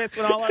waiting for this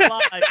one all our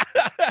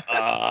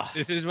lives.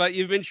 This is what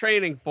you've been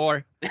training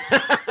for.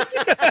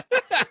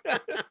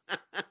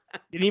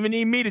 Didn't even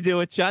need me to do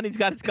it. Johnny's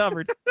got us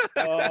covered.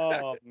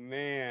 Oh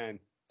man.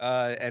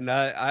 And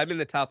I'm in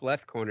the top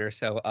left corner,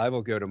 so I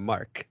will go to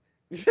Mark.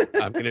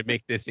 I'm going to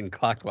make this in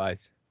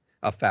clockwise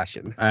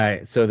fashion. All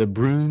right. So the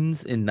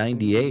Bruins in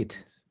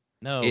 '98.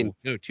 No. In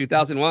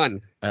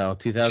 2001. Oh, I didn't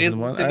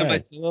 2001. listen to my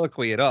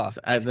soliloquy at all.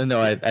 I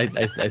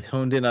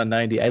honed in on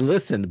 90. I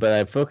listened, but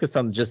I focused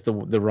on just the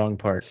wrong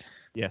part.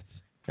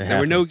 Yes. There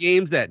were no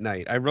games that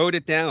night. I wrote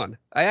it down.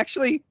 I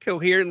actually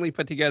coherently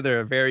put together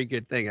a very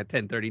good thing at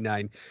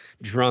 10:39,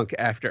 drunk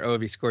after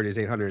Ovi scored his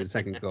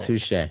 802nd goal.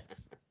 Touche.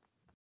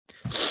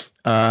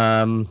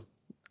 All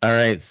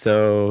right.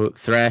 So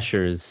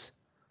Thrashers.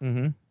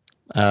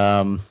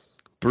 Mm-hmm.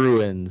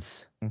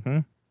 Bruins. Mm-hmm.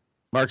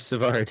 Mark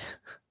Savard.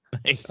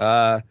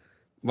 Nice.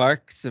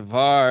 Mark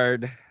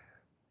Savard.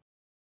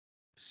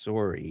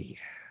 Sorry.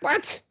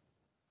 What?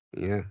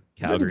 Yeah. Is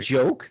that a Calgary.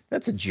 joke?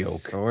 That's a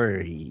joke.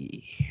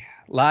 Sorry.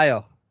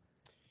 Lyle.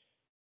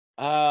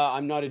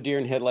 I'm not a deer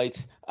in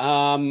headlights.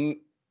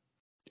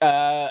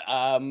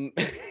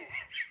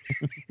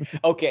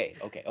 Okay.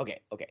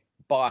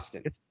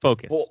 Boston. It's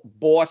focus.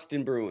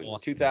 Boston Bruins,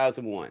 Boston.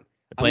 2001. I'm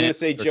Playing going it to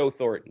say for- Joe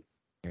Thornton.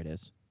 Here it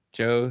is.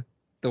 Joe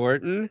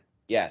Thornton.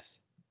 Yes.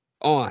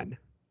 On.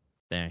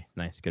 There.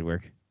 Nice. Good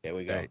work. There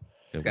we go. Right.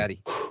 Good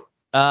Scotty.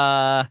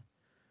 I'm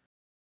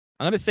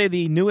going to say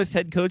the newest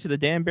head coach of the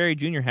Danbury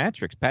Junior Hat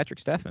Tricks, Patrick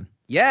Steffen.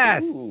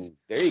 Yes. Ooh,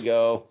 there you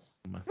go.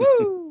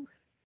 Woo.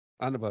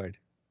 On the board.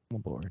 I'm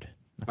aboard.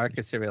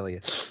 Marcus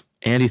Aurelius.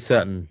 Andy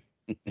Sutton.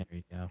 There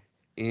you go.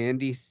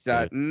 Andy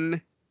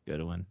Sutton.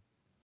 Good one.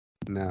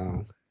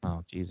 No.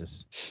 Oh,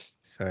 Jesus.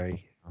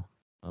 Sorry.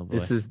 Oh, boy.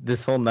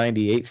 This whole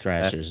 '98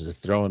 Thrashers is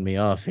throwing me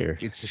off here.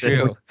 It's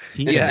true.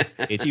 Team. Yeah.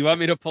 Do you want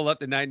me to pull up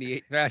the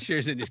 98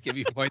 Thrashers and just give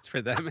you points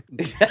for them?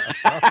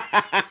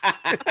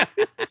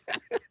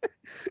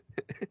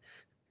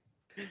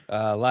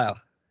 Lyle.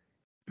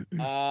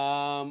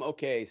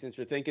 Okay, since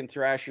we're thinking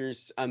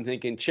Thrashers, I'm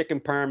thinking Chicken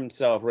Parm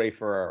himself, Ray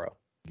Ferraro.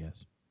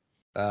 Yes.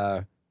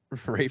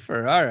 Ray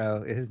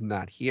Ferraro is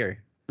not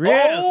here.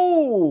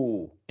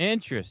 Oh,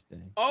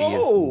 Interesting. He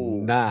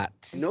is not.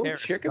 no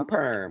There's Chicken some-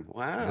 Parm.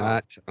 Wow.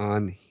 Not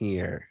on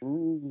here.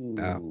 Ooh.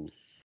 No.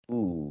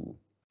 Ooh.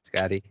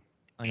 Scotty.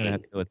 I'm going to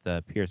have to go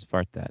with Pierce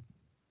Fartat.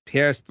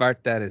 Pierre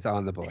Svartat is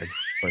on the board.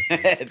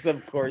 Yes,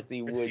 of course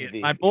he would be.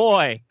 My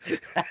boy.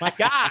 My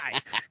guy.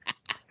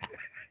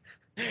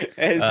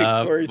 As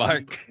of course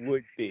Mark. he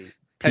would be.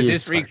 Has Pierce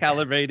this Svartat.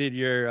 recalibrated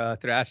your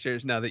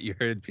Thrashers now that you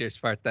heard Pierce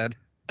Svartat?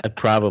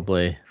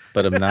 Probably,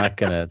 but I'm not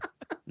gonna.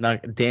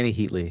 Not Danny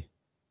Heatley.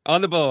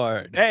 On the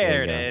board.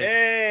 There it you go. is.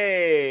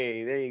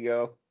 Hey, there you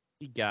go.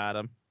 You got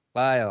him.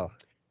 Lyle.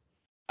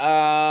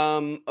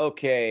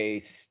 Okay,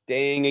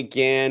 staying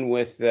again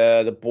with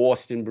the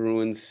Boston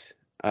Bruins.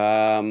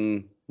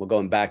 We're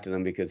going back to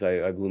them because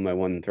I blew my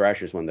one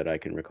Thrashers one that I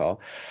can recall.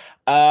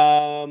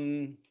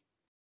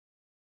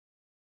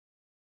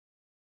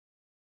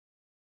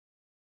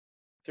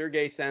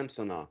 Sergei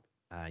Samsonov.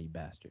 Ah, you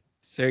bastard.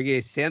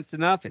 Sergei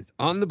Samsonov is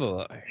on the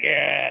board.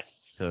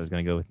 Yes. So I was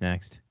going to go with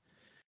next.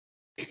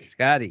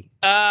 Scotty.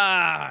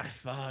 Ah,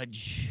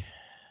 fudge.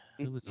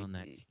 Who was on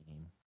that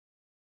team?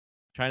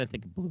 Trying to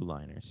think of blue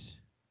liners.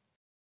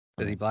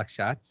 Does he block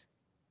shots?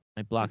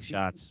 My block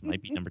shots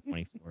might be number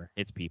 24.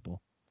 It's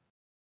people.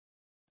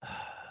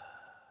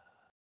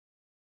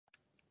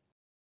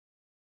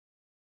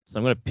 So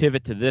I'm going to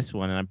pivot to this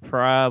one, and I'm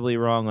probably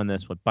wrong on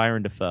this one.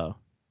 Byron Defoe.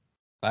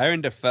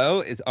 Byron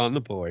Defoe is on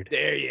the board.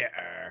 There you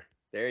are.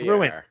 There you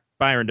Bruins. are.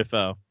 Byron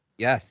Defoe.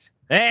 Yes.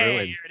 Hey,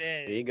 Bruins. here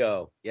There it you is.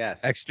 go.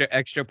 Yes.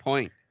 Extra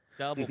point.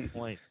 Double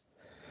points.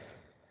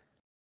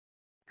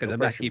 Because No I'm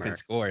not pressure, keeping Mark.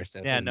 score. So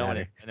it Yeah, doesn't no,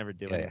 matter. I never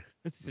do Yeah,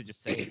 it. To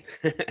just say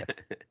it.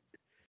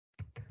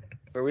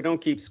 Where we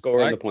don't keep score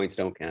and the Mark? points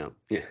don't count.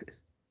 Yeah.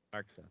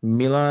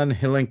 Milan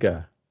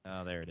Hilinka.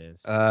 Oh, there it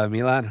is.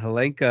 Milan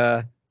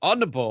Halenka on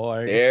the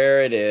board.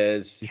 There it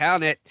is.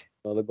 Count it.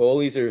 Well, the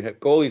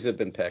goalies have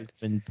been picked.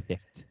 Been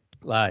picked.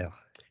 Lyle.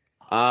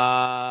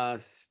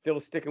 Still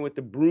sticking with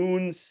the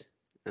Bruins,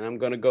 and I'm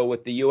gonna go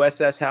with the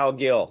USS Hal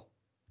Gill.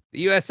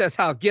 The USS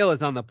Hal Gill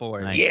is on the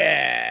board. Nice.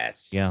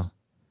 Yes. Yeah.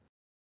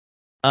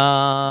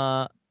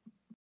 How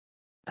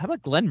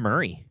about Glenn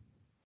Murray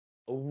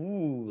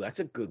Ooh, that's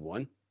a good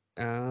one.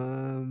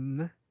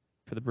 for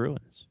the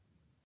Bruins?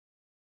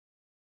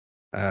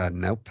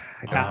 Nope.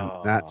 I did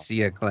not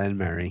see a Glenn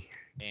Murray.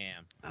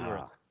 Damn.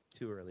 Ah,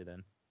 Too early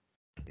then.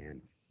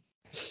 man.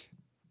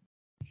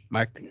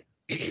 Mark.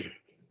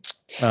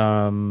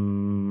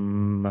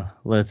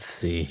 Let's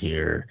see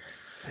here.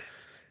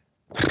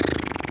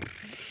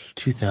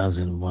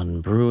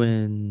 2001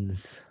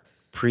 Bruins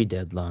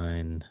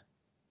pre-deadline.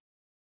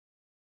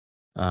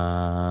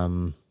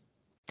 Damn.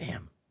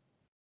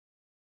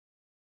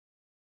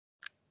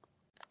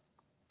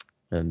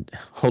 And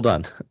hold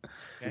on.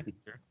 Okay,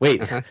 sure.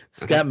 Wait, Uh-huh.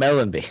 Scott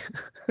Mellenby.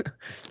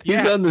 He's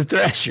Yeah. on the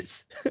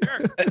Thrashers.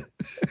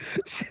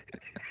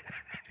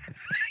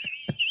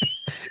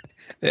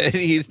 And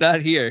he's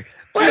not here.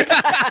 That's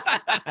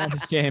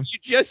a shame. You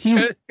just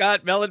He's- chose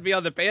Scott Mellenby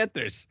on the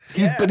Panthers.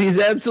 But he's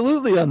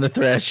absolutely on the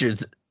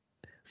Thrashers.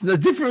 It's a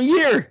different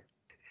year.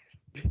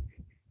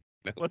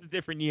 What's a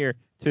different year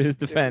to his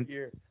defense?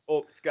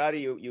 Oh, Scotty,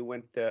 you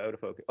went out of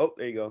focus. Oh,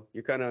 there you go.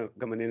 You're kind of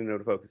coming in and out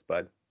of focus,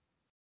 bud.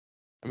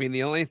 I mean,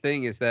 the only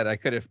thing is that I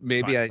could have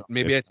maybe I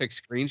took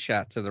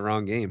screenshots of the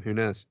wrong game. Who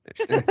knows?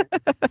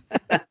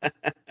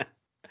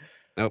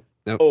 Nope.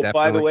 Oh,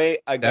 by the way,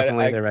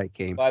 definitely the right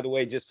game. By the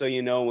way, just so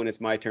you know, when it's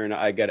my turn,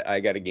 I got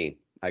a game.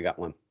 I got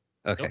one.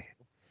 Okay.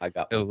 I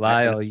got So one.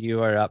 Lyle,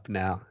 you are up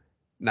now.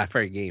 Not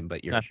for a game,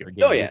 but you're Not sure. for a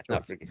game. Oh yeah,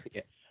 not for,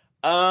 yeah.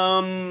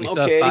 We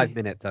still Okay. have 5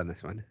 minutes on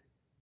this one.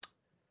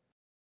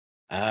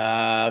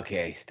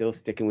 Okay, still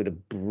sticking with the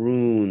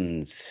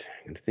Bruins.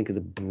 I'm gonna think of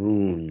the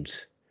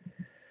Bruins.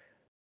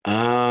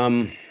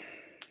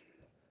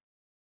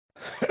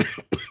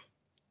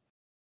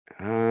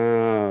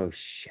 Oh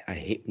shit! I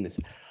hate when this.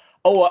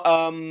 Oh,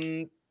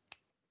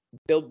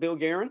 Bill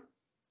Guerin.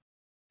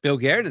 Bill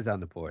Guerin is on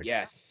the board.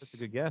 Yes. That's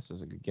a good guess.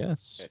 That's a good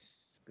guess.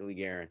 Yes, Billy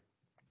Guerin.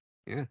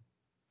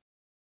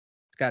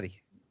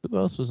 Scotty. Who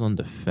else was on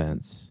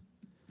defense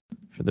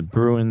for the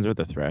Bruins or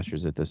the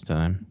Thrashers at this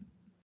time?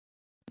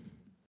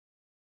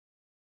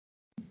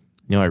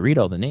 You know, I read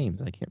all the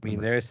names. I can't I mean,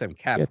 remember. there are some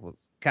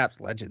Caps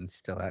legends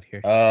still out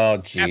here. Oh,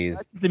 That's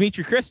jeez.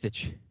 Dmitry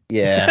Kristich.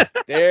 Yeah.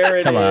 There it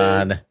is. Come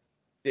on.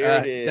 There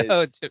it is.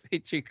 No,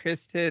 Dmitry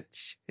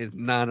Kristich is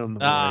not on the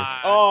board.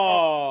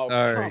 Oh,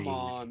 Sorry. come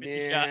on,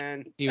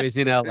 man. He was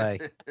in LA.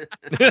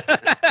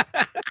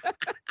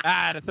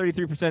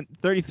 The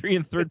 33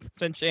 and third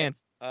percent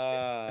chance.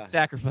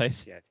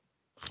 Sacrifice. Shit.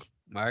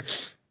 Mark.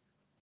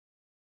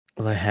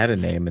 Well, I had a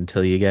name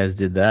until you guys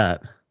did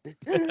that.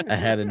 I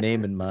had a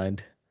name in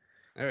mind.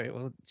 All right,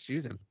 well,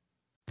 choose him.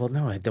 Well,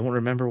 no, I don't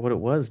remember what it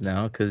was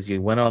now because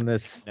you went on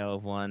this. Know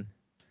of one.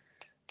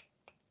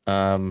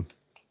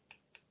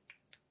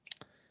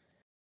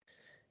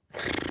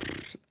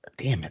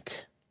 Damn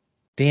it.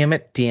 Damn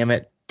it. Damn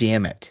it. God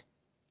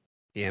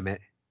damn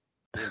it.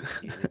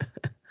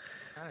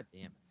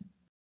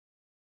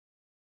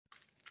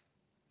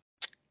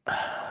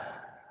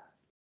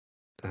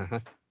 Uh-huh.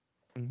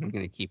 I'm going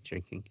to keep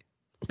drinking.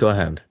 Go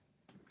ahead.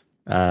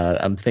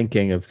 I'm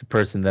thinking of the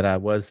person that I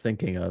was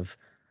thinking of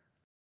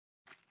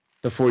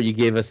before you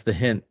gave us the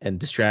hint and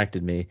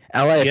distracted me. Do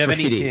you have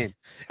any Afridi.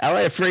 hints?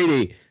 Ali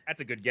Afridi. That's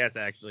a good guess,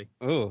 actually.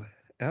 Oh,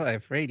 L.A.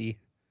 Frady.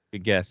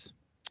 Good guess.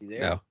 You there?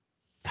 No.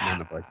 I'm on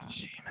the board.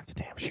 Shame. That's a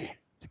damn shame.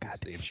 It's a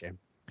goddamn Damn shame.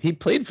 He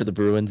played for the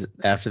Bruins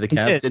after the He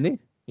Caps, did. didn't he?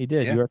 He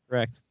did. Yeah. You are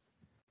correct.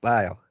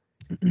 Lyle.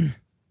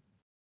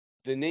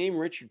 The name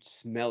Richard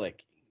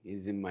Smellick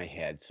is in my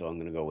head, so I'm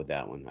going to go with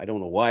that one. I don't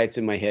know why it's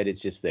in my head.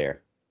 It's just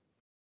there.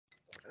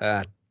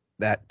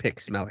 That pick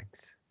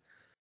Smellix.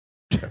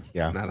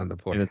 Yeah. Not on the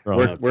Get board. it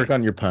wrong. Work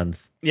on your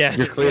puns. Yeah.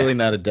 You're clearly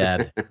not a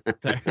dad.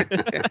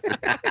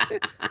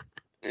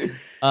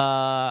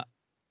 I'm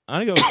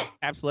gonna go with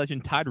Caps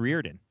legend Todd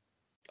Reardon.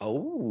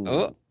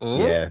 Oh.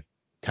 Yeah.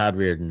 Todd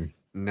Reardon.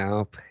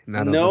 Nope.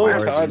 Not on No, the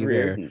board Todd either.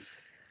 Reardon.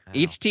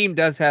 Each team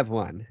does have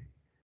one.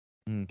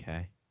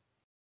 Okay.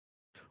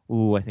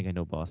 Ooh, I think I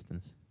know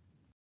Boston's.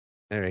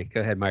 All right, go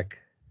ahead, Mark.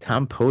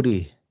 Tom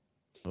Pody.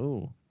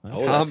 Oh.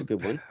 Oh, that's a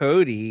good one.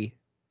 Cody.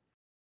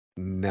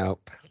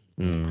 Nope.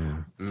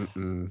 Mm.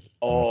 Mm-mm.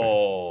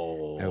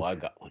 Oh, Nope. I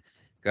got one.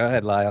 Go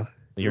ahead, Lyle.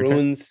 Your turn.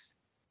 Bruins,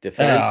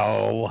 defense,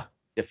 Oh.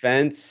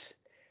 defense.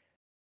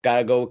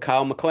 Gotta go with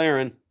Kyle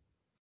McLaren.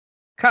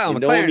 Kyle You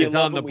know him, McLaren you is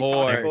love on the him. We talk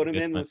about board. him Good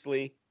one.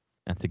 endlessly.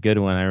 That's a good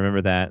one. I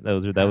remember that. That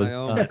was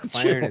Kyle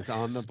McLaren is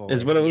on the board.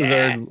 It's one of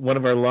Yes. one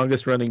of our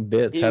longest running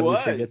bits. He How did we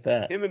was. forget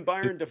that? Him and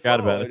Byron Forgot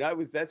about Defoe. it.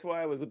 And that's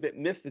why I was a bit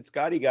miffed that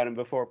Scotty got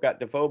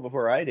Defoe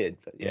before I did.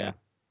 But yeah. Yeah.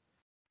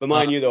 But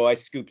mind you, though, I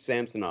scooped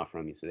Samson off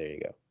from you, so there you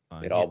go.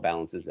 It all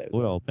balances out.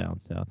 We're all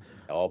balanced out.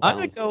 It all I'm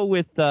gonna balances go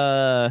with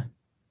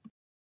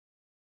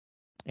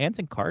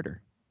Anson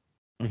Carter.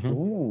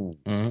 Ooh.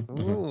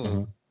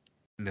 Ooh.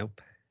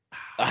 Nope.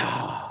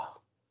 Ah.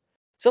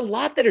 It's a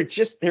lot that are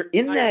just they're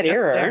in that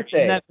era, They're aren't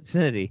they? in that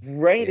vicinity.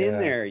 Right in Yeah.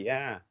 there,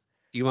 yeah.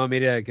 Do you want me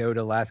to go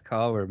to last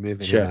call? We're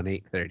moving Sure. in on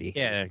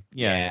 8:30.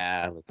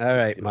 Yeah. Let's All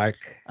right, do it. Mark.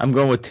 I'm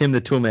going with Tim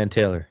the Toolman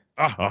Taylor.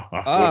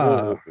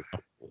 Oh,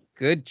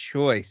 good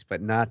choice,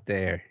 but not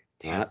there.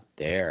 Not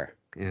there.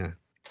 Yeah.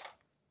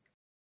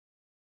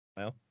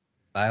 Well.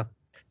 Lyle?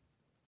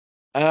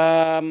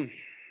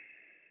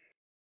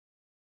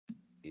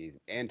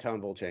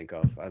 Anton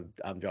Volchenkov.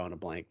 I'm drawing a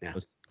blank now.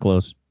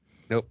 Close.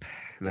 Nope,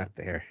 not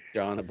there.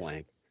 Drawing a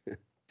blank.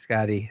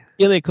 Scotty.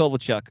 Ilya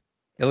Kovalchuk.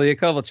 Ilya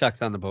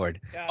Kovalchuk's on the board.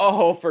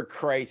 Oh, for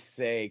Christ's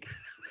sake.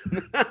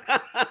 God,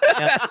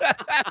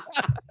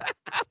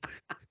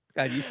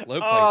 you slow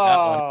played that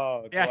one.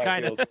 Oh, Yeah, do I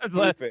kind feel of.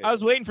 stupid. I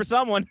was waiting for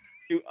someone.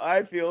 Do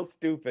I feel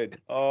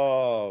stupid? Oh,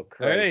 All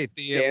Christ. right,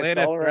 the Danced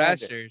Atlanta all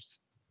around it. Thrashers.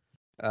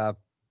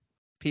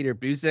 Peter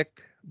Buzik,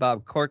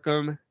 Bob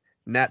Corkum,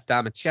 Nat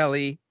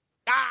Domicelli,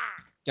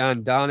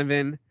 John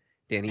Donovan,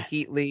 Danny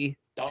Heatley,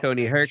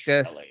 Tony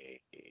Herkus,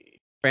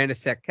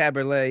 Brandisek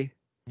Caberlet,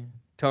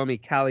 Tommy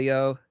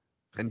Callio,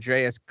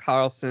 Andreas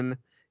Carlson,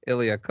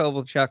 Ilya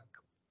Kovalchuk,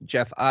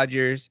 Jeff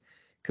Odgers,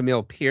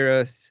 Camille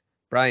Piros,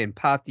 Brian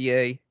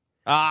Pothier,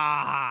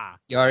 Yari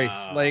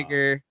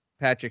Slager,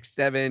 Patrick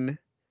Steven,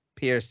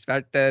 Pierre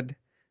Svetted,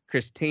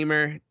 Chris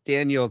Tamer,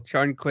 Daniel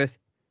Charnquist,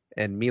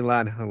 and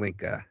Milan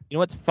Halinka. You know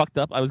what's fucked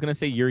up? I was gonna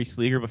say Yuri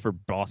Slieger, but for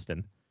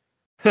Boston.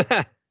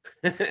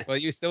 Well,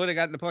 you still would have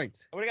gotten the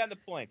points. I would have gotten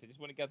the points. I just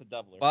wouldn't have got the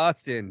doubler.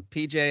 Boston,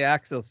 PJ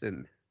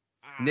Axelson,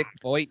 Nick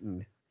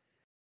Boynton,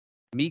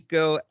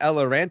 Miko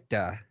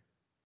Eloranta,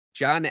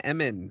 John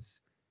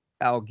Emmons,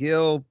 Al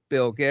Gill,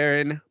 Bill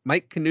Guerin,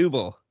 Mike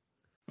Knubel,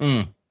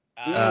 Pavel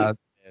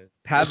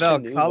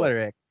Knubel.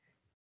 Kolarek,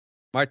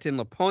 Martin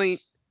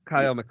Lapointe,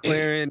 Kyle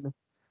McLaren,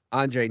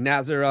 Andre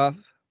Nazarov,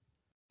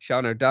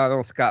 Sean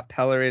O'Donnell, Scott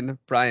Pellerin,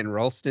 Brian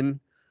Rolston,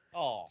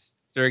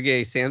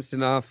 Sergei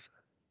Samsonov,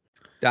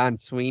 Don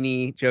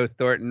Sweeney, Joe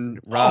Thornton,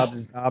 Rob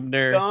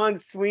Zobner, Don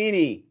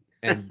Sweeney,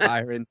 and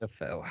Byron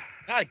Defoe.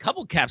 Got a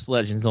couple Caps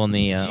legends on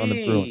the Bruins.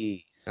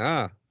 Jeez.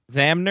 Ah,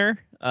 Zamner.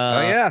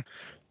 oh yeah,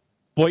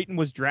 Boynton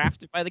was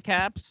drafted by the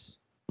Caps.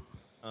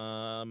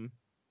 Yeah.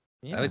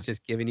 I was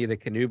just giving you the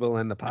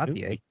Knubel and the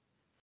Pothier.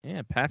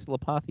 Yeah, pass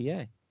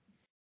Lepathier.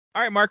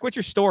 All right, Mark, what's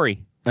your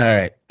story? All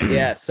right.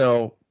 Yeah,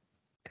 So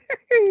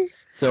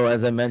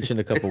as I mentioned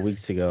a couple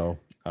weeks ago,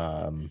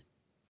 well,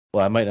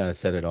 I might not have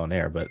said it on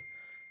air, but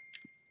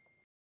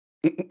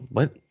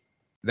what?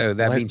 No,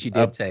 that What? means you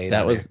did say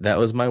that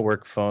was my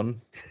work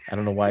phone. I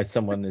don't know why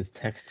someone is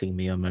texting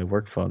me on my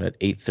work phone at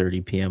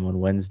 8:30 p.m. on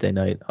Wednesday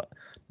night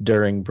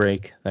during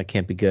break. That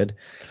can't be good.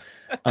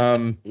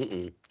 There's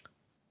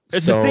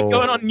a thing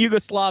going on in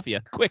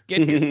Yugoslavia. Quick,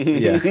 get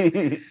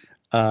here.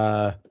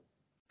 Yeah.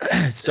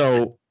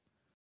 So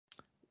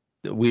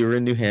we were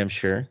in New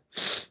Hampshire.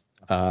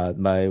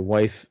 My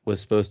wife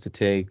was supposed to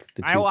take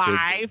the two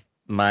kids.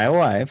 My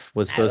wife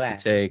was supposed to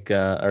take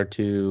our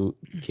two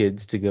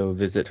kids to go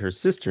visit her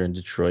sister in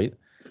Detroit,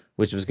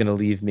 which was going to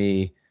leave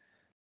me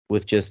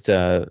with just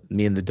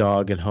me and the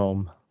dog at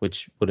home,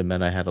 which would have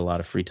meant I had a lot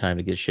of free time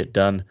to get shit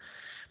done.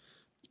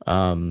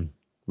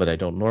 But I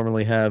don't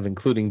normally have,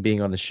 including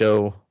being on the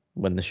show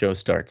when the show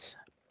starts.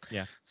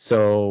 Yeah.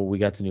 So we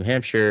got to New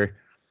Hampshire.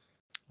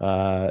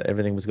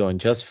 Everything was going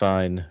just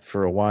fine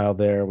for a while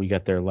there. We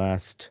got there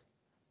last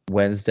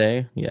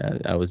Wednesday. Yeah,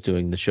 I was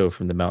doing the show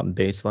from the mountain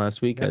base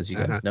last week, as you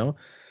guys know.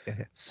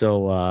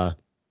 So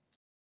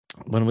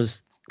when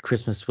was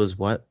Christmas? Was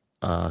what?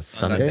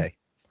 Sunday.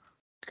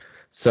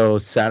 So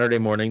Saturday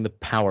morning, the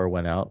power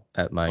went out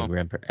at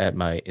my at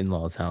my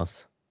in-laws'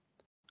 house.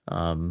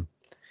 And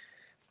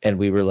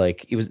we were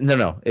like, it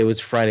was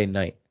Friday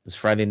night. It was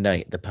Friday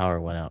night the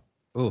power went out.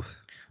 Oof.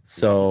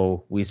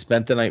 So we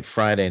spent the night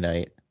Friday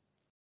night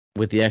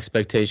with the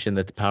expectation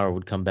that the power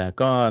would come back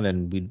on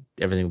and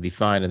everything would be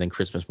fine, and then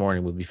Christmas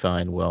morning would be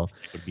fine. Well,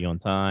 it would be on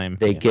time.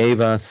 They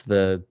gave us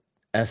the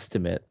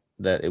estimate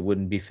that it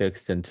wouldn't be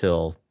fixed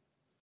until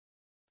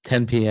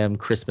 10 p.m.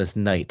 Christmas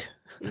night.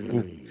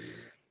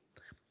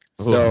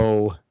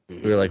 So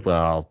we were like,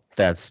 well,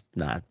 that's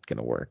not going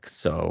to work.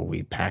 So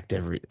we packed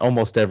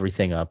almost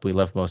everything up. We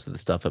left most of the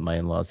stuff at my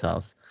in-laws'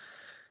 house.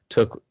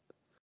 Took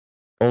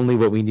only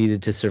what we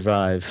needed to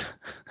survive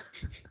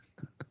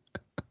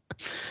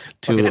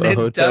to an a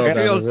hotel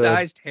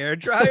industrial-sized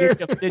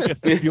hairdryer. Did you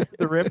fuel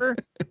the river?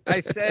 I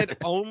said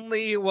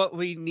only what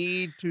we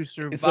need to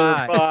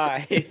survive.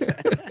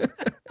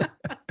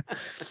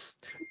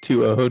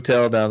 To a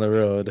hotel down the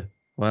road.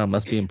 Wow,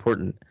 must be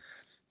important.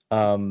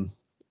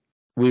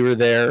 We were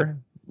there.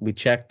 We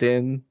checked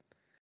in.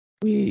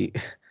 We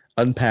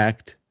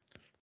unpacked.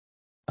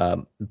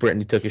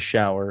 Brittany took a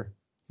shower.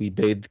 We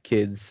bathed the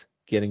kids,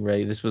 getting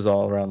ready. This was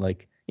all around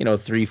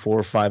 3,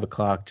 4, 5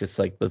 o'clock. Just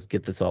let's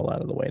get this all out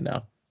of the way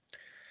now.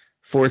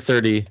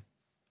 4:30,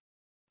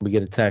 we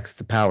get a text.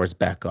 The power's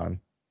back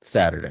on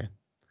Saturday.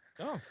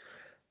 Oh.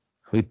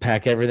 We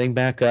pack everything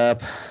back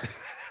up.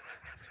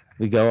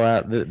 We go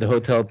out. The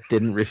hotel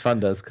didn't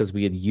refund us because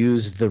we had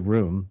used the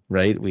room,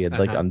 right? We had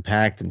like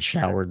unpacked and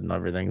showered and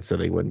everything, so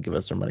they wouldn't give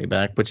us our money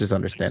back, which is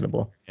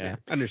understandable. Yeah.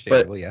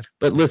 Understandable, yeah.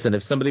 But listen,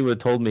 if somebody would have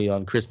told me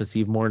on Christmas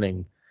Eve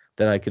morning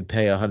that I could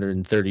pay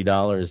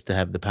 $130 to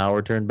have the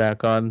power turned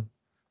back on,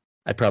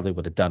 I probably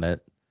would have done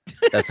it.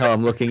 That's how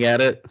I'm looking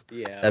at it.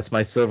 Yeah. That's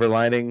my silver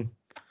lining.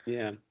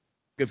 Yeah.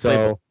 Good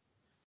So,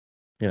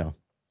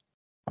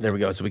 there we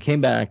go. So we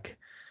came back.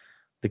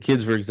 The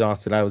kids were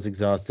exhausted. I was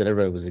exhausted.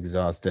 Everybody was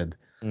exhausted.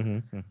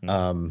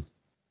 Mm-hmm.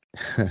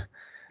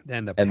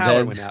 Then the And power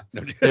then went out.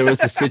 No, There was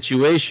a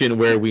situation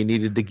where we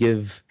needed to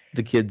give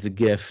the kids a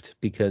gift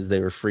because they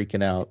were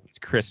freaking out. It's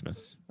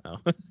Christmas. Oh.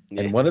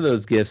 And one of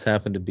those gifts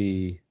happened to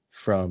be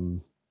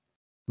from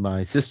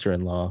my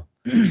sister-in-law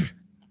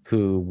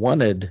who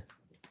wanted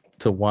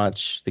to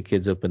watch the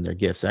kids open their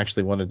gifts.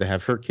 Actually wanted to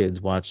have her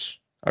kids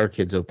watch our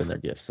kids open their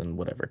gifts and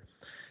whatever.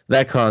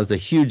 That caused a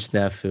huge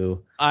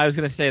snafu. I was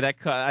gonna say that.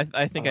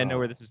 I think I know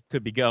where this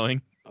could be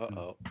going.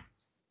 Uh-oh.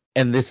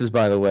 And this is,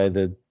 by the way,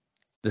 the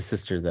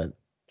sister that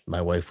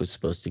my wife was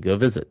supposed to go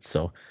visit.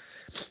 So,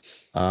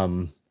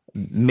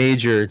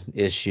 major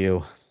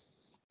issue.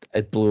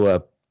 It blew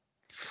up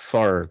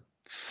far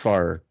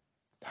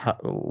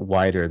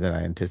wider than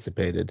I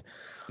anticipated.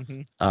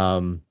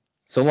 Mm-hmm.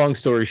 So long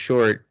story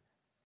short,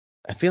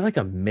 I feel like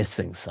I'm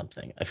missing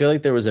something. I feel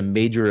like there was a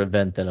major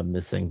event that I'm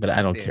missing, but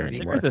I don't care Sandy.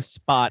 anymore. There's a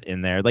spot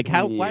in there. Like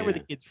how? Why were the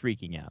Yeah. kids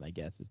freaking out? I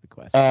guess is the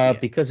question.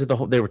 Because of the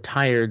whole, they were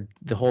tired,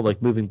 the whole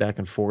like moving back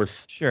and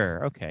forth.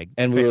 Sure. Okay.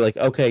 And we were like,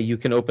 okay, you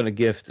can open a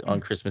gift on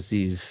Christmas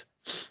Eve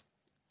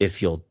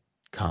if you'll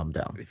calm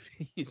down.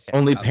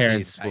 Only I'll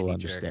parents be tiny will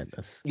understand jerks.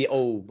 this. Yeah,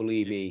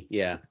 believe me.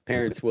 Yeah.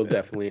 Parents will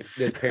definitely,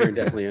 this parent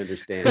definitely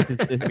understands. This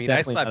is I mean, I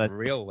definitely slept not a-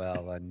 real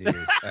well on New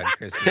Year's on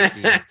Christmas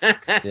Eve.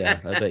 Yeah,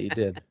 I bet you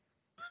did.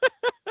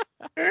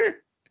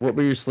 What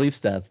were your sleep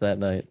stats that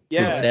night?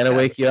 Yeah. Did Santa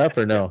wake you up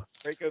or no?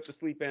 Break out the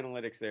sleep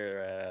analytics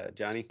there,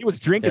 Johnny. He was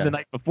drinking Yeah. the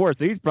night before,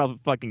 so he's probably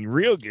fucking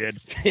real good.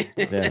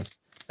 Yeah.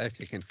 I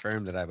actually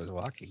confirmed that I was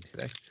walking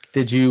today.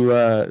 Did you?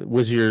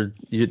 Was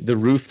the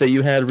roof that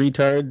you had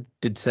retard?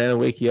 Did Santa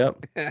wake you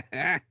up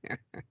Oh,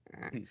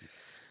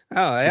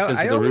 because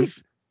I of the only,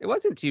 roof? it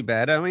wasn't too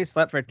bad. I only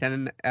slept for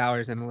 10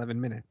 hours and 11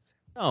 minutes.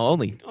 Oh,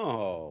 only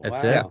Oh,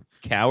 That's wow.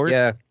 coward.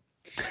 Yeah.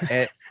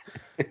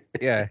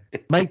 Yeah.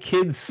 My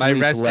kids My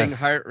sleep resting less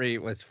heart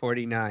rate was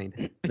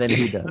 49. than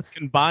he Let's does.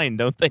 combine,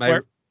 don't they? My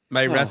Mark?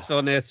 my Oh.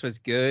 restfulness was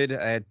good.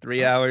 I had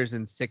 3 hours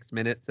and 6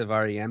 minutes of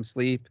REM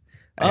sleep.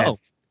 I had-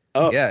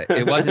 Oh. yeah,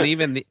 it wasn't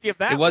even the Give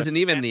that it wasn't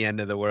even the end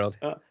of the world.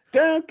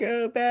 Don't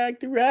go back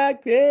to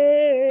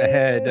Rockville. I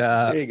had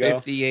There you go.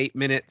 58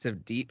 minutes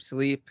of deep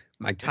sleep.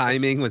 My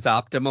timing was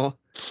optimal.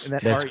 And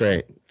that That's Ari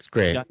great. It's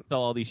great. Got to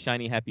sell all these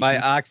shiny happy. My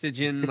people.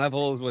 oxygen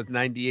levels was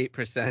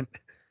 98%.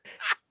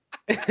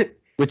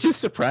 Which is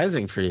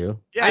surprising for you.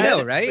 Yeah, I know,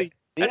 that's right? really-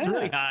 That's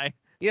really Yeah. high.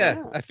 Yeah,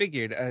 Yeah. I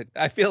figured.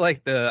 I feel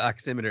like the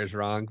oximeter is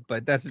wrong,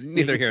 but that's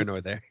neither here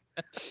nor there.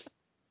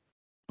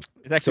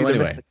 It's actually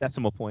the anyway.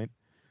 decimal point.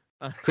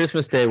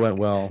 Christmas Day went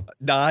well.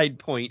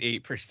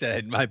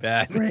 9.8%. My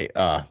bad. Great.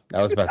 I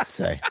was about to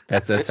say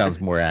that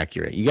sounds more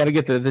accurate. You got to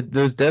get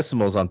those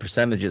decimals on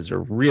percentages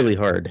are really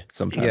hard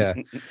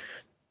sometimes.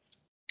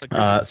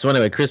 Yeah. So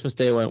anyway, Christmas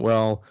Day went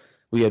well.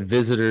 We had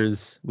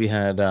visitors. We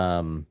had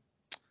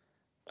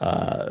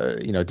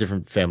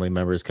different family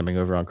members coming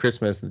over on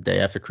Christmas, the day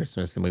after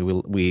Christmas, and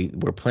we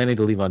were planning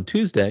to leave on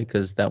Tuesday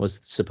because that was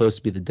supposed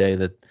to be the day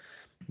that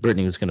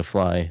Brittany was going to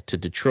fly to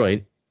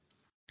Detroit.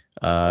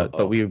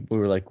 But we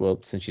were like, well,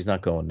 since she's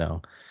not going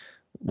now,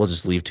 we'll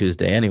just leave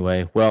Tuesday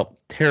anyway. Well,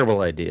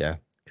 terrible idea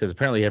because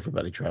apparently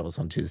everybody travels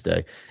on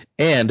Tuesday,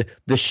 and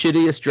the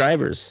shittiest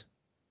drivers,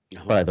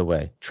 by the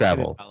way,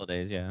 travel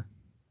Holidays, yeah.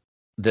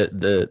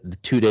 the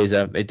 2 days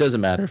after. It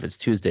doesn't matter if it's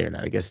Tuesday or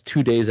not. I guess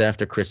 2 days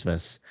after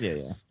Christmas, Yeah,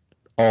 yeah.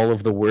 all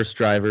of the worst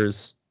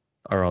drivers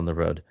are on the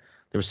road.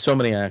 There were so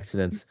many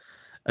accidents.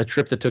 A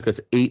trip that took us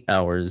 8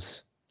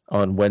 hours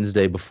on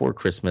Wednesday before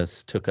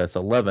Christmas took us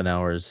 11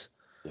 hours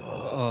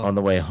on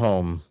the way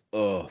home.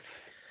 Oh.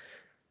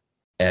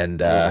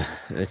 And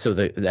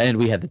and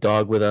we had the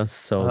dog with us,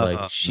 so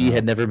like she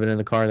had never been in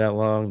the car that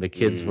long. The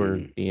kids were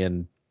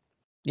being,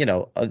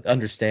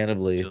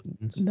 understandably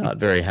not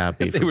very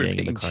happy They for were being in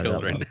the being car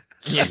children.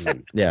 that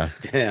long. Yeah.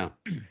 Yeah.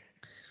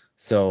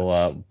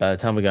 So by the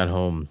time we got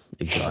home,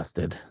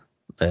 exhausted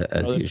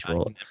as Oh,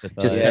 usual. I can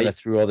Just empathize. kind of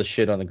threw all the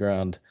shit on the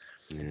ground.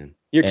 Yeah.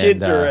 Your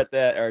kids And, are at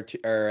that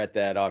are at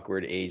that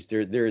awkward age.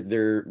 They're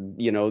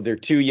they're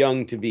too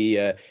young to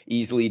be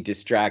easily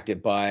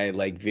distracted by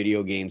like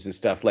video games and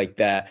stuff like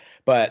that.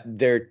 But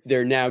they're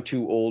now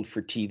too old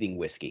for teething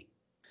whiskey.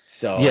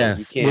 So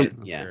Yes, you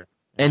can't. Yeah.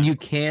 And you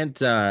can't.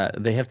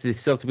 They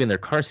still have to be in their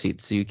car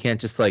seats, so you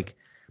can't just like.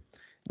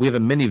 We have a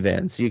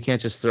minivan, so you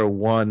can't just throw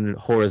one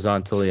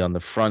horizontally on the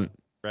front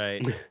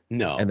Right.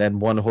 No. and then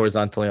one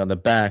horizontally on the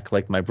back,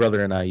 like my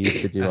brother and I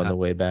used to do on the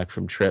way back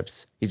from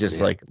trips. He just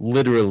Yeah. like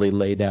literally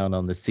lay down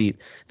on the seat.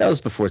 That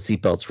was before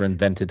seatbelts were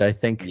invented, I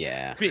think.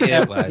 Yeah.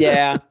 Yeah, it was.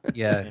 Yeah.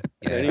 Yeah.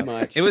 Pretty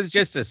much. It was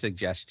just a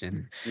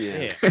suggestion.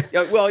 Yeah.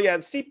 Yeah. Well, yeah.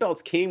 The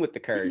seatbelts came with the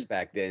cars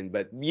back then,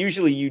 but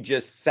usually you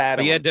just sat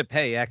But on. you had to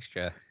pay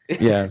extra.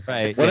 Yeah.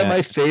 Right. One of yeah.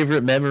 my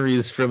favorite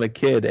memories from a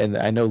kid, and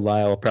I know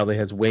Lyle probably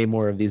has way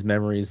more of these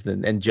memories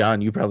than, and John,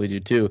 you probably do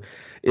too,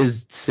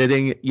 is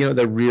sitting,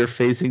 the rear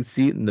facing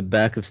seat in the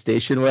back of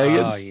station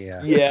wagons. Oh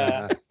yeah.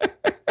 Yeah.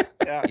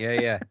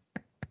 Yeah.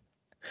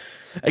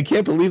 I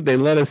can't believe they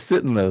let us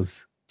sit in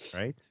those.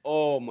 Right.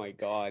 Oh my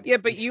God. Yeah,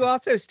 but you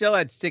also still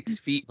had 6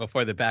 feet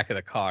before the back of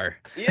the car.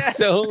 Yeah.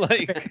 So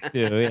like,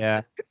 Too.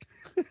 Yeah.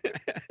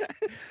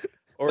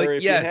 Or like,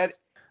 if yes, you had,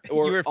 you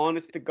or were-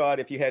 honest to God,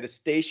 if you had a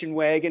station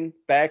wagon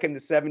back in the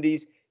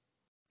 70s,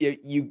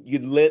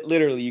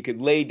 literally you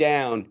could lay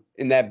down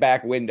in that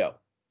back window,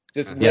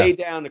 just Yeah. lay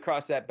down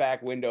across that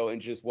back window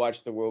and just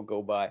watch the world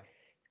go by,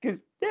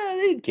 because they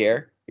didn't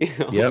care.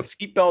 Yep.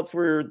 Seatbelts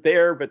were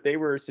there, but they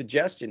were a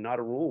suggestion, not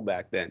a rule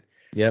back then.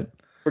 Yep.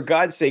 For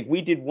God's sake,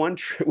 we did one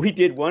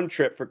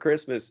trip for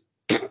Christmas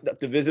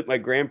to visit my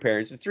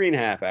grandparents. It's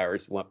 3.5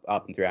 hours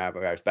up and 3.5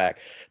 hours back.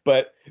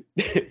 But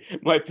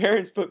my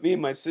parents put me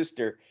and my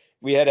sister.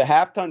 We had a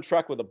 1/2-ton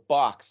truck with a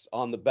box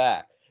on the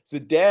back. So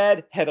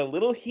Dad had a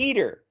little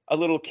heater, a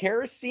little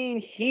kerosene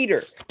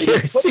heater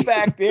that he put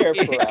back there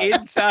for us.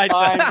 inside.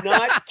 I'm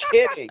not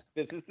kidding.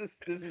 This is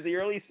the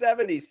early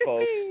 70s,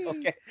 folks.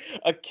 Okay,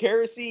 a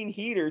kerosene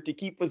heater to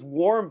keep us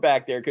warm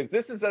back there, because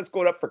this is us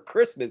going up for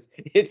Christmas.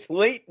 It's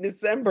late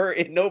December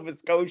in Nova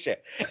Scotia,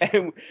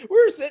 and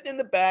we were sitting in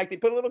the back. They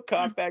put a little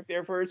cot back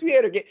there for us. We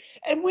had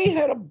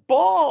a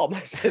ball.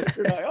 My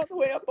sister and I, all the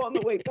way up on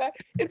the way back.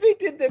 If they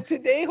did that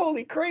today,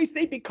 holy Christ,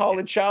 they'd be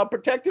calling Child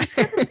Protective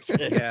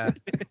Services. Yeah.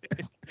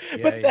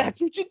 But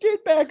that's what you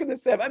did back in the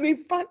 70s. I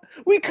mean, fun.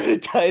 We could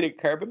have died of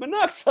carbon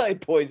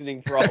monoxide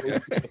poisoning for all we knew.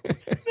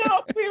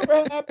 No, we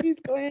were happy as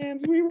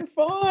clams. We were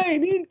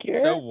fine. We didn't care.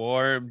 So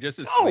warm, just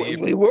No, asleep.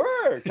 we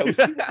were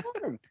toasty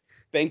warm.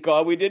 Thank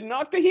God we didn't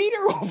knock the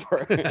heater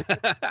over.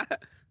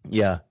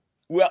 Yeah.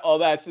 Well,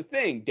 that's the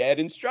thing. Dad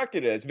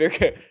instructed us. Very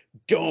good.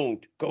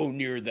 Don't go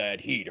near that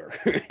heater.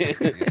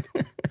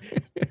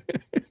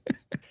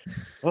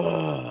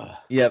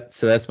 Yep.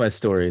 So that's my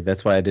story.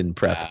 That's why I didn't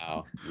prep.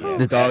 Wow. Yeah.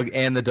 The dog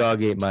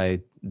ate my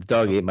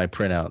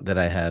printout that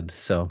I had.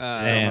 So You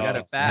got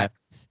a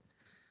fax.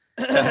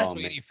 Oh,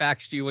 Sweetie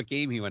faxed you what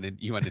game you wanted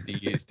to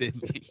use,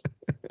 didn't he?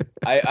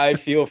 I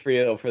feel for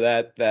you though, for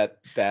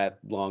that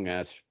long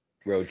ass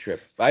road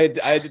trip. I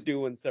had to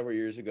do one several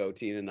years ago.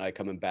 Tina and I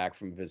coming back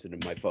from visiting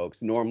my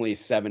folks. Normally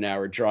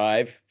 7-hour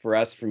drive for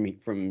us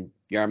from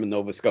Yarmouth,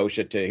 Nova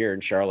Scotia to here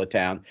in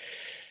Charlottetown,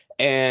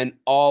 and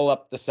all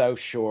up the South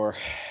Shore,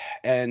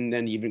 and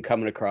then even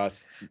coming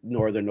across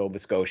northern Nova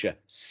Scotia,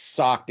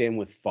 socked in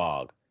with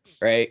fog,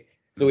 right?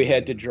 So we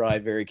had to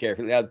drive very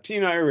carefully. Now,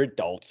 Tina and I were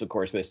adults, of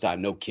course, by this time,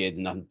 no kids,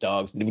 no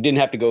dogs. We didn't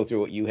have to go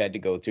through what you had to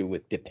go through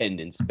with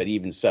dependents, but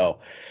even so,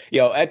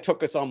 it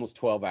took us almost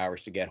 12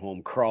 hours to get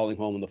home, crawling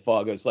home in the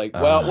fog. It was like,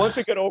 well, once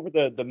we got over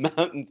the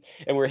mountains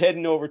and we're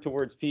heading over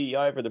towards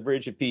PEI for the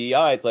bridge at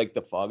PEI, it's like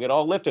the fog had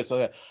all lifted.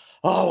 So,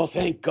 oh, well,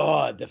 thank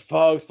God, the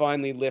fog's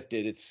finally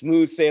lifted. It's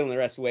smooth sailing the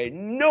rest of the way.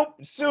 Nope.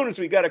 As soon as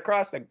we got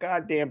across the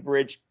goddamn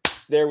bridge,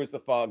 there was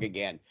the fog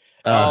again.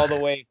 All the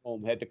way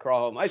home, had to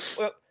crawl home.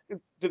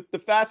 The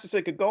fastest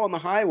I could go on the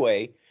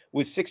highway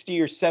was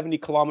 60 or 70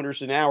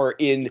 kilometers an hour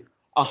in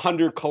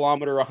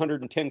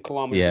 110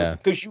 kilometers. Yeah.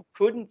 Because you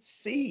couldn't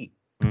see.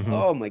 Mhm.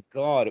 Oh my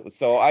God. It was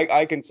so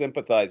I can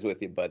sympathize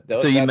with you, but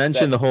So you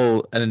mentioned the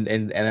whole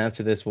and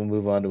after this we'll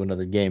move on to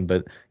another game,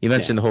 but you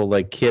mentioned the whole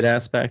like kid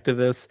aspect of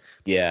this.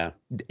 Yeah.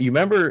 You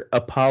remember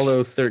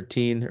Apollo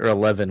 13 or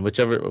 11,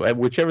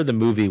 whichever the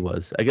movie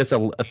was. I guess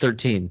a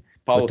 13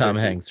 Apollo with Tom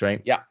 13. Hanks,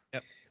 right? Yeah.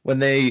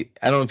 When I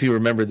don't know if you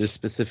remember this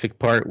specific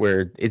part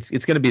where it's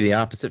going to be the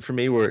opposite for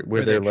me, where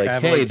Where they're they're like,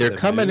 traveling hey, to they're the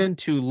coming moon? in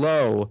too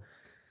low.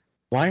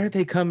 Why are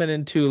they coming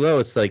in too low?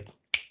 It's like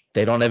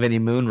they don't have any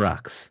moon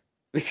rocks,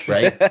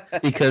 right?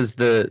 Because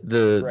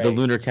the Right.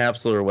 lunar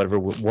capsule or whatever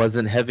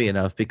wasn't heavy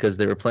enough because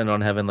they were planning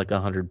on having like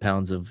 100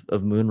 pounds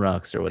of moon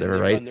rocks or whatever, They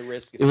right? run the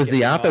risk of It was the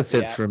skipping off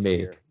opposite for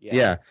me. atmosphere.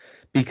 Yeah,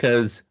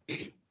 because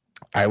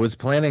I was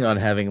planning on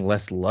having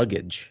less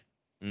luggage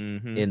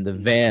Mm-hmm. in the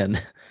van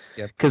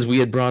Yep. because we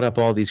had brought up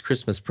all these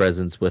Christmas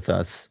presents with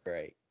us,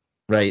 Right.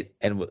 right?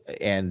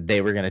 And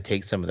they were going to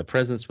take some of the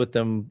presents with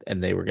them,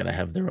 and they were going to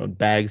have their own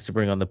bags to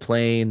bring on the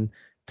plane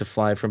to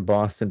fly from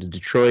Boston to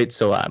Detroit.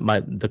 So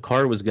the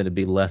car was going to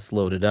be less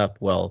loaded up.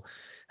 Well,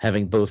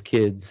 having both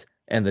kids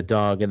and the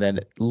dog, and then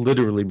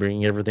literally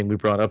bringing everything we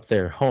brought up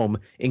there home,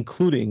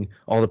 including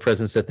all the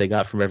presents that they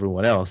got from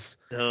everyone else.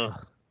 Oh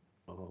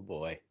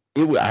boy.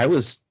 The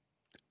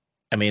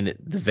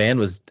van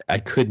was,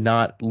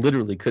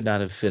 literally could not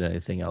have fit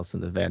anything else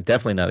in the van.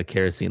 Definitely not a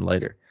kerosene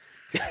lighter.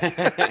 Tell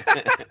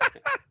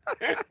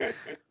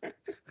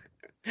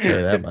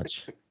you that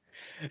much.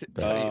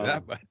 Tell you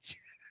that much.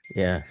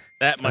 Yeah.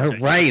 That much. All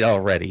right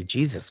already.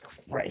 Jesus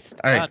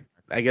Christ. All right.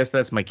 I guess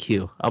that's my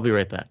cue. I'll be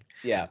right back.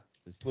 Yeah,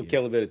 we'll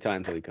kill a bit of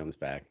time till he comes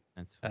back.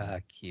 That's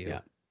fine. Cute. Yeah.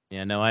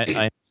 Yeah, no, I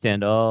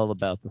understand all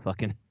about the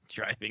fucking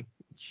driving.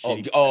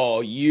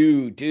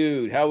 You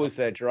dude, how was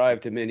that drive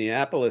to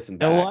Minneapolis and You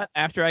back? know what?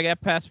 After I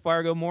got past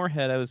Fargo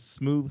Moorhead, I was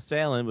smooth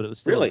sailing, but it was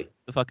still Really?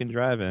 the fucking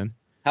drive-in.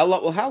 How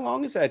long? Well, how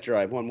long is that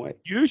drive one way?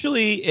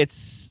 Usually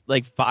it's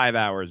like 5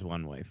 hours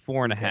one way,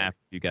 4.5 Okay. if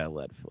you got a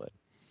lead foot.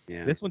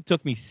 Yeah, This one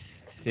took me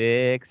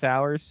 6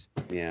 hours,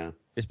 yeah.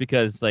 just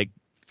because like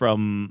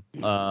from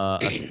a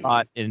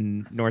spot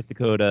in North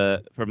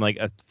Dakota, from like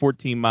a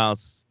 14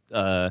 miles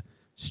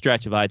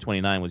stretch of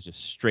I-29 was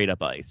just straight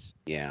up ice.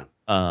 Yeah.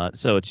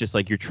 So it's just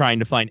like you're trying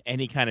to find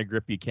any kind of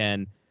grip you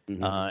can.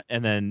 Mhm.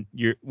 And then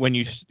when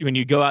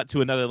you go out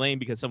to another lane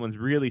because someone's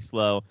really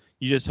slow,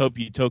 you just hope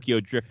you Tokyo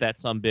drift that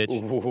sumbitch,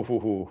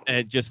 Ooh, and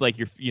it just like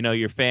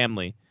your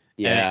family.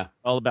 And yeah. it's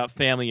all about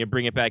family. You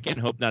bring it back in,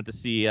 hope not to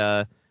see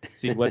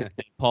what's his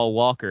name, Paul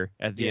Walker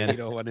at the Yeah, you end.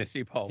 don't want to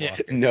see Paul Yeah.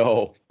 Walker.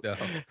 No. No.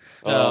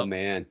 Oh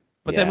man.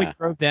 But then we Yeah.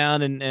 drove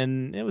down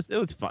and it was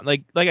fun.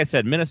 Like I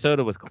said,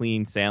 Minnesota was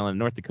clean sailing.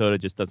 North Dakota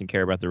just doesn't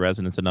care about the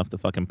residents enough to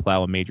fucking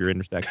plow a major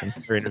intersection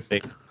or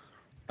interstate.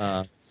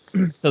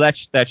 So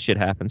that shit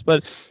happens.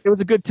 But it was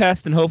a good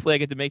test, and hopefully I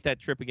get to make that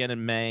trip again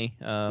in May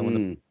when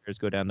the Players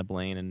go down to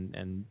Blaine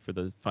and for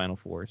the Final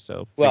Four.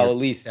 So Well, fingers- at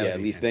least That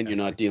would be then you're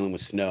not fantastic. dealing with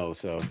snow.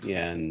 So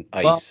yeah, and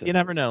well, ice. you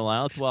never know,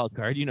 Lyle. It's a wild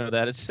card. You know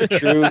that. It's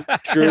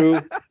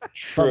True.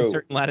 from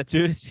certain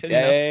latitudes. You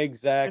know?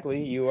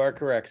 Exactly. You are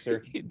correct,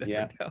 sir. You never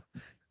Yeah.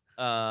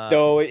 know.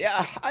 So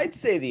yeah, I'd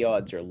say the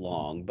odds are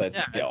long, but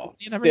Yeah, still,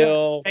 you never know.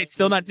 still, Hey,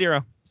 still not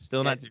zero.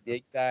 Still not zero.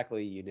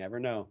 exactly. You never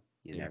know.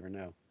 You Yeah. never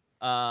know.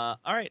 All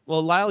right.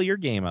 Well, Lyle, your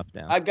game up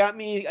now. I got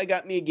me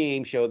a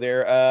game show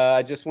there.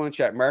 I just want to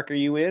check. Mark, are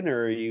you in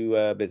or are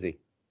you busy?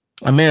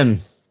 I'm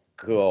in.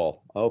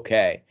 Cool.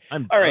 Okay.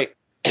 I'm All right.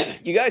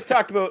 You guys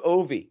talked about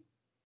Ovi,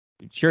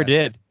 Sure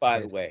did. by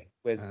the way,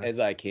 as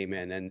I came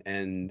in,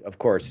 and of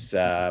course,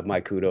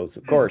 my kudos,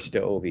 of course, to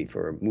Ovi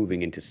for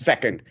moving into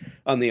second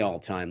on the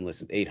all-time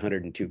list with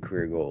 802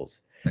 career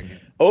goals.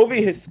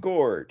 Ovi has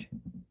scored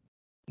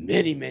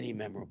many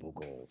memorable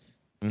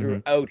goals Mhm.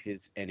 throughout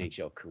his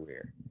NHL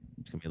career.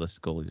 It's gonna be a list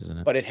of goalies, isn't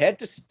it? But it had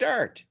to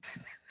start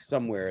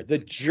somewhere. The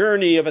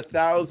journey of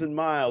 1,000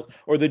 miles,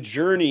 or the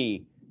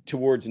journey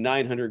towards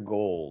 900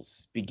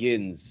 goals,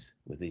 begins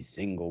with a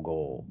single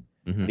goal.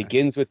 Mhm.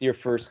 Begins with your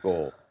first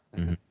goal.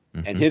 Mhm.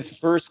 And his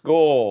first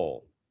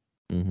goal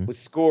Mhm. was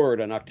scored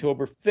on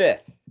October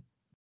 5th,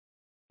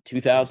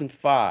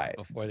 2005.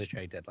 Before the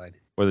trade deadline.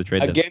 For the trade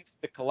deadline.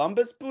 Against the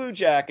Columbus Blue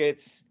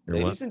Jackets. Sure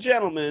Ladies was. and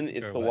gentlemen,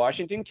 it's Sure the was.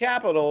 Washington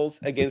Capitals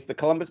against the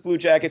Columbus Blue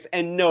Jackets.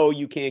 And no,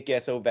 you can't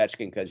guess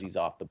Ovechkin because he's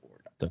off the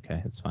board. It's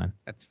okay. It's fine.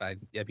 That's fine.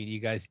 I mean, you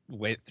guys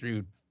went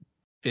through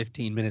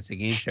 15 minutes of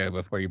game show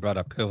before you brought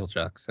up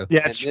Kovalchuk. So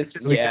Yeah, And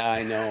yeah,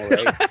 I know,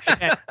 right?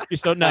 You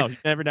just don't know. You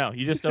never know.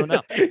 You just don't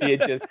know. You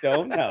just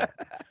don't know.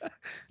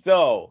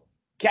 So,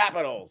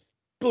 Capitals,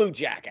 Blue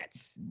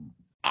Jackets,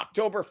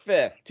 October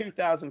 5th,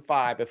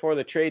 2005, before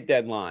the trade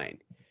deadline.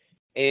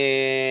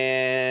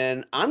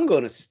 And I'm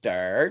going to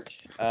start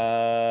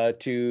to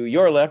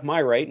your left,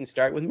 my right, and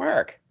start with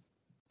Mark.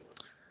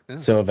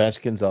 So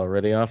Ovechkin's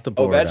already off the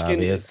board, Ovechkin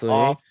obviously. is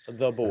off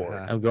the board.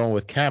 Uh-huh. I'm going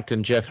with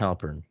Captain Jeff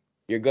Halpern.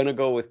 You're going to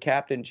go with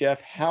Captain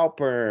Jeff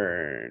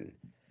Halpern.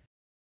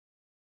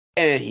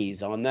 And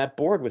he's on that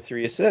board with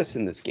 3 assists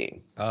in this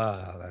game.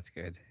 Oh, that's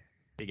good.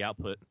 Big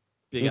output.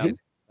 Big Mhm.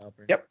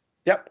 output.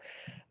 Yep.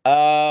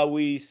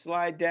 We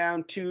slide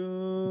down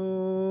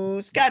to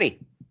Scotty.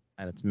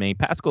 And it's me,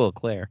 Pascal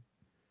Leclerc.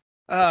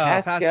 Oh,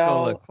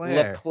 Pascal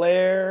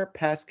Leclerc.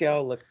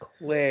 Pascal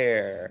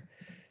Leclerc.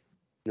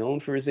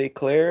 Known for his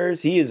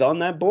eclairs. He is on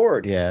that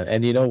board. Yeah,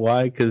 and you know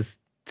why? Because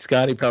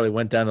Scotty probably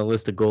went down the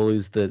list of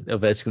goalies that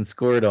Ovechkin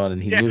scored on,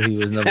 and he knew he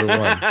was number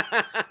one.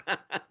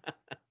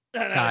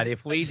 God,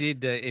 if we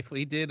did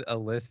a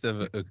list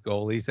of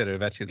goalies that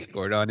Ovechkin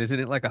scored on, isn't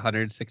it like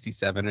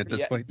 167 at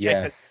this Yeah, point? Yeah,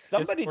 'cause Yes.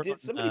 Somebody Just for-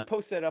 Somebody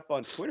posted that up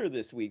on Twitter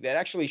this week. That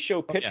actually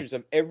showed Oh, yeah. pictures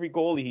of every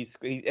goalie he's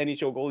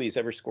NHL goalie he's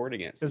ever scored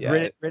against. Because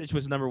Yeah, Rittich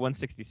was number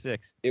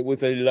 166. it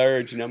was a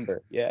large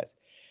number. Yes.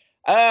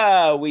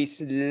 We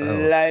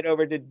slide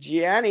over to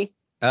Gianni.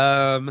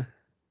 You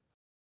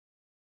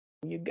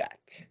got.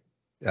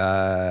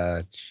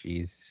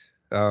 Jeez.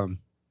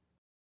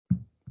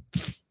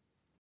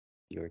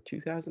 Your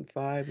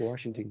 2005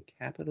 Washington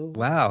Capitals.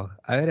 Wow,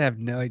 I would have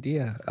no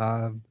idea.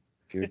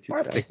 Your The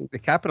 2000 the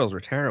Capitals were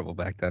terrible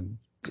back then.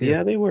 too.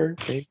 Yeah, they were.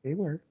 They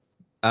were.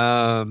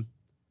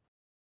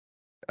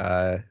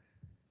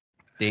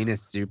 Danis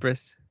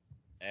Zubris.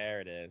 There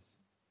it is.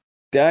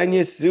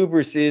 Danius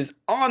Zubris is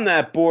on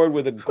that board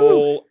with a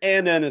goal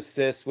and an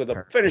assist with a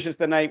Perfect. finishes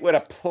the night with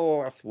a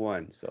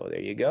 +1. So there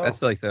you go.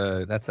 That's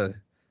a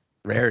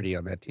rarity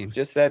on that team.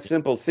 Just that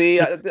simple. See,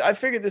 I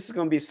figured this is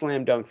going to be a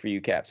slam dunk for you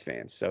Caps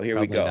fans. So here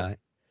we Probably go. not.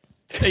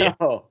 So,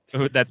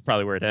 Oh, that's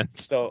probably where it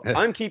ends. so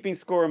I'm keeping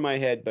score in my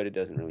head, but it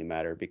doesn't really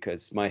matter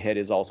because my head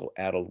is also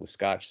addled with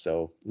scotch.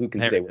 So who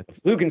can There say it is.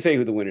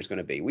 who the winner's going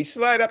to be? We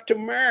slide up to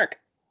Mark.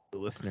 The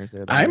listeners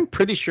there. I'm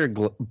pretty sure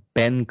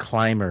Ben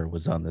Clymer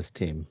was on this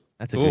team.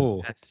 That's a Ooh.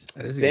 good guess.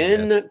 That is a good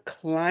guess. Ben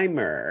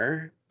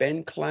Clymer.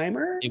 Ben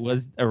Clymer? It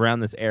was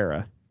around this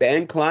era.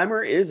 Ben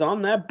Clymer is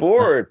on that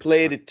board.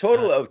 Played a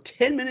total of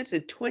 10 minutes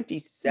and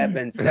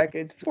 27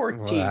 seconds,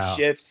 14 Wow.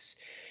 shifts.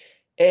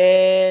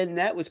 And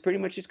that was pretty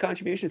much his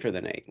contribution for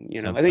the night.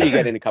 You know, I think he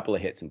got in a couple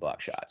of hits and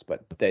block shots,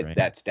 but Right.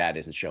 that stat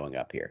isn't showing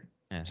up here.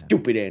 Yeah.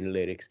 Stupid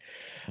analytics.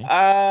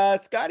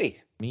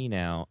 Scotty. Me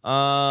now.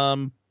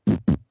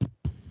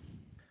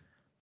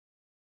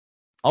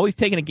 Always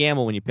taking a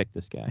gamble when you pick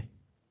this guy.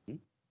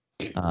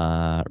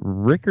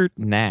 Rickard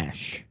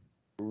Nash.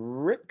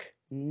 Rick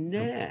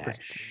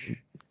Nash.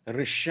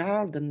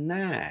 Richard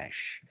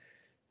Nash.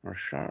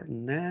 Richard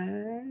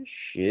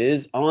Nash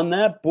is on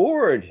that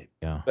board.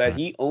 Yeah. But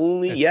he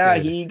only,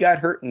 That's good. he got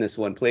hurt in this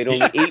one. Played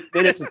only 8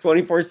 minutes and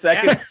 24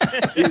 seconds.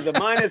 He was a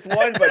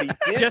 -1, but he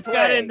did Just play.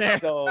 got in there.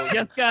 So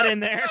Just got in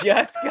there.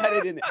 just got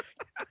it in there.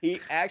 He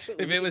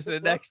actually, If it was the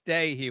next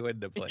day, he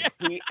wouldn't have played.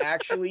 he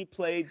actually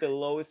played the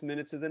lowest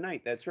minutes of the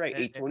night. That's right,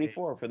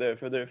 8:24 for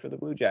the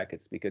Blue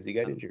Jackets because he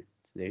got injured.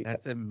 So there you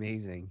That's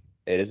amazing.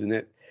 go. Isn't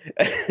it?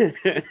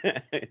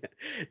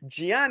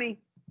 Gianni.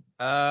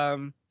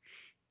 No,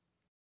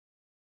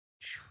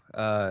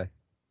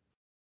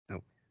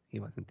 he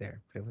wasn't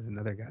there. It was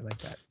another guy like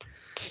that.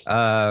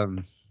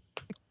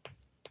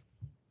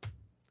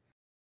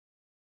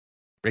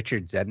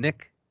 Richard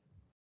Zednick.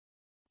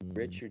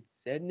 Richard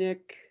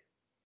Sednick.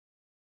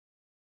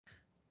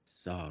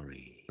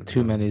 Sorry.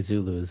 Too many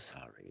Zulus.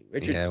 Sorry.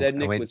 Richard Yeah, I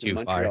Sednick went was in too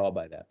far. Montreal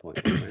by that point.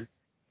 Right?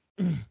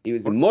 He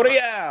was in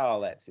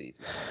Montreal that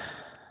season.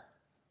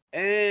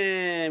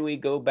 And we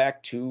go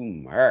back to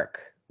Mark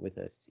with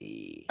a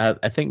C.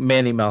 I think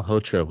Manny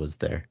Malhotra was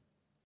there.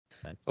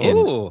 That's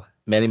Oh,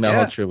 Manny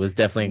Yeah. Malhotra was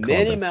definitely in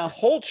Manny Columbus.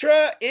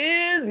 Malhotra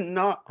is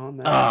not on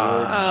that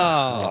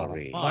board.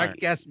 Sorry. Mark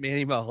guessed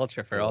Manny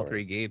Malhotra for all Sorry.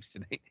 3 games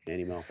tonight.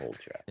 Manny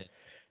Malhotra.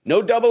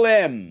 No double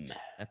M.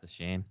 That's a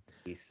shame.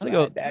 He I'm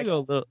gonna slide go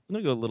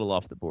a little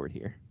off the board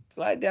here.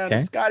 down Okay. to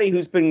Scotty,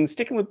 who's been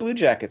sticking with Blue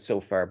Jackets so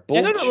far. Yeah, Bold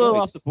I'm gonna go a little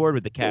off the choice. board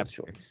with the Bold Caps.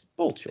 choice.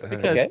 Bold choice. Because-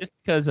 Okay. Just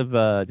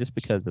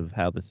because of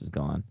how this has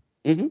gone.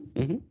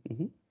 Mm-hmm.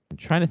 I'm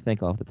trying to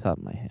think off the top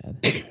of my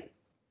head.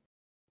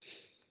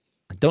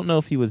 I don't know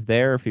if he was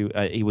there. If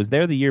he was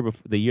there the year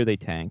before, the year they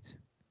tanked.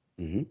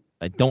 Mm-hmm.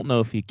 I don't know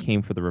if he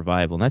came for the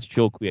revival, and that's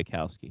Joe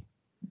Kwiatkowski.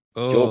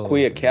 Joe Oh,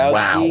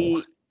 Kwiatkowski.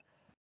 Wow.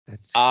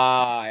 That's,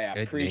 I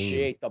Good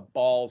appreciate the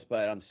balls,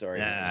 but I'm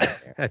sorry. he's not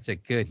there. that's a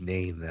good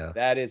name, though.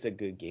 That is a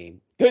good game.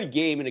 Good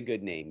game and a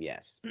good name.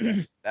 Yes.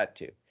 Yes, that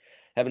too.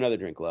 Have another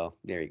drink, Lo.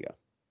 There you go.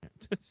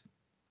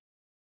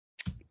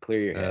 Clear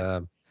your head.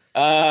 Um,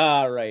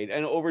 All right.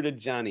 And over to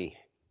Johnny.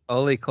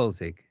 Ole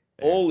Kolzig.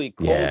 Ole Yeah.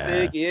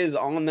 Kolzig is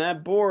on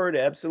that board.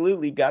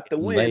 Absolutely. Got the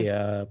win.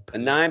 Layup. A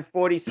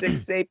 946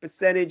 save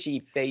percentage. He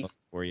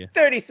faced For you.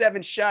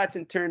 37 shots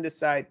and turned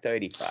aside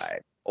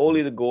 35.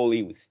 Ole the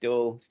goalie was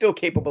still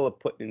capable of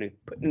putting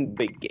in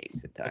big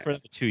games at For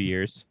times. 2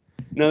 years.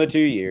 Another 2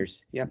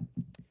 years. Yep.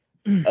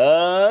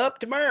 Up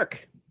to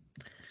Mark.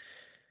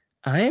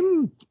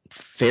 I'm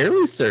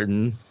fairly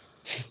certain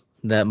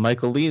that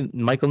Michael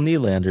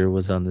Nylander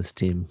was on this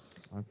team.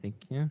 I think,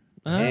 yeah.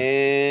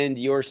 And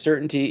your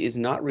certainty is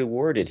not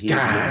rewarded. He is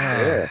not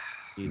there.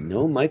 Jesus.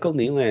 No Michael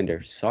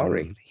Nylander.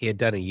 Sorry. He had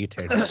done a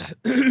U-turn.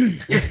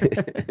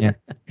 Yeah.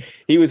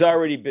 He was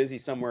already busy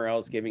somewhere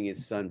else giving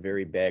his son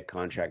very bad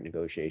contract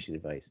negotiation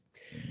advice.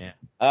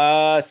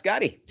 Yeah.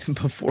 Scotty.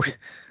 Before,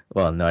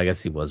 well, no, I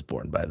guess he was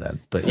born by then.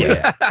 But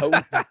yeah, Oh,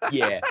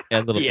 yeah. Yeah, a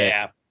little bit. I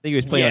Yeah. think he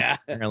was playing Yeah.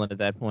 with Maryland at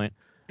that point.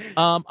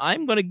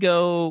 I'm going to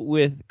go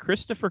with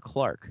Christopher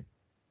Clark.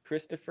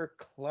 Christopher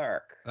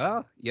Clark.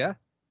 Oh, yeah.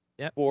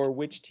 For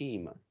which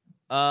team?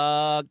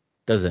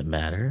 does it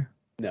matter?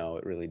 No,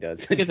 it really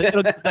does. Because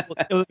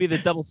it'll be the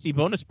double C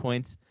bonus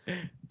points.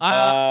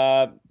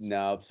 No,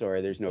 I'm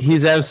sorry. There's no.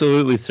 He's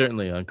absolutely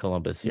certainly on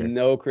Columbus here.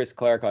 no Chris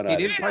Clark on He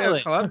either didn't team. play on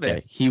Really? Columbus.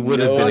 Okay, he would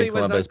have No. been He in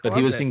was on Columbus, but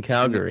he was in Columbus.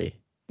 Calgary.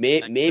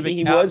 Maybe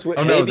he Cal- was with.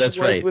 Oh, no, maybe that's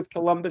he was right. with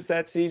Columbus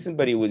that season,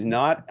 but he was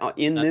not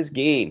in this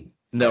game.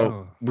 No,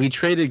 So- we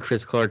traded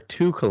Chris Clark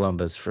to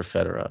Columbus for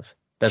Fedorov.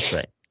 That's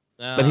right.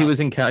 But he was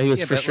in He was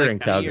Yeah, for but sure like in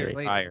 2 years Calgary.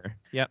 later. higher.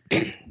 Yep.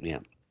 Yeah.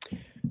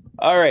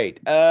 All right.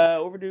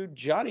 Over to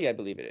Johnny, I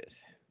believe it is.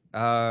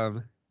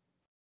 How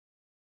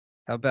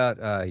about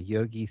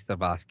Yogi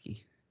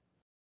Thabowski?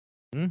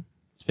 I'm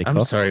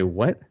Sveikovsky. sorry,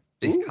 what?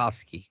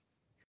 Thabowski.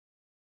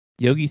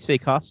 Yogi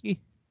Sveikovsky?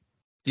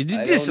 The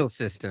don't- judicial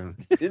system.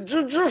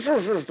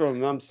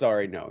 I'm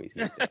sorry. No, he's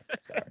not there.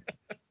 Sorry.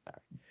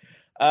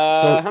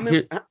 So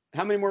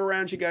How many more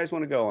rounds you guys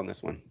want to go on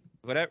this one?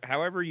 Whatever,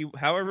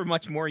 however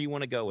much more you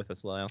want to go with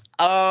us, Lyle.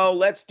 Oh,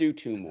 let's do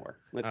 2 more.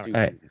 Let's All do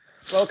right. 2.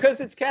 Well, because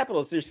it's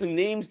Capitals. There's some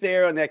names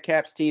there on that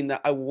Caps team that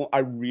I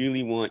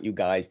really want you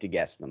guys to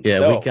guess them. Yeah,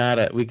 So,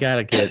 we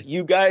gotta get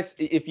you guys.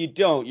 If you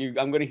don't,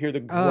 I'm going to hear the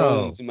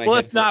groans in my Well,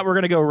 head. if not, we're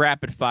gonna go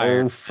rapid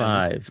fire.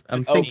 05. I'm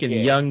Just thinking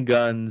okay. Young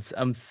Guns.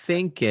 I'm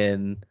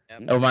thinking.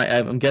 Yep. Oh my!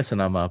 I'm guessing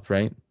I'm up,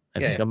 right? I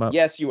think Yeah. I'm up.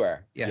 Yes, you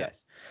are. Yeah.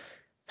 Yes.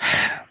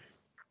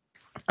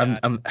 I'm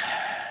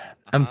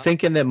I'm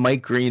thinking that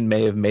Mike Green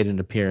may have made an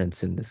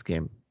appearance in this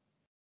game.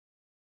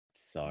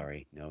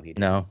 Sorry, no, he didn't.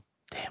 No.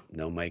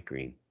 No Mike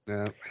Green.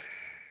 No.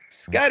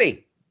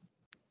 Scotty.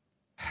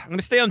 I'm going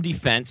to stay on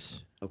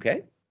defense.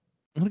 Okay.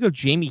 I'm going to go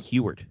Jamie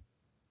Heward.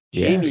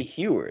 Jamie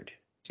Heward.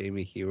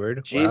 Jamie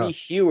Heward. Jamie Wow.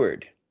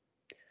 Heward.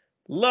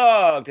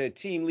 Logged a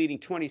team leading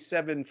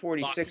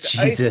 27-46 ice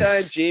Jesus.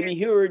 time. Jamie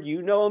Heward,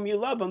 you know him, you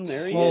love him.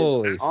 There he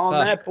Holy is on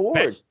fuck. that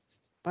board.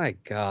 My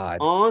God.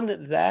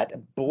 On that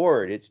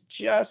board. It's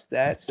just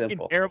that Fucking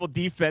simple. terrible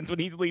defense when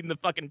he's leading the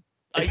fucking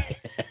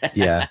ice.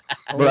 Yeah.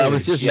 Well, I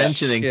was Holy just shit.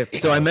 mentioning.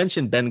 Shit. So I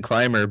mentioned Ben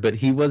Clymer, but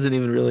he wasn't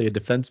even really a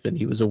defenseman.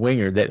 He was a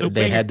winger that The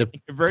they winger had to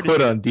converted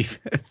put on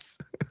defense.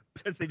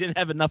 because they didn't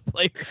have enough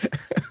players.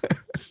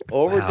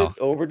 Wow.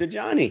 Over to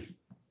Johnny.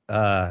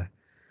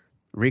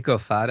 Rico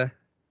Fata.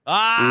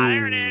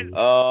 There it is.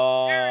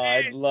 Oh, There it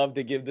I'd is. love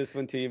to give this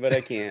one to you, but I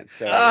can't.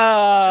 Sorry.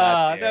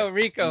 Ah, Not there. no,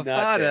 Rico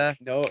Not there.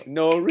 Fata.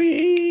 No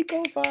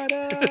Rico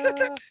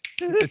Fata.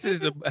 This is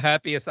the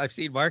happiest I've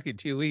seen Mark in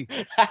 2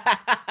 weeks.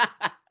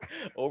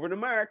 Over to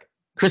Mark.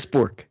 Chris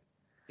Bork.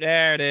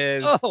 There it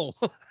is. Oh,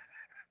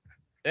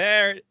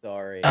 There.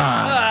 Sorry.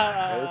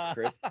 Ah. No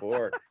Chris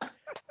Bork.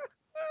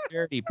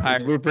 Dirty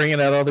pirate. We're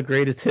bringing out all the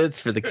greatest hits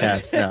for the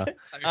Caps now.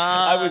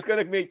 I was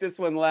going to make this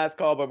one last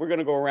call, but we're going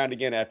to go around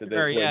again after this.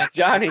 Sure, with yeah.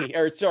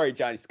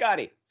 Johnny.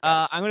 Scotty.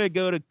 I'm going to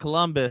go to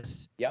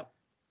Columbus. Yep.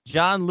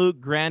 Jean-Luc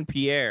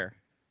Grandpierre.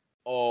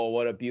 Oh,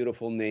 what a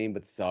beautiful name,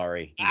 but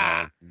sorry.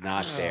 No,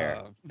 not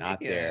there. Oh,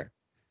 Not man. there.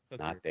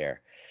 Not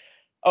there.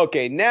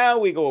 Okay, now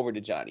we go over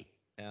to Johnny.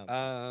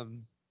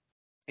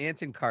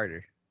 Anson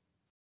Carter.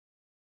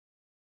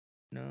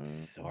 No.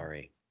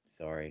 Sorry.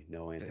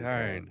 No answer.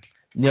 Darn.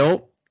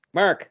 Nope.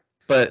 Mark.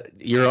 But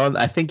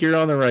I think you're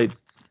on the right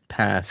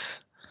path.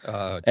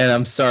 And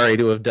I'm sorry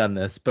to have done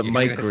this, but You're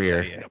Mike gonna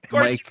Greer. say it. Of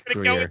course Mike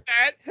you're gonna go with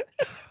Greer.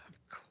 that.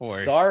 Of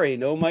course. Sorry,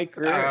 no Mike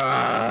Greer.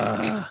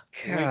 Ah,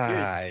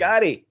 God.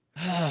 Scotty.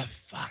 Oh,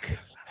 fuck.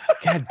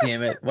 God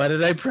damn it. Why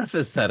did I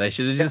preface that? I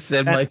should have just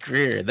said Mike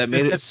Greer. That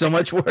made it so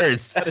much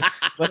worse.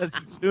 Let us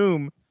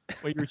assume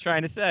what you were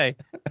trying to say.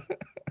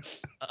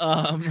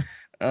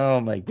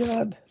 Oh my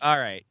God. All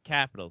right,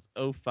 Capitals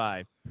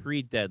 05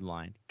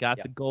 pre-deadline. Got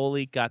Yep. the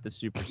goalie, got the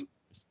superstars.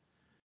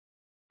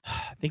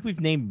 I think we've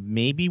named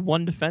maybe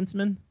one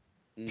defenseman.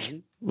 Mm-hmm.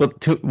 Well,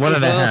 one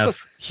and a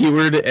half.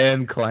 Heward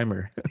and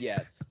Clymer.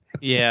 Yes.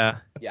 Yeah.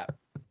 Yeah.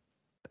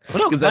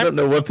 Because I don't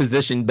know what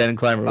position Ben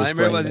Clymer was Clymer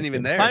playing. wasn't that even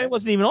game. there. Clymer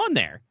wasn't even on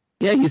there.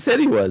 Yeah, you said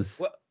he was.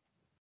 What?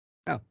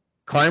 Oh.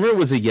 Clymer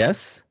was a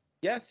yes.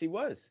 Yes, he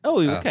was. Oh,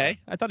 Oh. okay.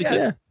 I thought he Yes.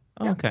 said.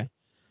 Oh, Yeah. okay.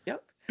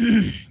 Yep.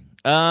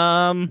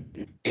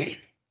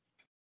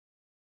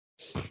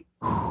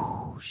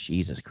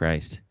 Jesus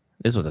Christ.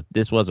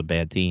 This was a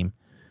bad team.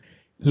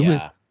 Who was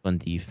Yeah. on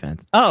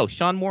defense? Oh,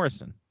 Sean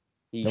Morrison.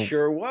 He Nope.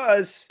 sure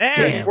was.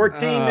 Damn.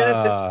 14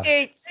 minutes Ah. and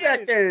 8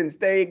 seconds.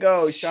 There you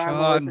go. Sean Sean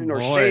Morrison or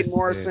Shane Morrison.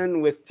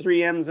 Morrison with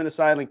 3 M's and a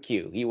silent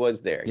Q. He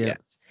was there. Yeah.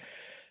 Yes.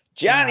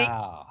 Johnny.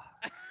 Wow.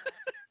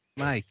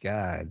 My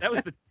God. That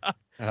was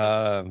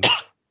the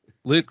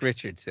Luke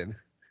Richardson.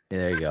 Yeah,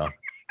 there you go.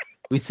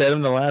 We said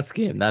him the last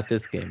game, not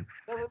this game.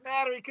 doesn't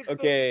matter. He could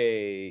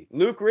Okay.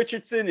 Luke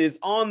Richardson is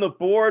on the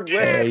board with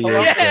There you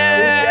Columbus go. Blue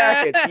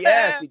Jackets.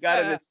 Yes, he got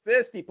an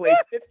assist. He played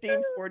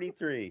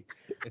 15:43.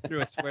 I threw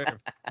a swear.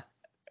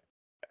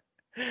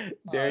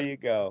 There you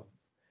go.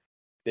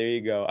 There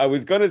you go. I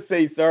was gonna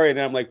say sorry, and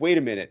I'm like, wait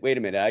a minute.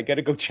 I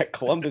gotta go check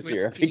Columbus Switch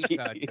here. teams If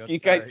on you, I'm you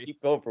guys sorry.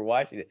 keep going for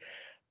Washington.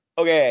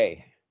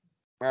 Okay,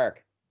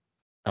 Mark.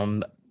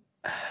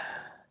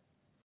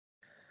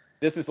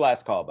 This is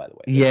last call, by the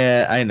way.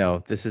 Yeah, I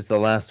know. This is the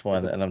last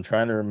one, and I'm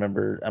trying to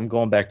remember. I'm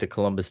going back to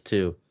Columbus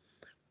too,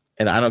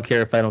 and I don't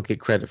care if I don't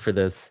get credit for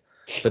this,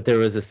 but there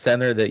was a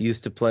center that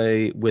used to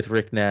play with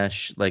Rick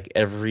Nash like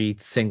every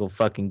single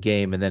fucking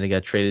game, and then he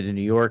got traded to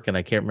New York, and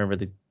I can't remember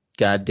the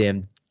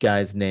goddamn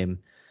guy's name.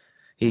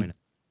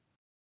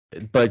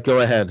 But go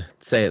ahead,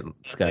 say it,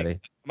 Scotty.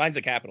 Mine's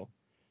a capital.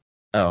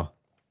 Oh,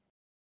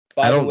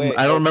 By I the don't. way,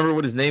 I don't remember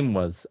what his name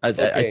was. I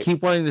Okay.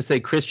 keep wanting to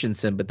say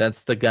Christensen, but that's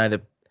the guy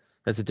that.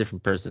 That's a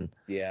different person.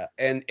 Yeah,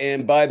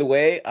 and by the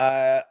way,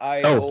 I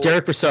Oh, owe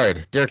Derek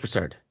Brassard. Derek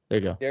Brassard. There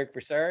you go. Derek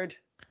Brassard.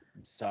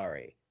 I'm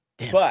sorry,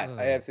 Damn. but Oh.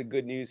 I have some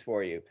good news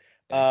for you.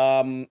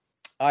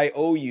 I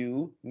owe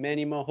you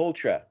Manny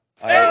Malhotra.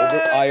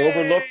 I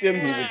overlooked him.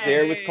 He was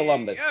there with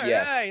Columbus. All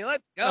Yes. right,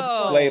 let's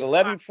go. Played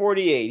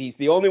 11:48. He's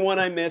the only one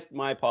I missed.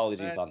 My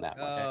apologies on that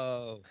one.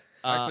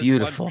 Oh,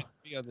 Beautiful. On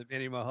the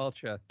Manny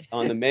Malhotra.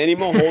 On the Manny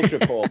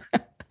Malhotra poll.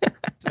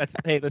 That's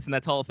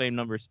Hall of Fame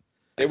numbers.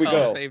 There we Hall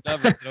of go. Fame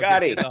numbers. It'll get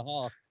Scotty. you in the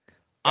hall.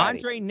 Scotty.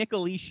 Andre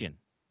Nikolishин.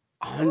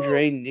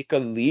 Andre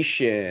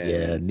Nikolishин.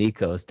 Yeah,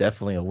 Nico is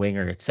definitely a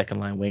winger, second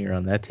line winger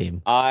on that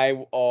team.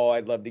 I'd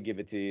love to give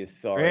it to you.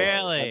 Sorry.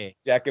 Really?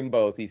 Check them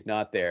both. He's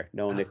not there.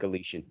 No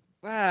Nikolishин.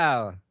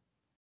 Wow.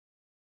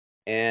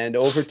 And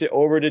over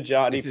to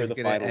Johnny This for is the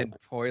gonna final. end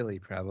poorly,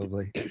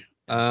 probably.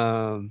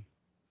 I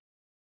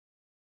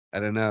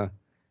don't know.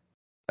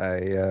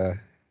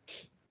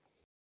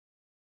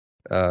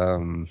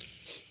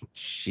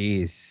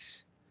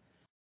 Jeez.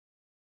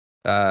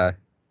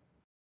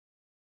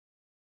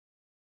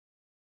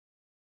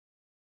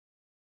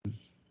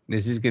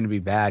 This is going to be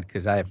bad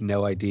because I have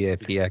no idea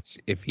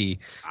if he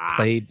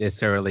played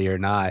this early or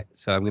not.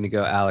 So I'm going to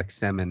go Alex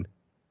Semin.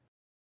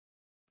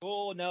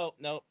 Oh no.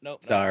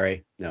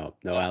 Sorry. No,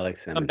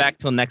 Alex. Come back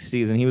till next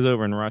season. He was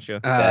over in Russia.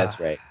 That's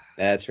right.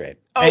 Hey,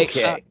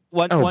 Okay.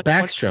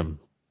 Backstrom.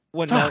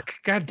 One Fuck.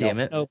 God damn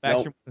it. No,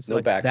 Backstrom. No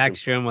Backstrom.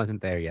 Backstrom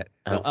wasn't there yet.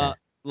 Okay.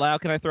 Lau,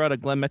 can I throw out a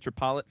Glenn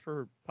Metropolitan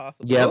for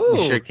possible? Yep, Ooh.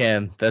 you sure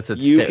can. That's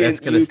You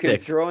that's gonna can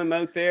stick. throw him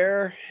out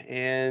there,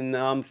 and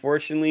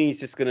unfortunately, he's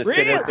just gonna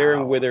sit out there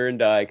and wither and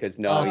die because he's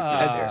not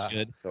Ah.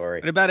 there. Sorry.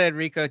 What about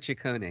Enrico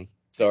Ciccone?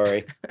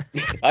 Sorry.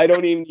 I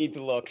don't even need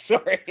to look.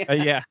 Sorry.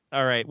 Yeah.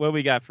 All right. What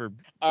we got for?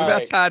 All What about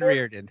right. Todd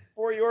Reardon?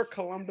 For your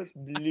Columbus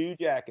Blue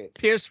Jackets.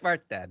 Pierce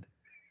Fartad.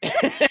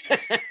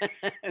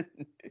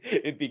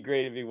 It'd be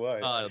great if he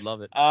was. Oh, I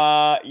love it.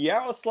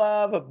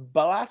 Yaroslav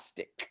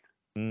Balastik.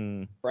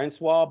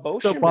 Francois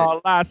Beauchemin.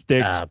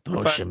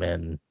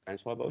 Beauchemin.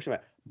 Francois Beauchemin.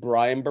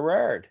 Brian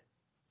Berard.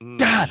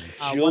 God,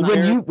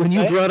 when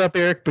you brought up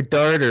Eric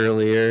Bedard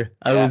earlier,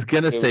 I was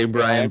gonna say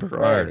Brian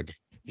Berard.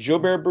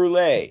 Gilbert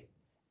Brulé.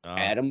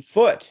 Adam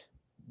Foote.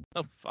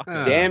 Oh fuck.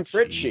 Dan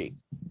Fritchie.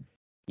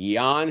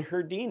 Jan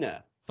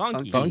Herdina.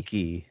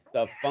 Funky.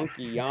 The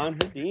funky Jan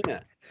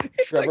Herdina.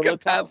 It's Trevor like a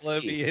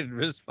Letowski. Pavlovian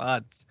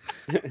response.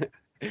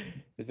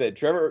 Is that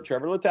Trevor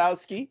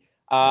Letowski?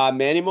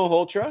 Manny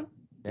Malhotra.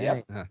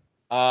 Yep.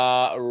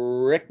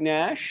 Rick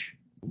Nash.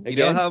 Again, You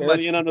know how barely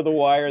much in under the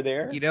wire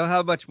there. You know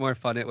how much more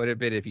fun it would have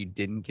been if you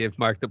didn't give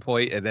Mark the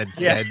point and then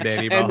said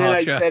Manny And then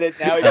I Malhotra. said it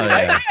now. He's Oh,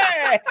 like, yeah.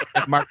 hey!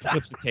 Mark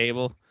flips the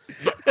table.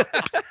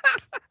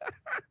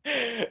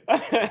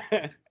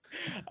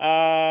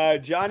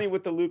 Johnny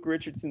with the Luke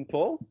Richardson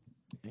pull.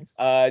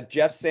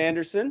 Jeff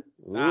Sanderson.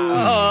 Ooh.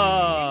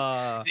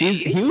 Oh,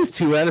 He was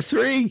 2 out of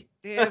 3.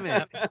 damn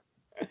it.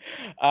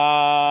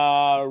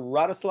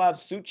 Radoslav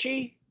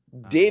Suchi.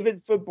 David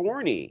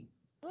Faborny.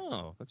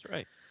 Oh, that's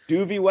right.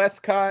 Duvie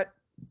Westcott.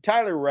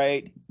 Tyler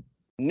Wright.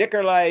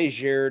 Nikolai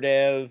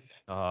Zherdev.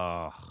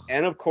 Oh.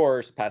 And of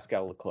course,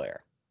 Pascal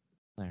Leclerc.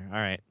 All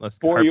right. Let's.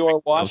 For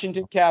your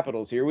Washington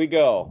Capitals, here we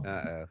go.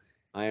 Uh-oh.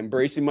 I am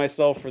bracing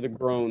myself for the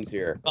groans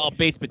here. Oh,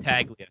 Bates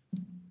Battaglia.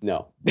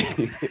 No.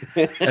 Adrian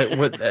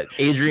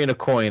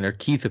Aucoin or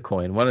Keith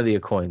Aucoin, one of the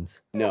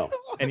Aucoins. No.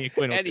 Any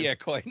Aquino. Eddie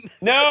coin.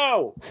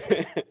 No.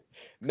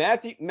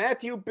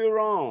 Matthew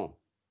Biron.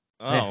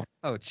 Oh.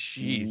 Oh,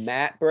 jeez.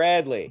 Matt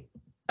Bradley.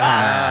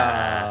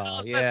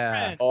 Oh,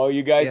 yeah. Oh,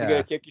 you guys are Yeah.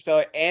 gonna kick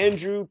yourself.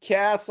 Andrew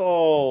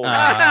Castle.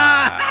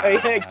 Ah. I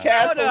had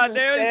Castles Hold on,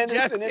 and there's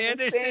Jeff Sanderson in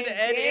the Sanderson same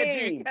and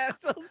Andrew game.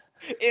 Castles.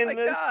 In My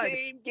the God.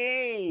 same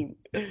game.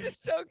 This is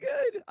so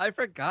good. I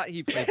forgot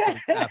he played for the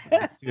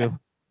Capitals. Too.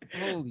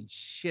 Holy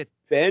shit.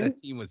 Ben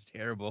That team was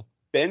terrible.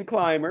 Ben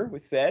Clymer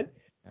was said.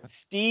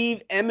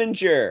 Steve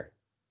Eminger.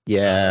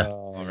 Yeah.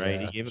 All right.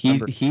 He gave a He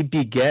number. he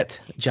beget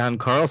John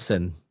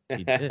Carlson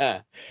He did.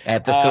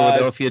 at the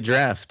Philadelphia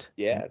draft.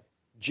 Yes.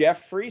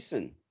 Jeff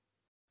Friesen.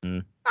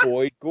 Mm.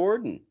 Boyd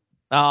Gordon.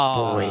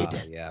 Oh. Boyd.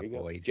 Yeah, There you go.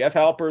 boy. Jeff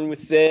Halpern was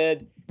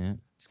said. Yeah.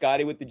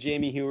 Scotty with the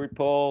Jamie Heward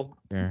poll.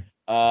 Sure.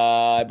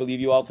 I believe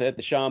you also hit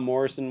the Sean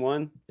Morrison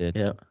one. Did.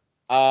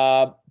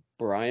 Yeah.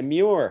 Brian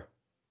Muir.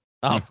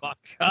 Oh fuck.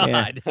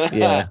 God.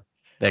 Yeah.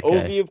 That guy.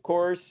 Ovi, of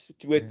course,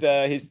 with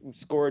his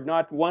scored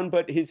not one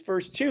but his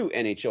first 2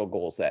 NHL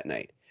goals that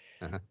night.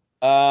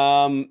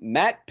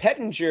 Matt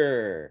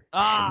Pettinger.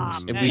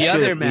 Ah. The We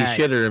other should Matt.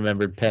 have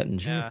remembered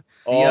Pettinger. Yeah.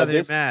 The Oh, other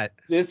this, Matt.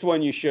 this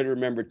one you should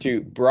remember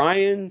too.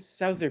 Brian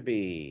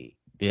Southerby.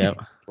 Yeah.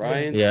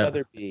 Brian Yeah.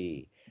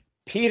 Southerby.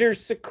 Peter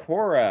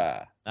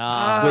Sikora.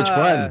 Ah. Which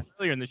one?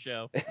 Earlier in the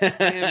show.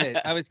 Damn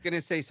it. I was going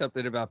to say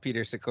something about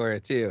Peter Sikora,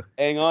 too.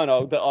 Hang on,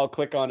 I'll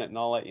click on it and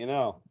I'll let you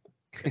know.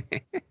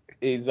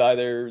 He's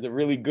either the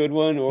really good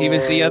one or He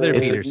was the other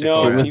It's- Peter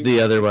no, Sikora. It was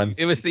the other one.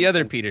 It was the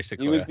other Peter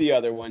Sikora. He was the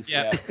other one.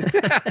 Yeah.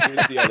 Yeah.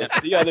 He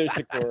was the other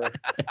Sikora.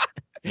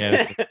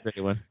 Yeah, that's a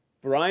great one.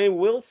 Brian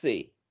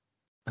Wilsey.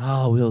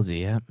 Oh,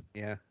 Wilsey. Yeah.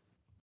 Yeah.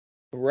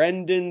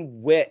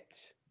 Brendan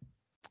Witt.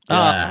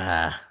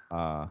 Ah.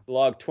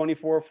 Log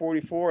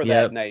 2444 Yep.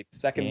 that night.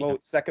 Second Yeah.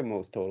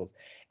 most totals.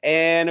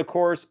 And of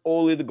course,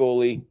 Ole the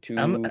goalie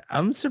to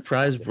I'm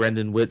surprised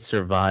Brendan Witt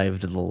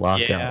survived the Yeah,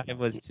 lockout. it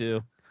was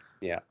too.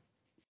 Yeah.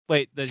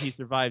 Wait, that he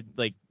survived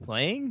like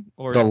playing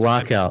or The survived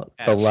lockout.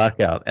 The match?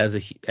 lockout as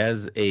a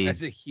As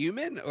a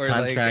human or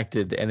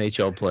contracted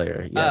NHL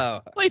player. like.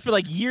 Yes. Played for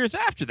like years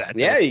after that.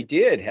 Yeah, he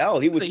did. Hell,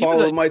 he was He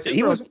following my. like,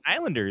 He was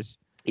Islanders.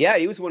 yeah,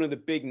 he was one of the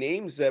big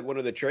names at one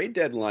of the trade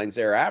deadlines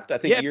there after. I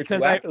think Yeah, a year or two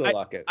because after the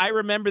lockout. I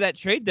remember that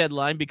trade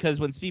deadline because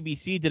when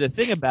CBC did a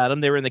thing about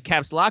him, they were in the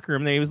Caps locker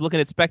room. There he was looking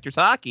at Spectre's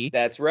hockey.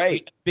 That's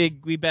right.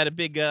 We bet a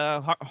big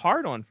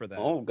hard on for that.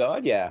 Oh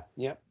God, yeah,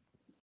 yep.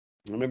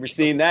 I remember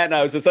seeing that, and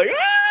I was just like,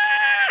 ah!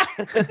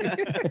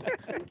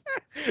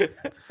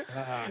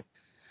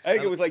 I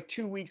think it was like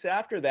 2 weeks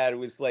after that. It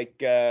was like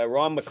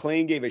Ron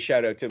McLean gave a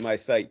shout out to my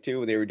site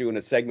too. They were doing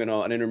a segment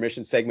an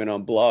intermission segment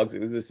on blogs. It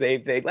was the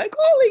same thing. Like,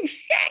 holy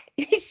shit,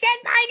 he said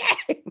my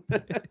name.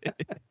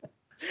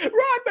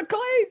 Ron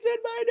McLean said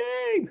my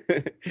name,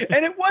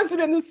 and it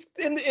wasn't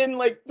in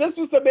like this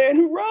was the man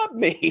who robbed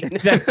me.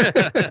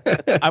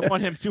 I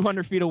want him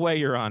 200 feet away,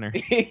 Your Honor.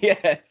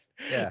 Yes.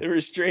 Yeah. The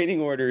restraining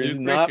order is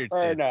Luke not far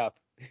Richardson. enough.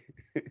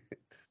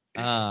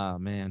 Oh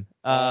man.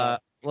 Well,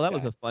 that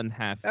was a fun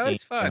half. That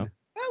was game, fun.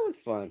 That was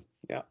fun.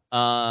 Yeah.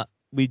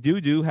 We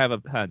do have a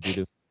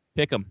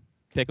pick 'em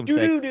Do segment.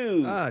 do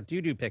do.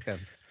 Doo-doo pick 'em.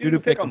 Do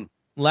pick 'em.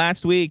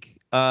 Last week,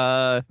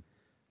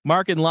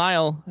 Mark and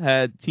Lyle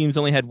had teams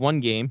only had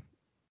one game.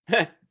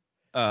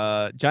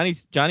 Johnny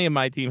and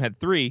my team had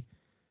 3.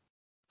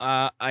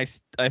 I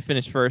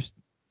finished first,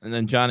 and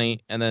then Johnny,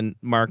 and then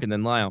Mark, and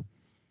then Lyle.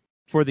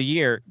 For the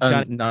year,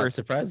 Not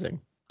surprising.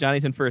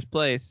 Johnny's in first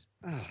place.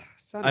 Oh,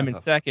 I'm in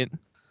second.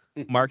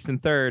 Mark's in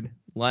third.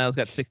 Lyle's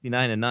got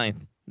 69 and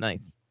ninth.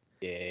 Nice.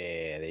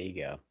 Yeah, there you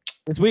go.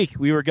 This week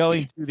we were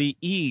going to the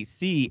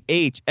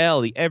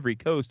ECHL, the Every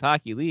Coast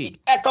Hockey League.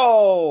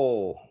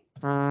 Echo.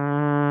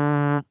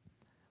 And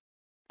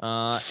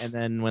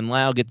then when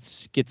Lyle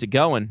gets it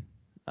going,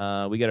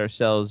 we get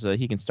ourselves.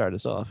 He can start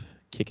us off.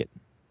 Kick it.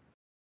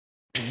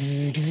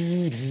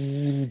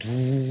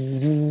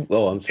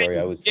 Oh, I'm sorry.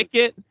 I was. Kick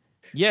it.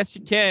 Yes,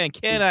 you can.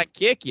 Can I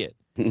kick it?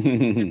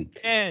 Can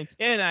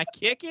I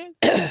kick it?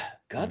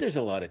 God, there's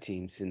a lot of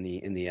teams in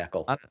the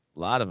Echo. A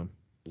lot of them.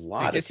 A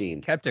lot of just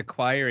teams. kept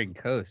acquiring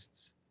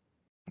coasts.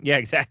 Yeah,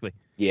 exactly.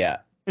 Yeah.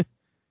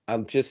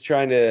 I'm just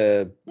trying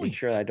to make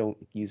sure I don't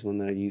use one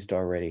that I used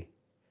already.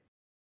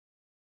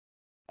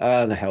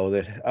 The hell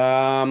with it.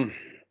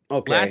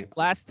 Okay.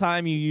 Last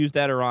time you used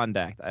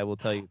Adirondack, I will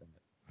tell you that.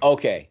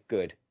 Okay,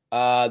 good.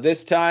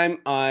 This time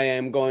I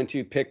am going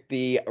to pick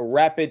the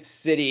Rapid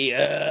City.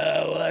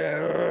 That's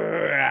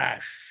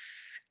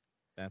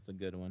a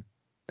good one.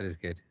 That is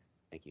good.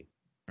 Thank you.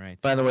 All right.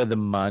 By the way, the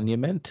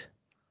monument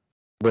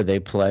where they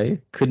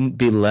play couldn't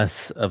be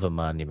less of a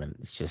monument.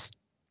 It's just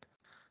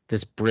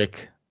this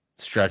brick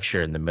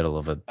structure in the middle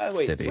of a By the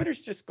way, city. Twitter's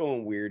just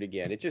going weird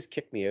again. It just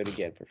kicked me out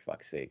again, for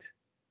fuck's sakes.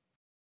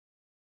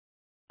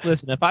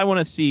 Listen, if I want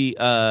to see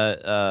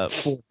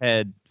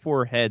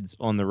four heads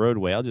on the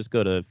roadway, I'll just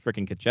go to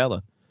frickin'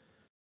 Coachella.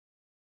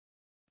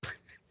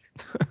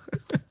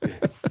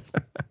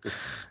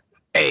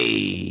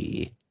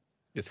 Hey.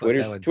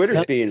 Twitter's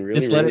being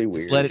really, really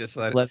weird. Just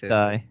let it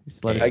die.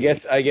 Just let it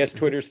I guess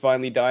Twitter's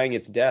finally dying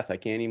its death. I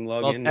can't even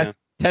log in now.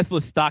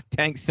 Tesla's stock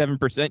tanked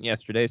 7%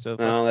 yesterday. So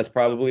Oh, that's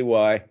probably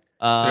why.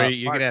 So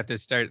you're gonna have to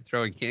start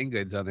throwing canned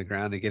goods on the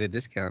ground to get a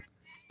discount.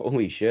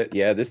 Holy shit!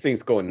 Yeah, this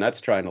thing's going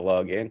nuts trying to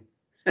log in.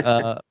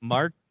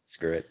 Mark,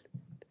 Screw it.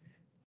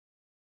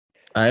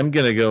 I'm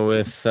gonna go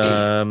with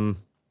I'm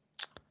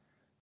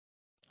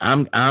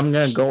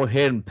gonna go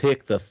ahead and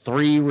pick the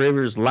Three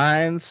Rivers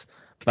Lions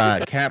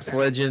by Caps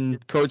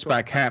legend, coached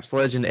by Caps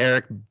legend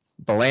Eric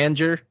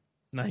Belanger.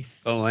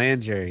 nice.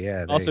 Belanger,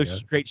 yeah. there Also, you go.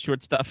 great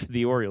shortstop for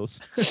the Orioles.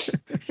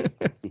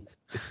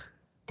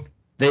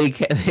 They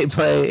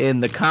play in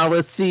the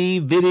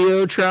Coliseum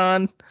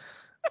Videotron.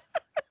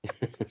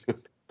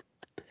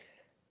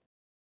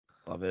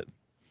 Love it.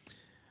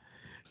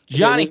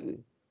 Johnny,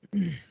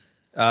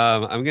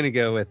 I'm gonna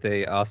go with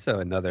also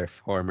another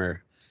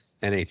former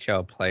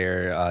NHL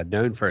player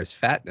known for his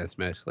fatness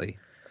mostly,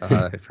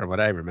 from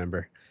what I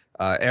remember.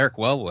 Eric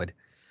Wellwood,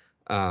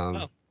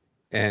 and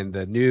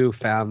the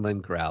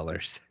Newfoundland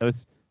Growlers. that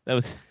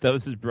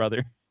was his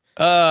brother.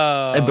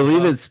 Oh, I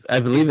believe it's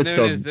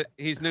called,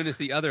 he's known as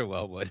the other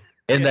Wellwood.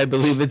 and I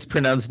believe it's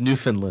pronounced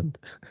Newfoundland.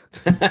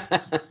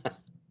 The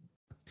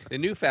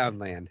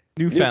Newfoundland.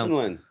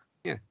 Newfoundland.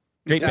 Yeah.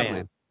 Great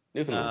Newfoundland. band.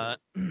 Newfoundland.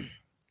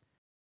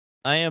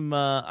 I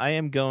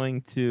am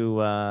going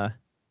to. I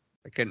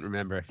couldn't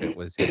remember if it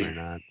was him or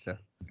not. So,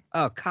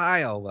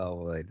 Kyle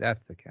Wellwood.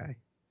 That's the guy.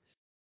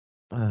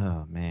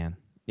 Oh man,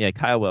 yeah,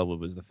 Kyle Wellwood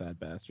was the fat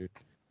bastard.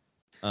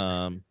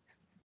 I'm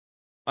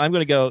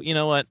gonna go. You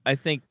know what? I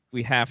think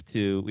we have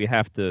to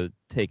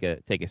take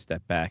a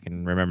step back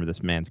and remember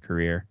this man's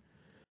career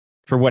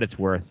for what it's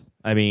worth.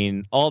 I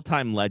mean,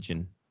 all-time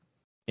legend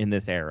in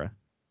this era.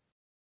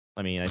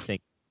 I mean, I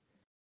think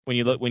when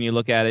you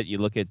look at it, you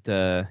look at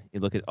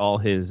all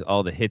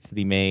the hits that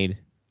he made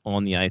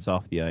on the ice,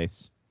 off the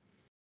ice.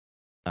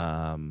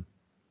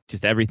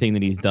 Just everything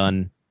that he's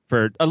done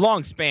for a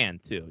long span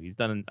too. He's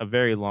done a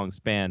very long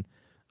span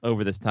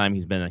over this time.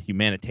 He's been a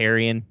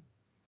humanitarian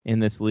in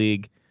this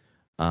league.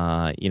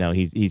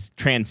 He's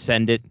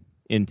transcended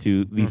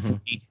into the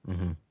footy,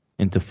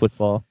 into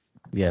football.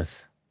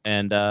 Yes.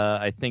 And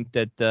I think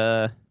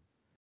that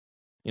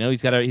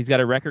he's got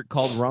a record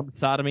called Rum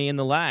Sodomy in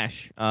the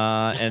Lash.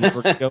 And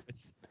we're gonna go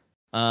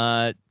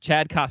with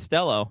Chad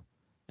Costello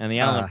and the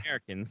Allen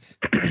Americans.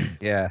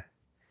 Yeah.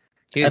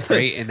 He was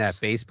great in that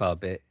baseball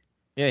bit.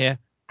 Yeah.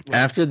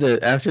 After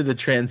the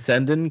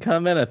Transcendent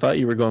comment, I thought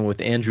you were going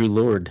with Andrew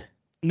Lord.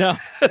 No.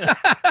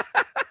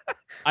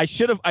 I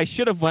should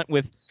have went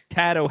with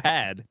Tad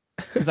O'Had,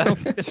 because I don't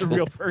think that's a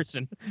real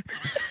person.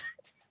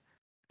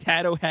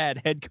 Tad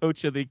O'Had, head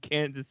coach of the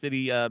Kansas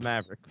City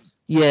Mavericks.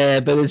 Yeah,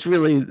 but it's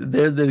really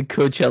they're the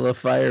Coachella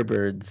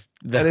Firebirds.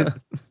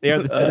 They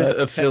are the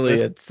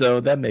affiliate, so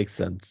that makes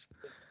sense.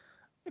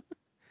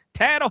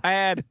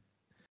 Tattlehead.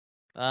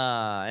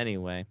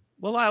 Anyway,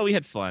 well, we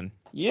had fun.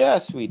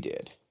 Yes, we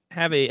did.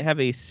 Have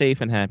a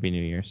safe and happy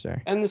New Year,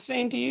 sir. And the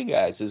same to you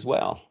guys as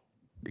well.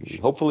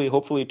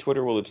 Hopefully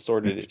Twitter will have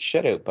sorted its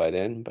shit out by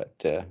then, but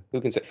who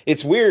can say?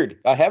 It's weird.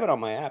 I have it on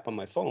my app on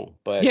my phone,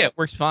 but Yeah, it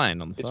works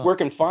fine on the phone. it's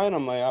working fine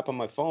on my app on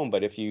my phone,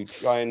 but if you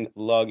try and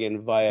log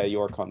in via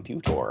your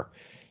computer,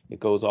 it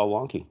goes all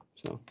wonky.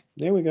 So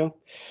there we go.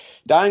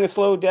 Dying a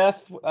slow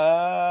death.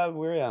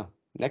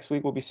 Next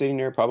week we'll be sitting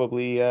there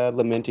probably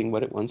lamenting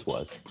what it once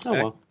was. Oh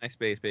well. Nice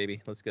space,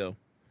 baby. Let's go.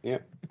 Yeah.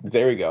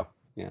 There we go.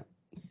 Yeah.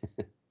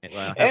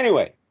 Well,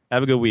 Anyway,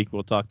 have a good week.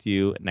 We'll talk to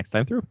you next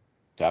time through.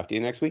 talk to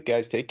you next week,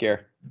 guys. Take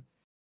care.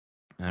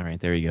 All right,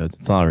 there he goes.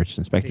 It's all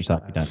Richardson,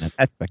 SpectreShockey.net.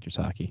 That's Spectre's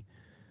Hockey.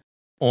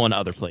 On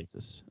other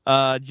places.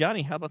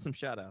 Johnny, how about some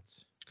shout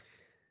outs?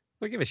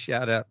 We'll give a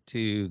shout out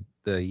to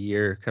the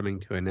year coming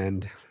to an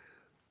end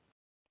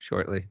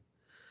shortly.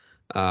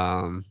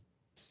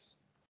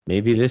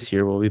 Maybe this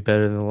year will be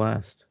better than the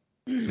last.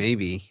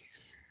 Maybe.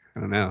 I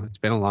don't know. It's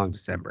been a long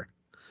December,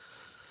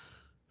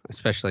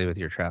 especially with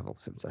your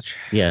travels and such.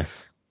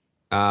 Yes.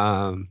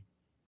 Give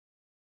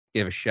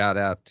a shout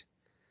out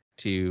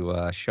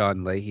to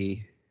Sean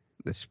Leahy,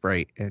 the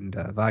Sprite and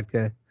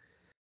vodka.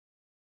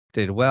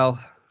 Did well.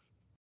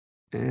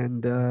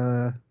 And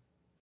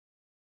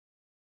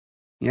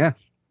yeah.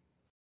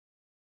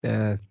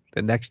 The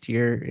next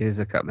year is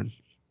a coming.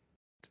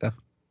 So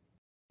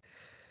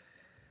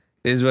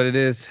it is what it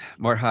is.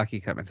 More hockey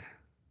coming.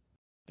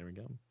 There we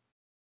go.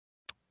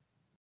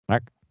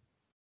 Mark.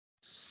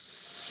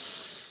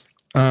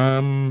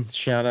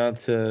 Shout out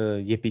to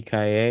Yippee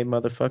Ki-Yay,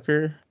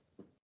 motherfucker.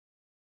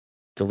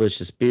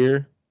 Delicious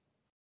beer.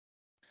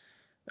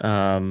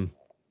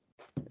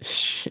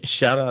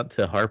 Shout out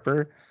to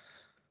Harper,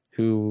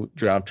 who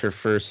dropped her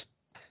first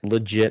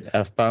legit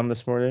F-bomb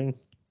this morning.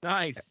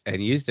 Nice.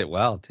 And used it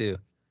well too.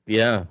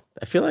 Yeah,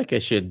 I feel like I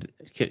should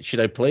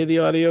I play the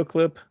audio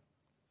clip?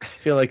 I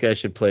feel like I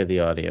should play the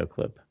audio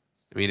clip.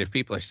 I mean, if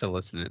people are still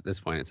listening at this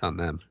point, it's on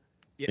them.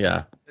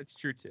 Yeah. That's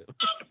true too.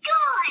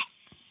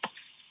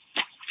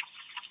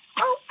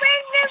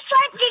 Open the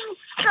fucking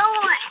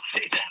door.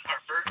 Say that,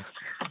 Harper.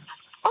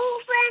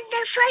 Open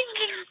the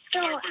fucking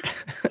door.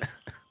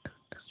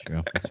 That's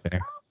true. That's fair.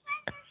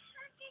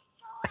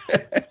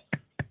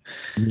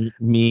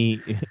 me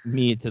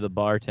to the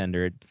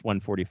bartender at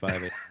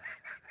 1:45.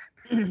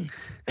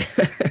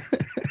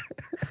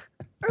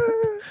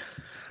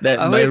 That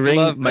I my always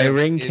love my that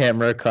ring it's-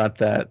 camera caught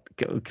that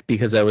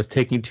because I was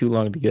taking too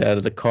long to get out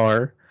of the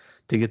car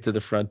to get to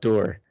the front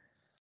door.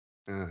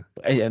 I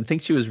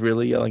think she was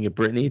really yelling at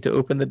Brittany to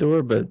open the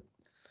door, but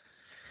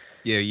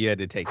Yeah, you had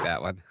to take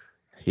that one.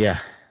 yeah.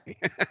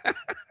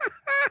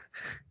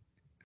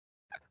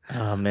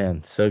 Oh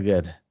man, so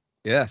good.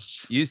 Yeah,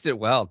 used it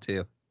well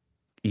too.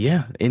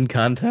 Yeah, in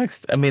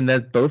context. I mean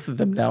that both of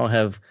them now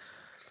have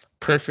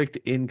perfect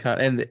and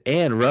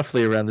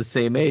roughly around the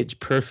same age.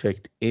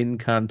 Perfect in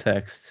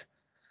context.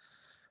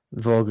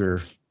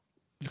 Vulgar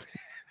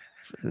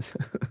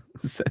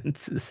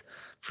sentences,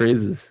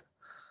 phrases.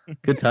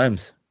 Good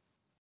times.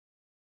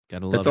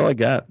 Gotta love That's it. all I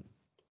got.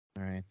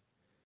 All right.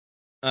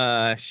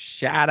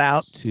 Shout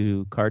out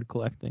to card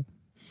collecting.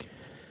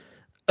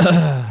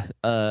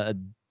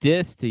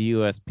 Diss to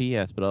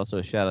USPS, but also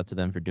a shout out to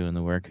them for doing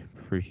the work.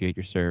 Appreciate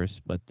your service.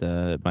 But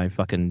my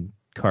fucking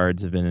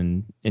cards have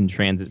been in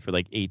transit for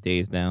like 8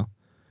 days now.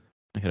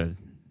 I could have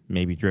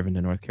maybe driven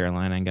to North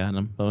Carolina and gotten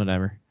them, but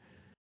whatever.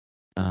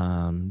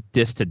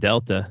 Diss to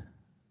Delta.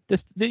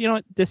 You know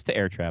what? Diss to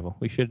air travel.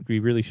 We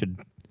really should.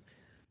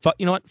 Fuck.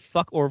 You know what?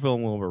 Fuck Orville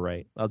and Wilbur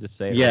Wright. I'll just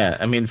say it. Yeah,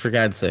 I mean, for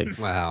God's sakes.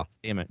 Wow.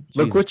 Damn it.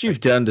 Look Jesus what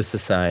you've Christ. done to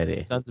society.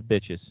 Sons of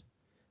bitches.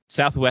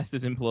 Southwest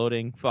is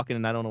imploding.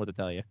 Fucking, I don't know what to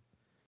tell you.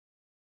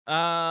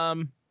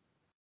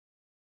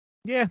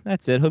 Yeah,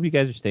 that's it. Hope you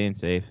guys are staying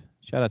safe.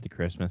 Shout out to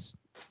Christmas.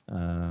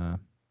 That's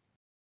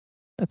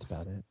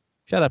about it.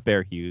 Shout out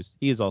Bear Hughes.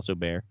 He is also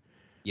Bear.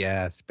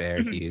 Yes,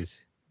 Bear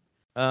Hughes.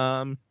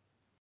 Yeah,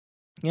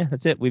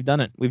 that's it. We've done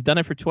it. We've done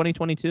it for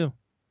 2022.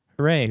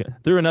 Hooray.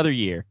 Through another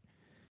year.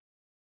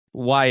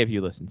 Why have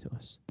you listened to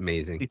us?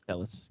 Amazing. Please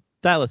tell us.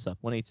 Dial us up,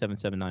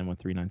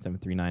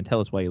 1-877-913-9739.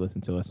 Tell us why you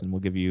listen to us, and we'll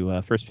give you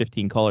first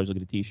 15 callers will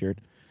get a T-shirt.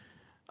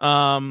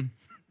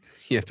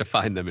 You have to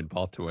find them in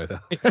Baltimore, though.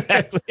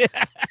 Exactly.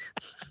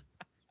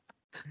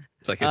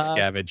 It's like a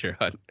scavenger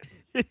hunt.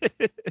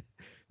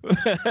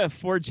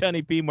 For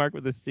Johnny P. Mark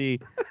with a C.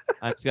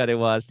 I'm Scotty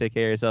Waz. Take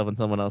care of yourself and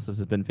someone else. This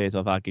has been Face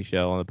Off Hockey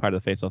Show on the part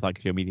of the Face Off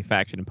Hockey Show Media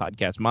Faction and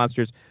Podcast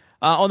Monsters.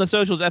 On the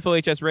socials,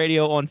 FOHS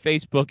Radio on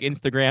Facebook,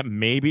 Instagram,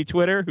 maybe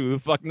Twitter. Who the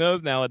fuck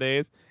knows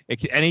nowadays?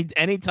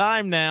 Any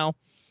time now.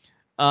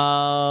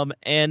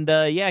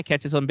 Yeah,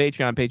 catch us on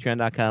Patreon,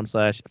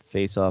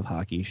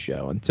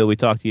 patreon.com/faceoffhockeyshow. Until we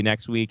talk to you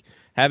next week,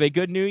 have a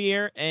good New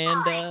Year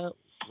and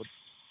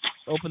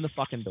open the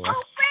fucking door.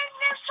 Open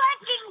the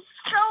fucking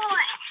door.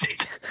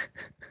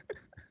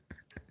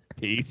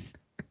 Peace.